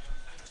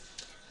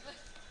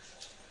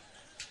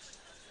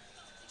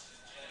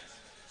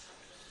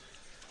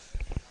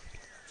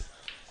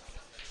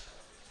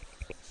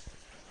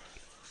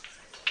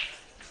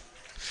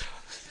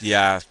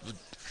 Yeah,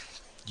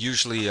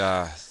 usually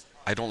I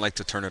don't like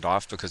to turn it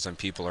off because then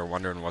people are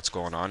wondering what's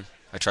going on.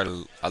 I try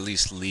to at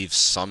least leave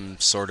some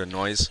sort of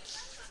noise.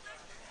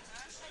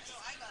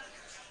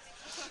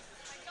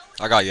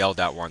 I got yelled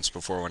at once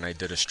before when I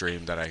did a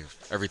stream that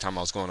every time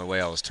I was going away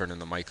I was turning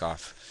the mic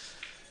off.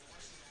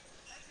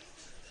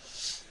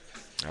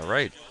 All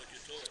right.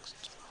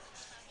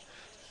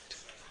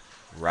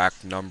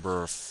 Rack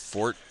number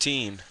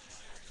 14.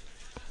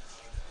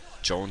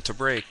 Joan to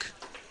break.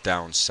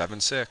 Down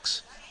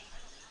 7-6.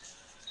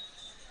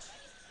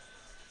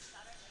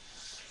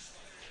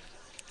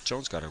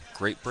 Joan's got a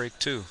great break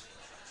too.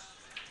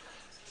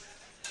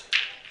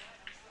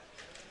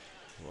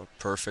 What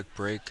perfect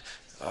break.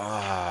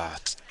 We're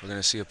going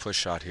to see a push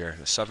shot here.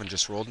 The 7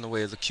 just rolled in the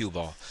way of the cue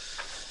ball.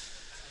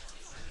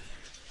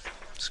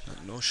 It's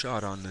got no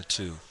shot on the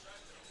 2.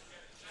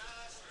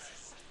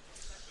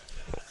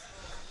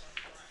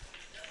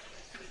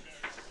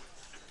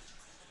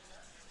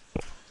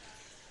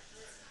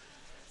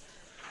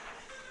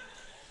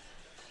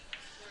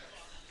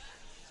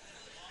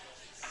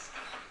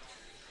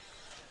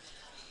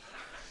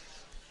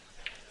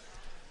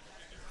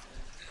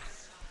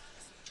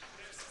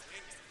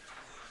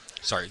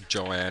 Sorry,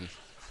 Joanne.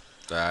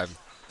 I've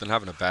been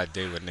having a bad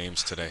day with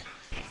names today.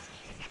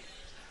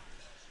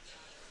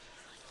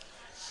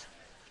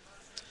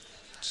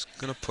 Just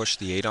gonna push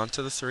the 8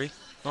 onto the 3.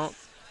 Oh,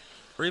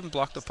 or even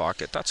block the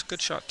pocket. That's a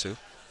good shot too.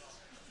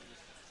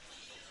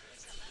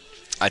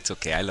 It's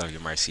okay. I love you,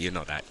 Marcy. You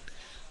know that.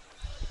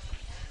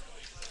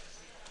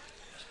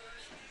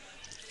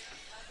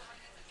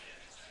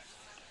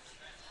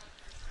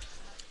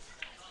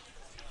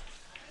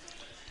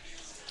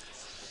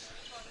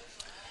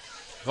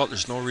 Well,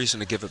 there's no reason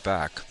to give it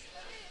back.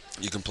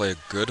 You can play a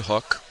good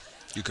hook.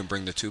 You can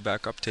bring the two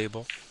back up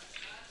table.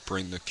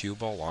 Bring the cue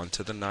ball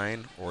onto the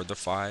 9 or the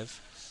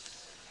 5.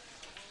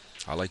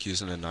 I like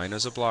using the 9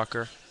 as a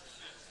blocker.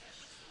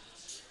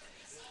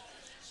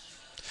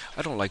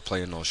 I don't like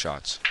playing those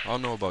shots. I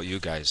don't know about you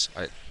guys.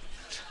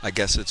 I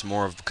guess it's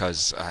more of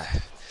because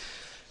I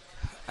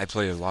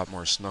play a lot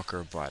more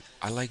snooker, but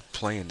I like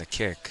playing the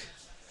kick.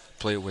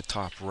 Play it with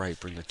top right,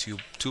 bring the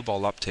two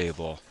ball up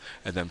table,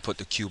 and then put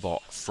the cue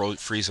ball,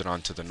 freeze it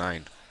onto the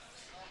 9.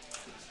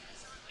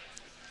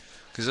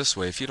 Because this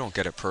way, if you don't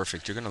get it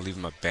perfect, you're going to leave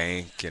them a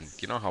bank. And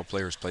you know how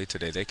players play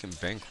today, they can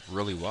bank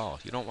really well.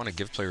 You don't want to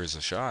give players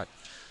a shot.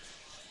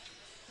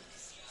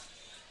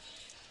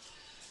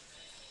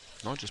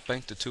 No, just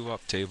bank the 2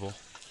 up table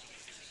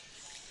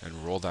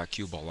and roll that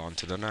cue ball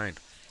onto the 9.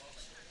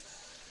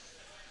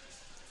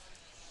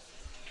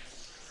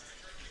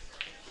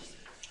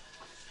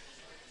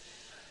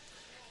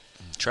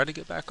 And try to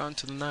get back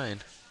onto the 9.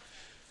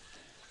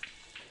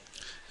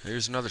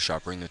 Here's another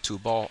shot. Bring the 2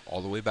 ball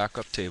all the way back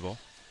up table.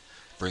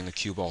 Bring the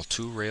cue ball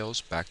 2 rails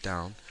back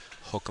down.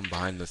 Hook them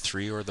behind the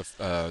 3 or the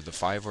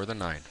 5 or the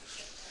 9.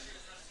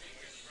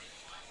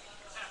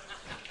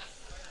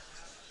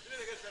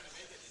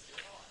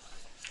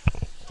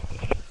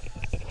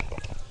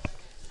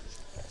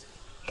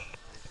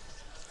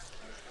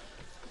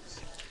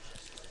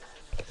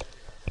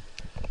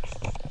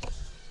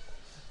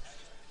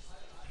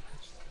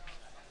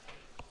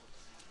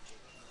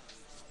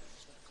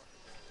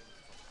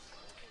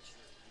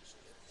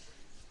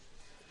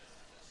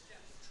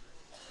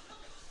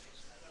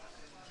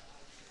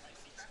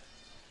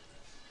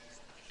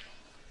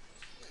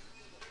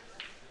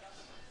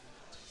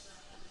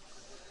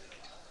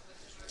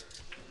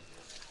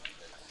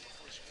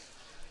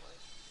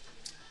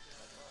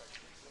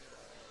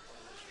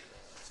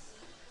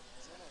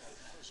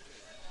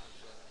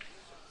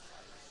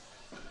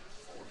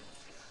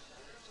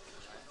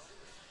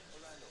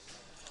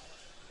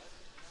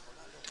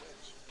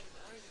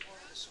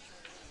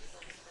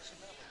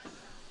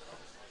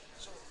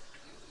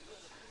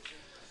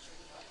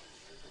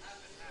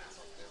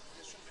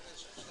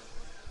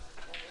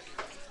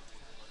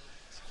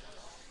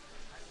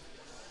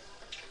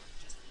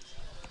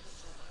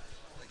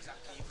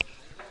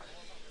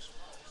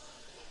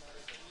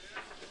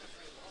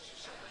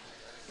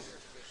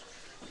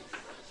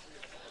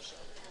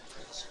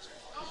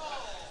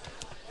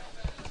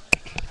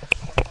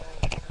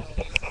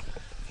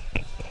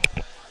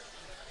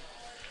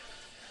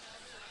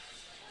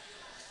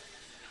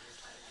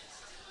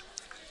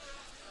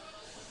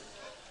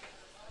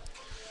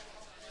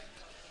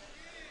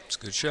 It's a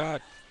good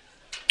shot.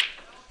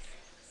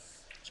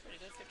 It's pretty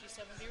good.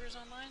 57 viewers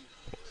online.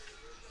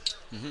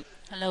 Hmm.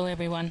 Hello,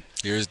 everyone.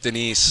 Here's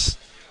Denise,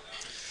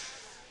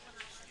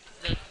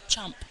 The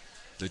chump.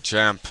 the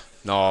champ.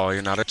 No,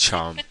 you're not a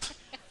chump.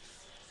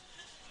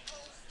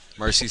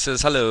 Marcy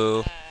says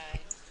hello. Hi.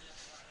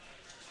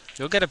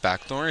 You'll get it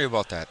back. Don't worry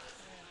about that.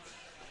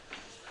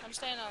 I'm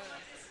staying on.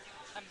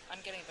 I'm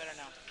getting better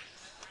now.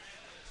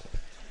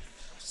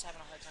 I'm just having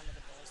a hard time with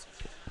the boys.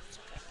 It's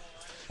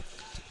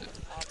okay.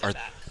 I'll be Are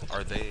back.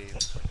 are they?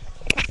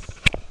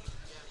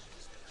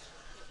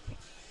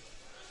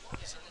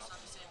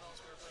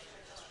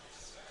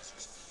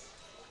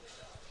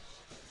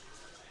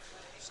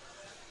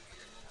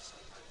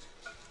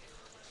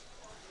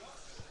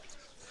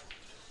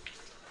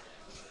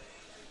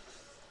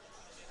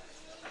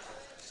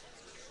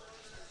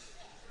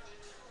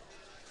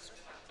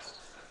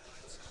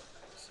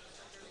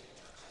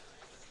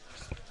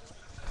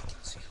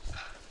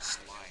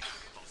 Slide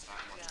about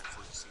that much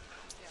before you see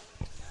it.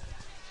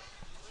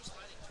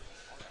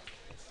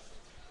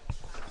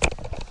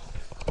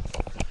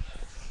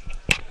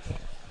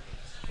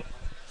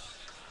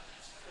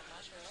 Good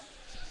match,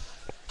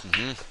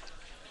 really? Hmm.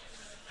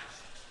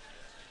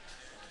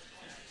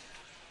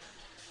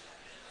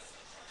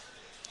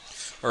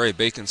 All right,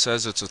 Bacon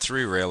says it's a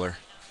 3-railer.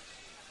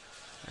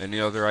 Any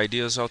other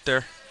ideas out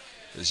there?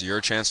 This is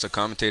your chance to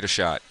commentate a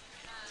shot.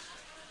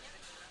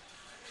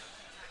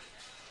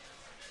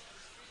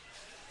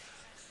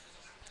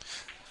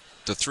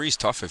 The 3's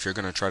tough if you're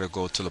going to try to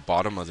go to the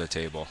bottom of the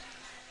table.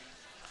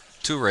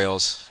 2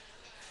 rails.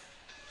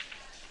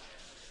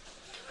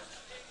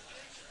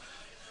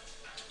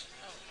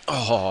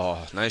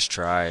 Oh, nice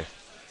try.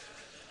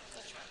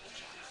 Good try. Good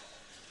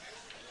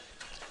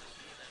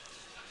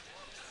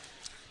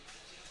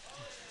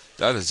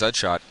try. That is that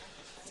shot.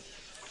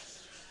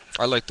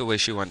 I like the way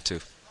she went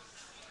too.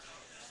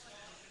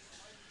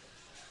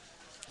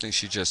 I think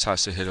she just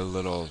has to hit a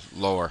little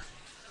lower.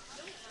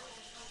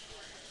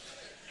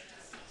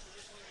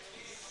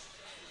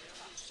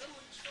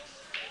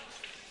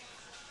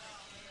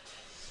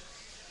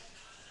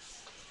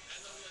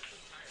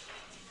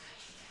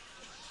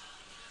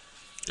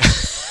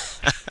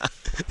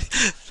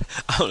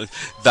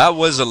 That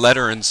was a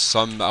letter in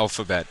some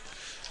alphabet.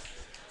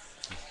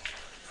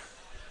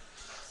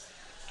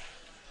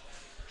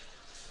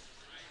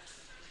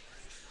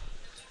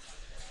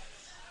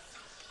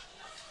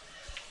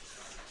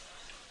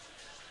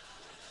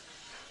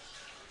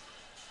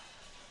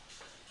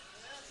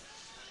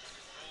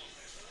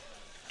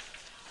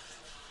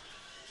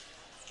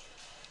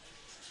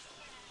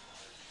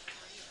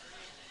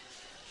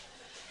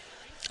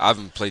 I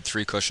haven't played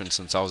three cushion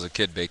since I was a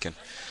kid, Bacon.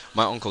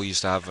 My uncle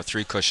used to have a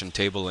three cushion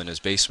table in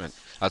his basement.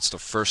 That's the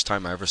first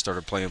time I ever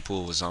started playing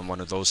pool was on one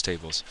of those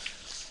tables.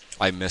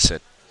 I miss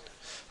it.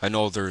 I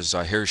know there's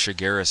Harry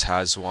Shigaris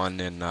has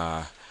one in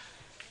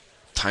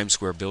Times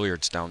Square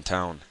Billiards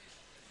downtown.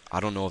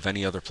 I don't know of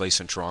any other place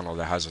in Toronto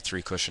that has a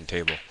three cushion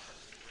table.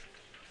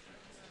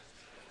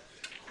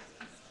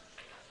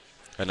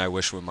 And I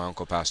wish when my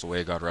uncle passed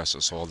away, God rest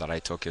his soul, that I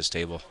took his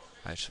table.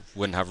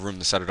 Wouldn't have room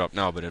to set it up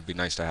now, but it'd be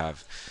nice to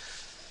have.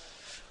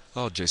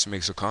 Oh, Jason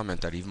makes a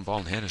comment that even ball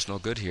in hand is no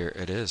good here.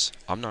 It is.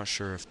 I'm not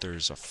sure if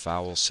there's a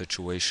foul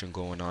situation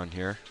going on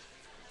here.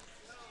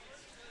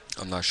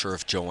 I'm not sure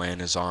if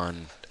Joanne is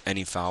on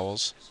any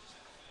fouls.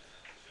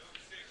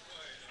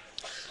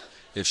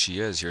 If she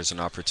is, here's an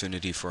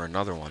opportunity for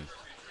another one.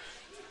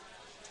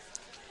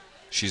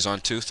 She's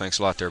on two. Thanks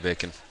a lot there,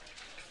 Bacon.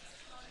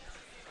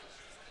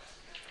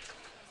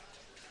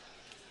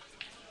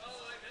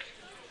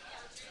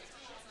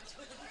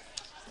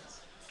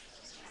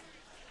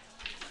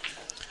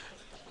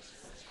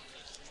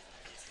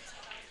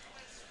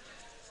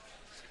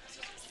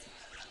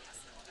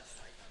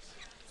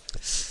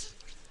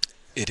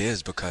 It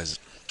is because,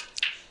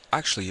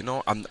 actually,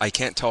 I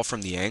can't tell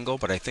from the angle,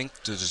 but I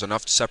think there's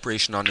enough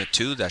separation on the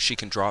two that she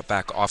can draw it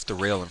back off the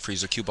rail and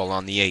freeze a cue ball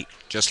on the 8.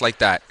 Just like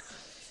that.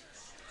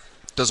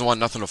 Doesn't want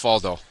nothing to fall,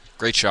 though.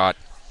 Great shot.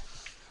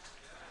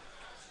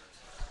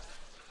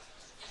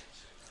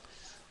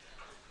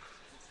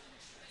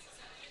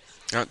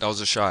 Yeah, that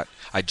was a shot.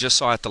 I just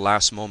saw at the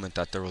last moment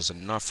that there was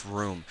enough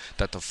room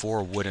that the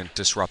 4 wouldn't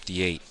disrupt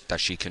the 8, that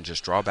she can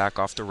just draw back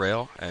off the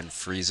rail and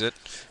freeze it.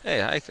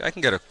 Hey, I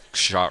can get a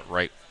shot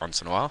right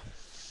once in a while.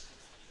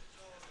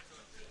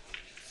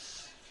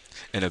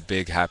 And a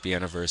big happy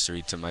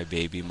anniversary to my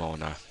baby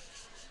Mona.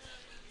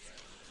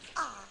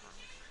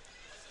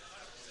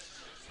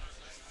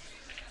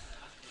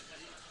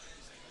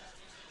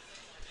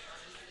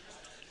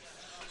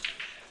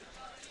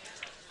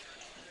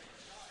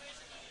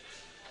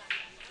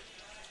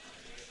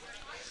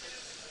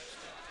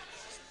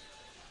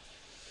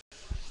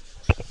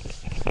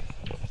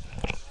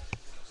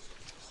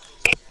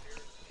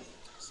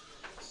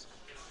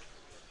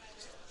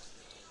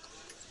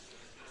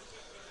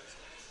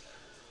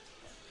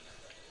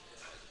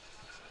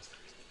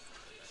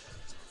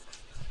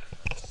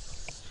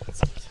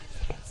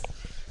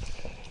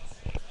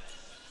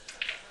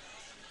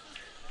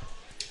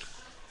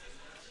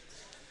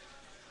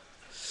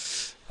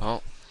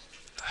 Well,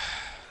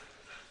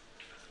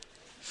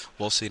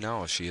 we'll see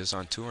now if she is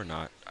on 2 or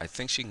not. I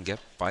think she can get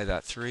by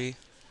that 3.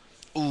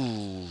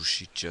 Ooh,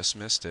 she just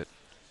missed it.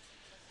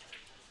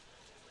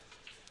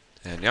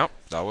 And yep,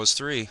 that was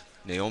 3.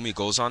 Naomi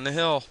goes on the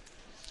hill.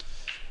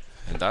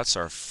 And that's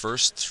our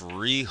first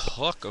 3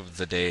 hook of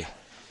the day.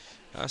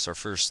 That's our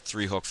first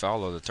 3 hook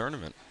foul of the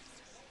tournament.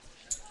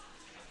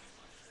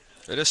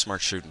 It is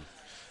smart shooting.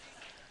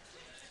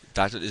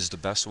 That is the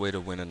best way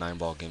to win a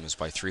 9-ball game, is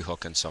by 3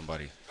 hooking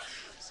somebody.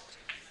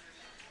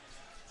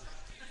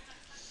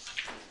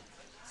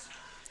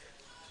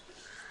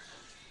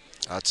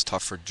 That's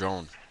tough for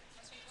Joan.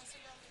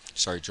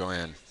 Sorry,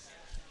 Joanne.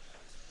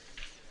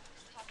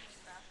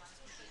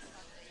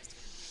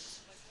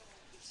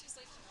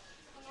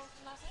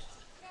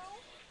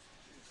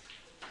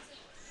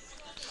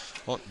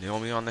 Well,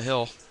 Naomi on the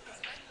hill.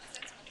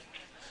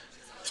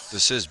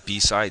 This is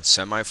B-side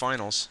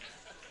semifinals.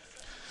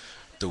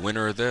 The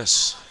winner of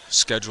this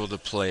scheduled to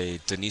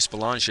play Denise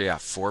Blanger at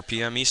 4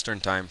 p.m.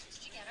 Eastern time.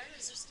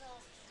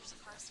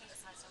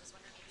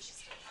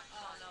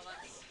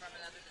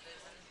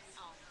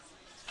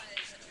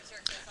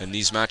 And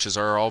these matches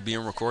are all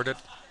being recorded.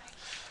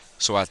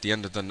 So at the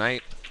end of the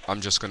night, I'm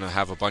just going to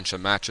have a bunch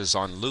of matches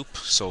on loop.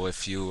 So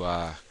if you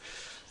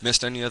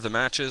missed any of the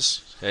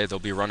matches, hey, they'll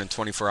be running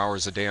 24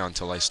 hours a day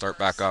until I start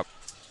back up.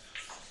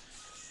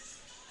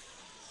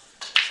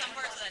 Some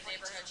parts of that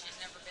neighborhood she's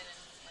never been in,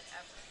 like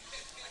ever.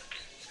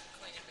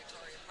 Like Queen and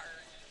Victoria Park.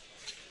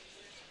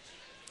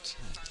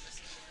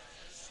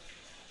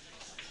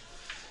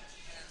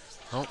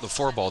 Oh, the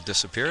 4-ball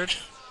disappeared.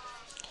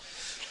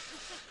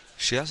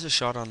 She has a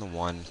shot on the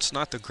 1. It's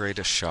not the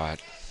greatest shot.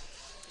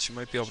 She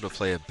might be able to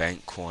play a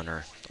bank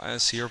corner. I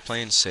see her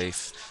playing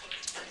safe.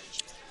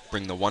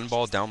 Bring the 1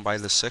 ball down by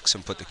the 6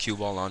 and put the cue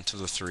ball onto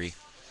the 3.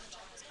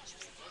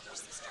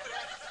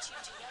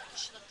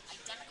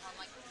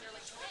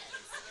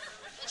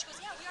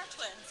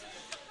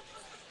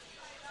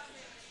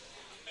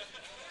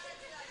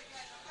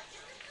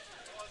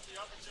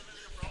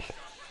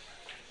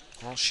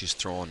 Well, she's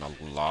throwing a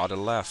lot of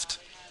left.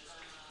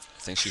 I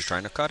think she's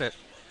trying to cut it.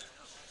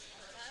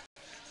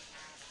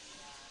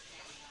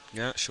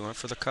 Yeah, she went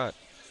for the cut.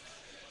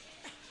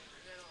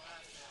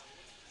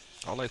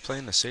 I like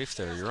playing the safe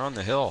there. You're on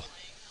the hill.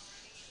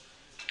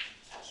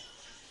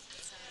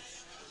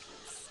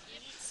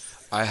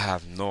 I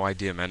have no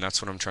idea, man.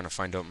 That's what I'm trying to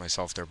find out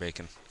myself there,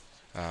 Bacon.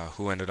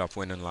 Who ended up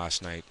winning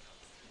last night.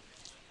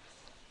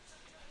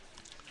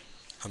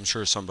 I'm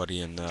sure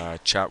somebody in the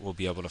chat will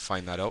be able to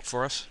find that out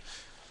for us.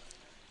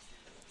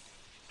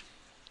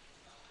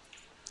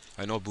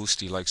 I know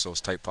Boosty likes those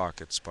tight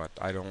pockets, but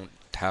I don't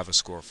have a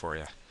score for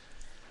you.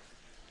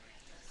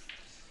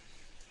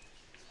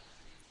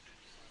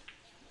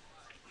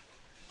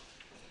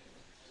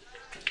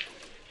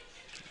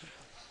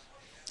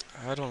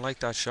 I don't like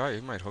that shot.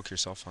 You might hook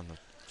yourself on the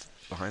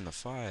behind the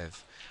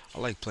 5. I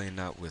like playing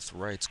that with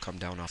rights. Come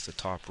down off the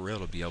top rail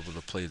to be able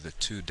to play the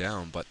 2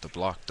 down, but the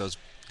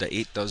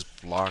 8 does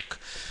block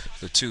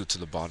the 2 to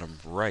the bottom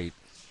right.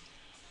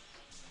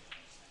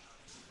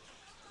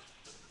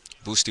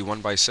 Boosty 1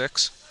 by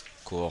 6.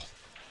 Cool.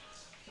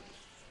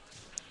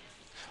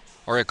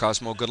 All right,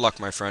 Cosmo. Good luck,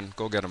 my friend.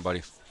 Go get him,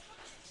 buddy.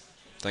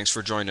 Thanks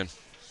for joining.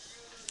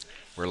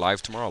 We're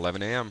live tomorrow,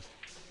 11 a.m.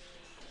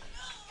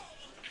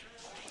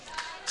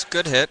 It's a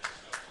good hit.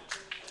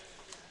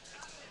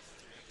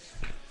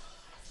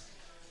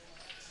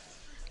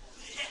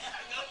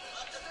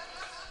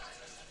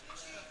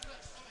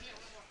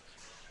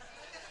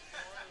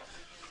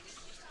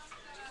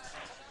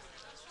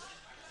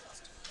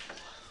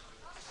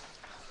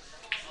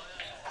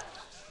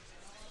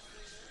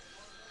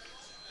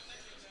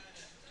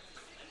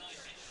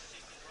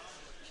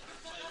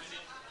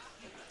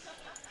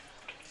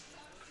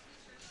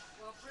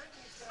 Well,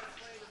 Brittany's got to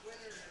play the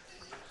winner of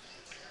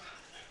Denise and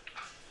Bryant.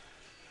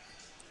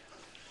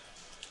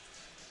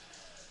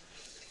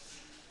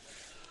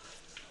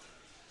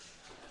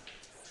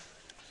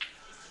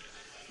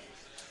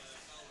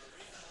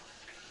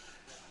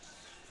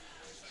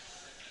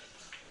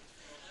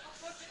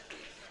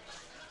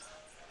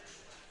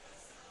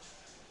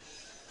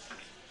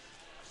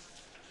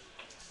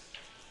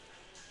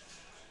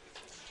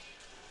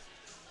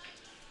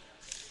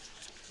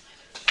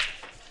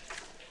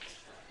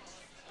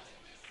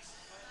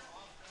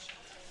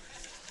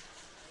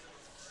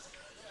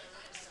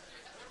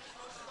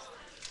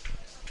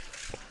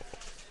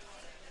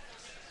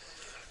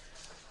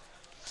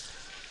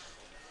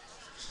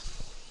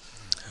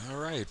 All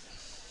right.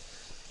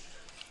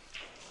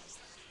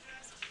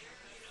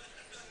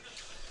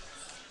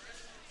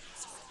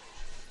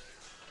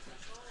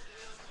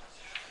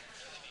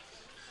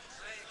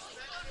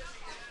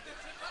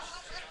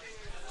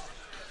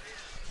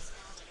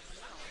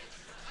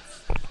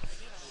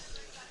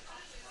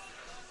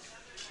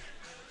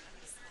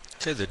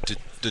 Okay,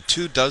 the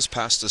 2 does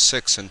pass the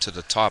 6 into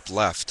the top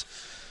left.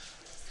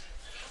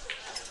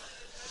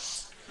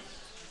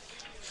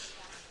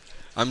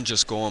 I'm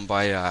just going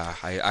by,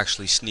 I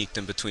actually sneaked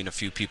in between a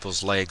few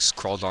people's legs,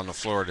 crawled on the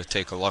floor to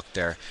take a look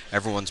there.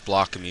 Everyone's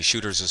blocking me.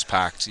 Shooters is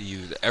packed.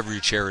 Every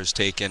chair is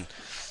taken.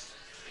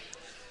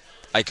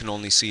 I can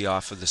only see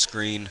off of the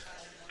screen.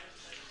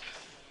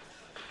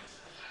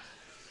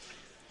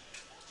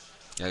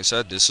 Like I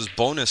said, this is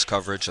bonus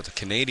coverage of the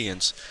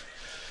Canadians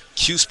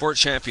Q Sport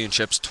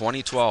Championships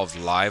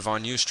 2012 live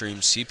on Ustream,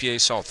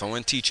 CPA South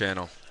ONT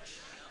channel.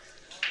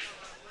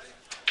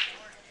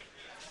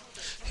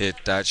 Hit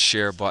that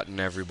share button,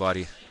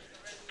 everybody.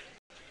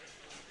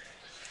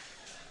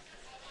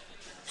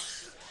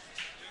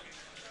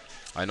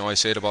 I know I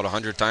say it about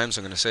 100 times.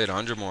 I'm going to say it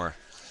 100 more.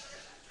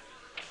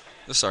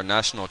 This is our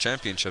national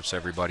championships,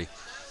 everybody.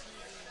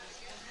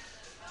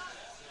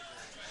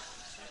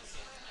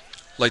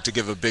 Like to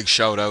give a big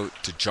shout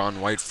out to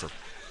John White for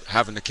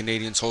having the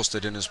Canadians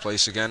hosted in his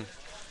place again.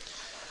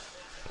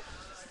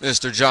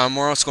 Mr. John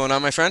Moore, what's going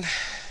on, my friend?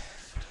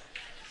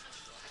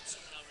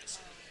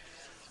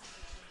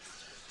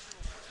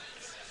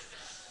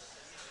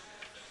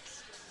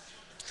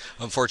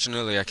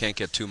 Unfortunately, I can't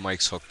get 2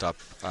 mics hooked up.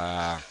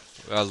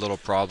 A little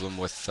problem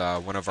with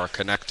one of our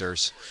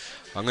connectors.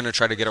 I'm going to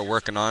try to get it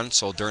working on,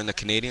 so during the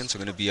Canadians, I'm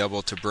going to be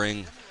able to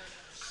bring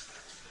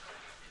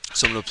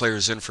some of the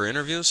players in for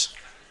interviews.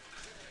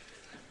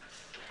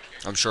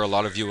 I'm sure a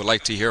lot of you would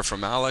like to hear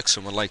from Alex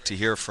and would like to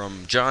hear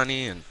from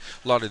Johnny and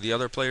a lot of the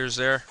other players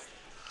there.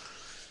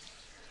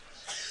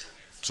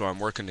 So I'm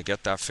working to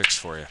get that fixed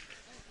for you.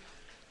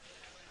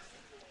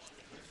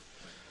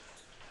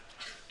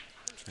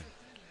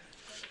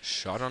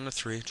 Shot on the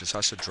 3, just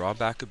has to draw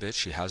back a bit.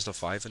 She has the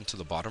 5 into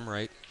the bottom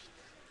right.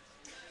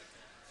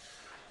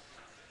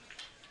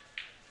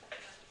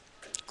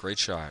 Great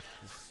shot.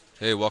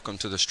 Hey, welcome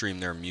to the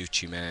stream there,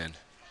 Mucci man.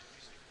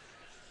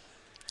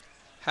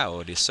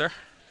 Howdy, sir.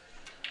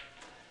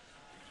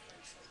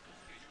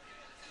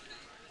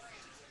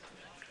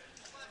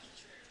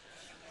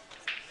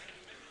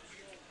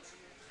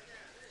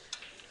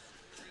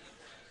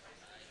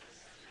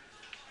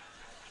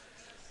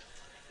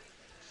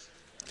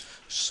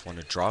 Just want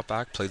to draw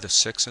back, play the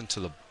 6 into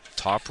the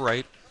top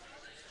right.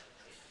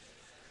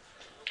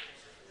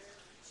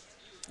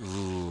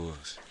 Ooh.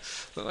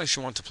 Looked like she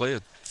wanted to play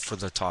it for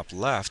the top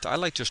left. I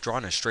like just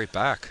drawing it straight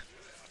back.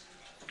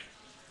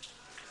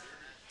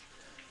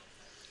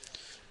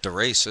 The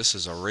race, this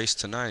is a race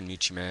to 9,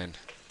 Michi man.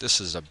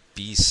 This is a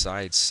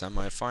B-side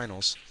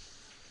semifinals.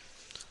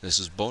 This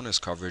is bonus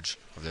coverage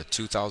of the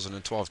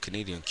 2012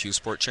 Canadian Q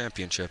Sport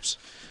Championships.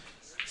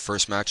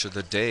 First match of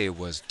the day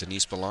was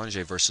Denise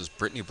Blanger versus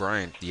Brittny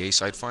Bryant. The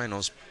A-side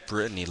finals,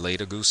 Brittny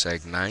laid a goose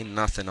egg,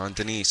 9-0 on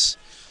Denise.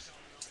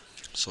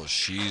 So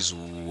she's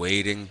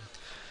waiting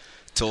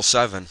till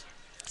 7.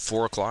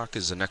 4 o'clock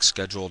is the next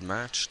scheduled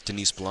match.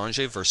 Denise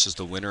Blanger versus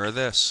the winner of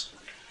this.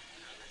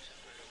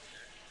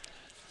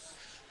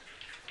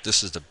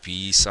 This is the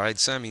B-side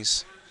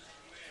semis.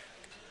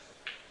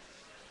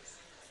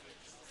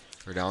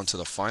 We're down to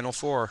the final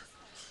 4.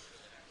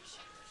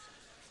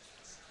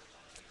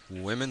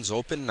 Women's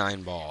Open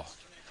 9-ball.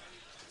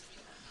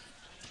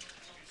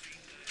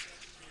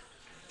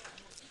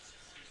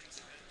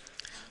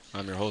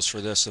 I'm your host for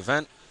this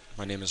event.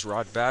 My name is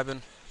Rod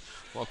Babin.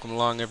 Welcome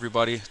along,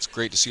 everybody. It's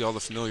great to see all the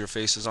familiar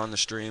faces on the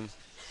stream.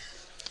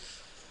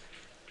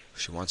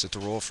 She wants it to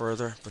roll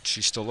further, but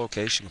she's still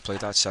okay. She can play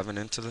that 7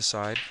 into the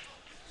side.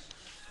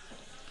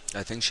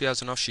 I think she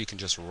has enough. She can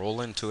just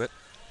roll into it.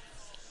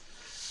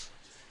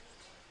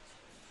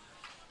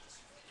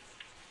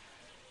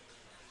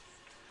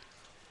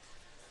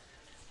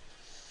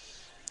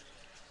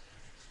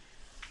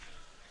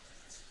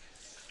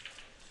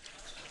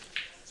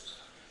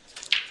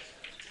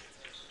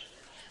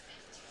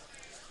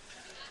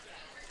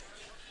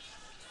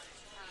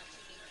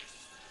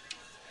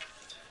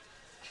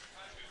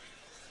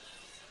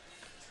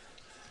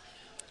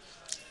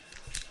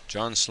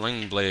 John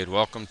Slingblade,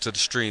 welcome to the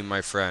stream, my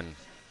friend.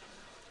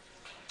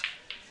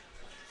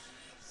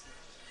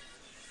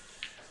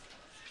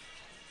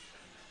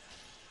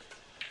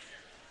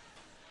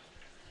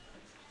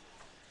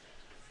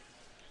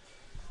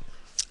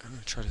 I'm going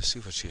to try to see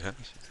what she has.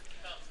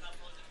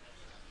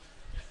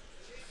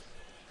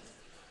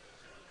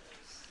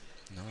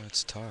 No,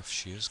 it's tough.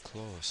 She is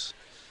close.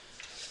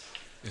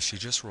 If she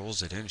just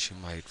rolls it in, she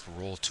might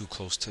roll too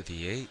close to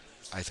the 8.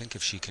 I think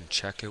if she can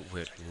check it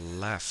with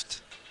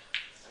left,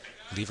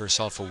 leave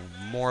herself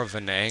more of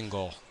an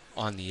angle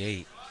on the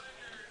 8.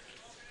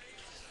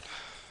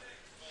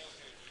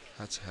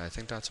 I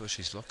think that's what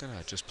she's looking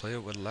at. Just play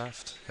it with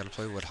left. Got to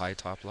play it with high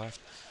top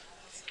left.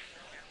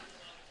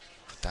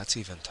 But that's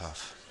even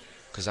tough,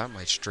 because that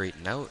might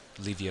straighten out,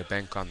 leave you a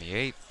bank on the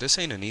 8. This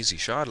ain't an easy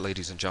shot,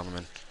 ladies and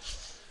gentlemen.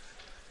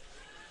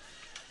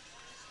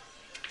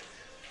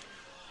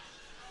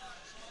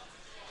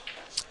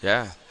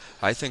 Yeah,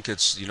 I think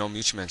it's,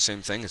 Mutual Man,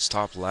 same thing. It's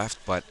top left,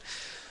 but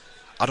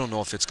I don't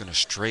know if it's going to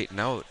straighten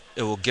out.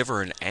 It will give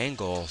her an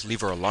angle, leave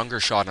her a longer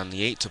shot on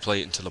the 8 to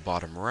play it into the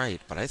bottom right,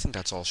 but I think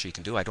that's all she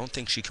can do. I don't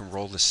think she can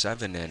roll the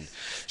 7 in.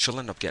 She'll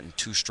end up getting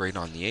too straight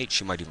on the 8.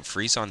 She might even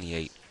freeze on the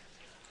 8.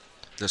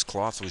 This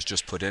cloth was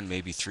just put in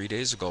maybe 3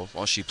 days ago.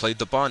 Well, she played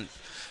the bunt.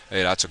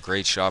 Hey, that's a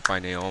great shot by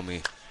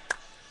Naomi.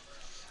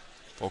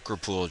 Poker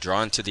pool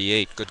drawn to the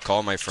 8. Good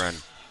call, my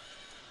friend.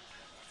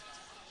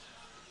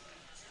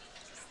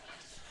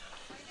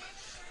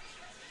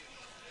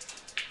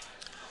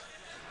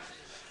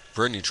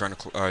 Brittny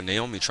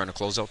Naomi trying to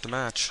close out the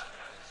match.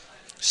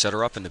 Set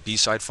her up in the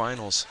B-side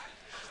finals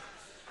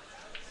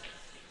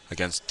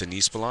against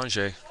Denise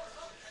Blanger.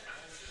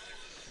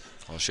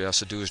 All she has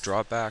to do is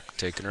drop back,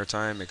 taking her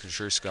time, making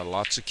sure she's got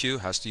lots of cue,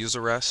 has to use a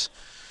rest.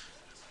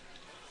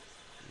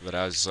 But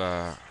as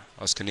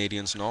us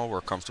Canadians know, we're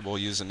comfortable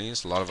using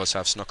these. A lot of us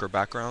have snooker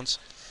backgrounds.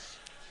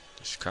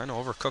 She kind of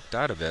overcooked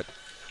that a bit.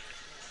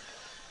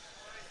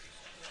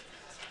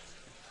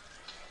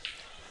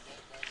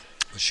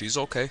 But she's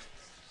okay.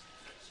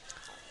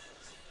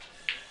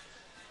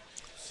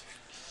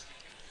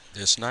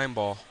 This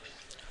 9-ball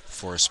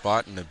for a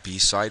spot in the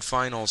B-side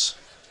finals.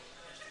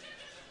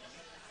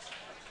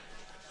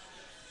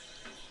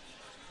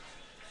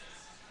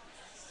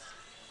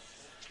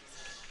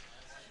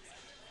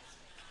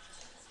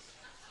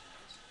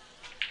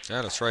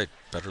 Yeah, that's right.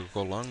 Better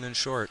go long than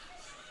short.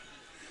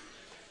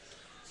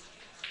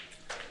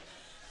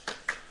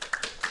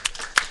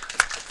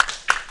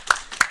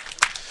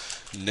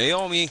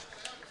 Naomi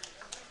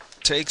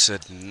takes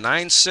it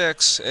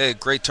 9-6. Hey,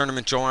 great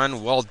tournament,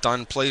 Joanne. Well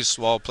done. Plays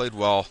well, played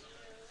well.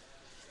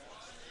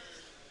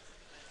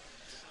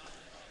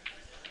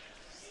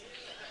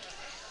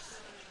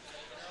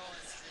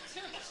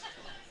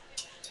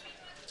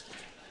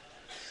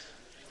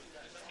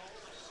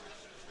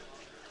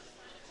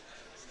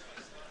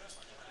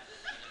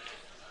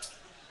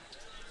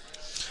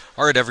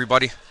 All right,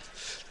 everybody.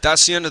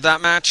 That's the end of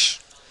that match.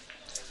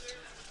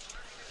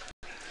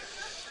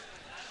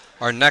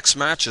 Our next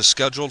match is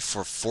scheduled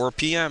for 4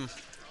 p.m.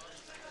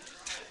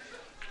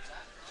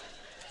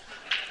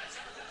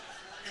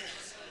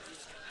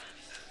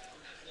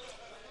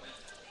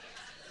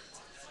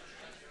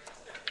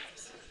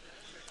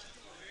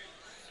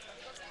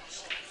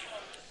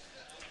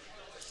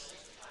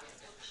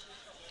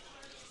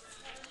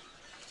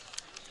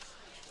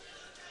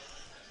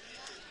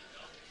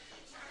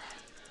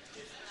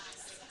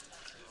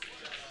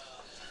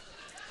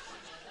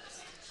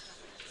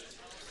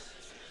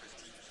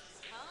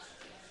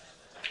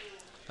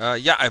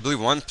 Yeah, I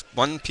believe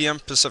 1 p.m.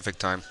 Pacific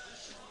time.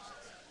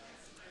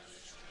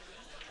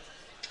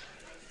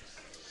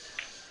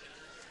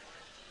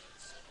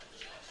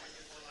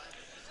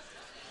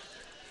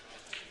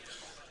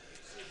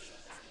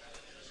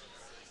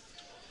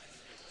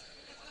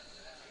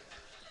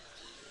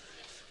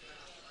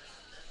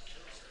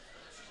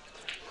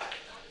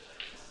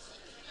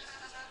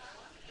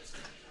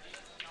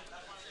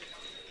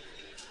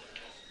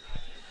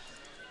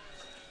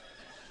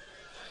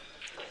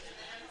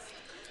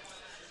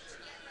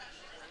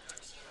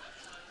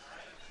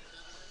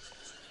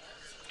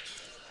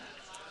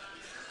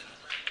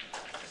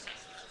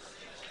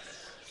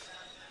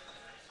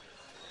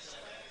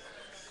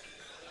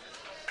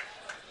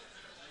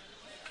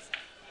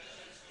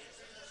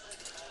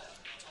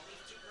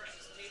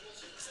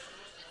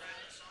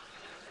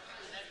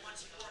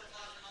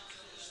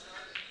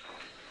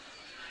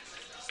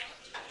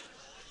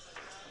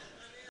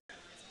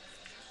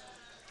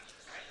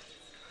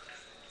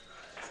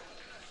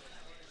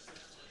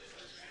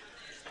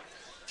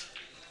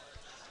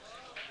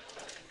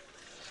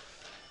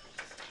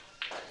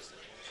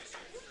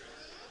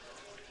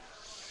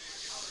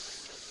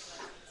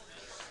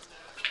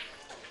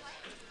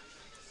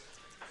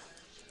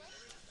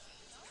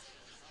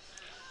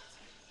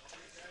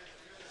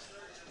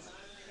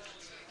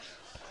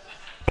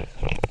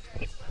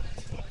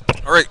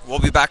 All right, we'll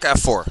be back at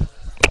 4.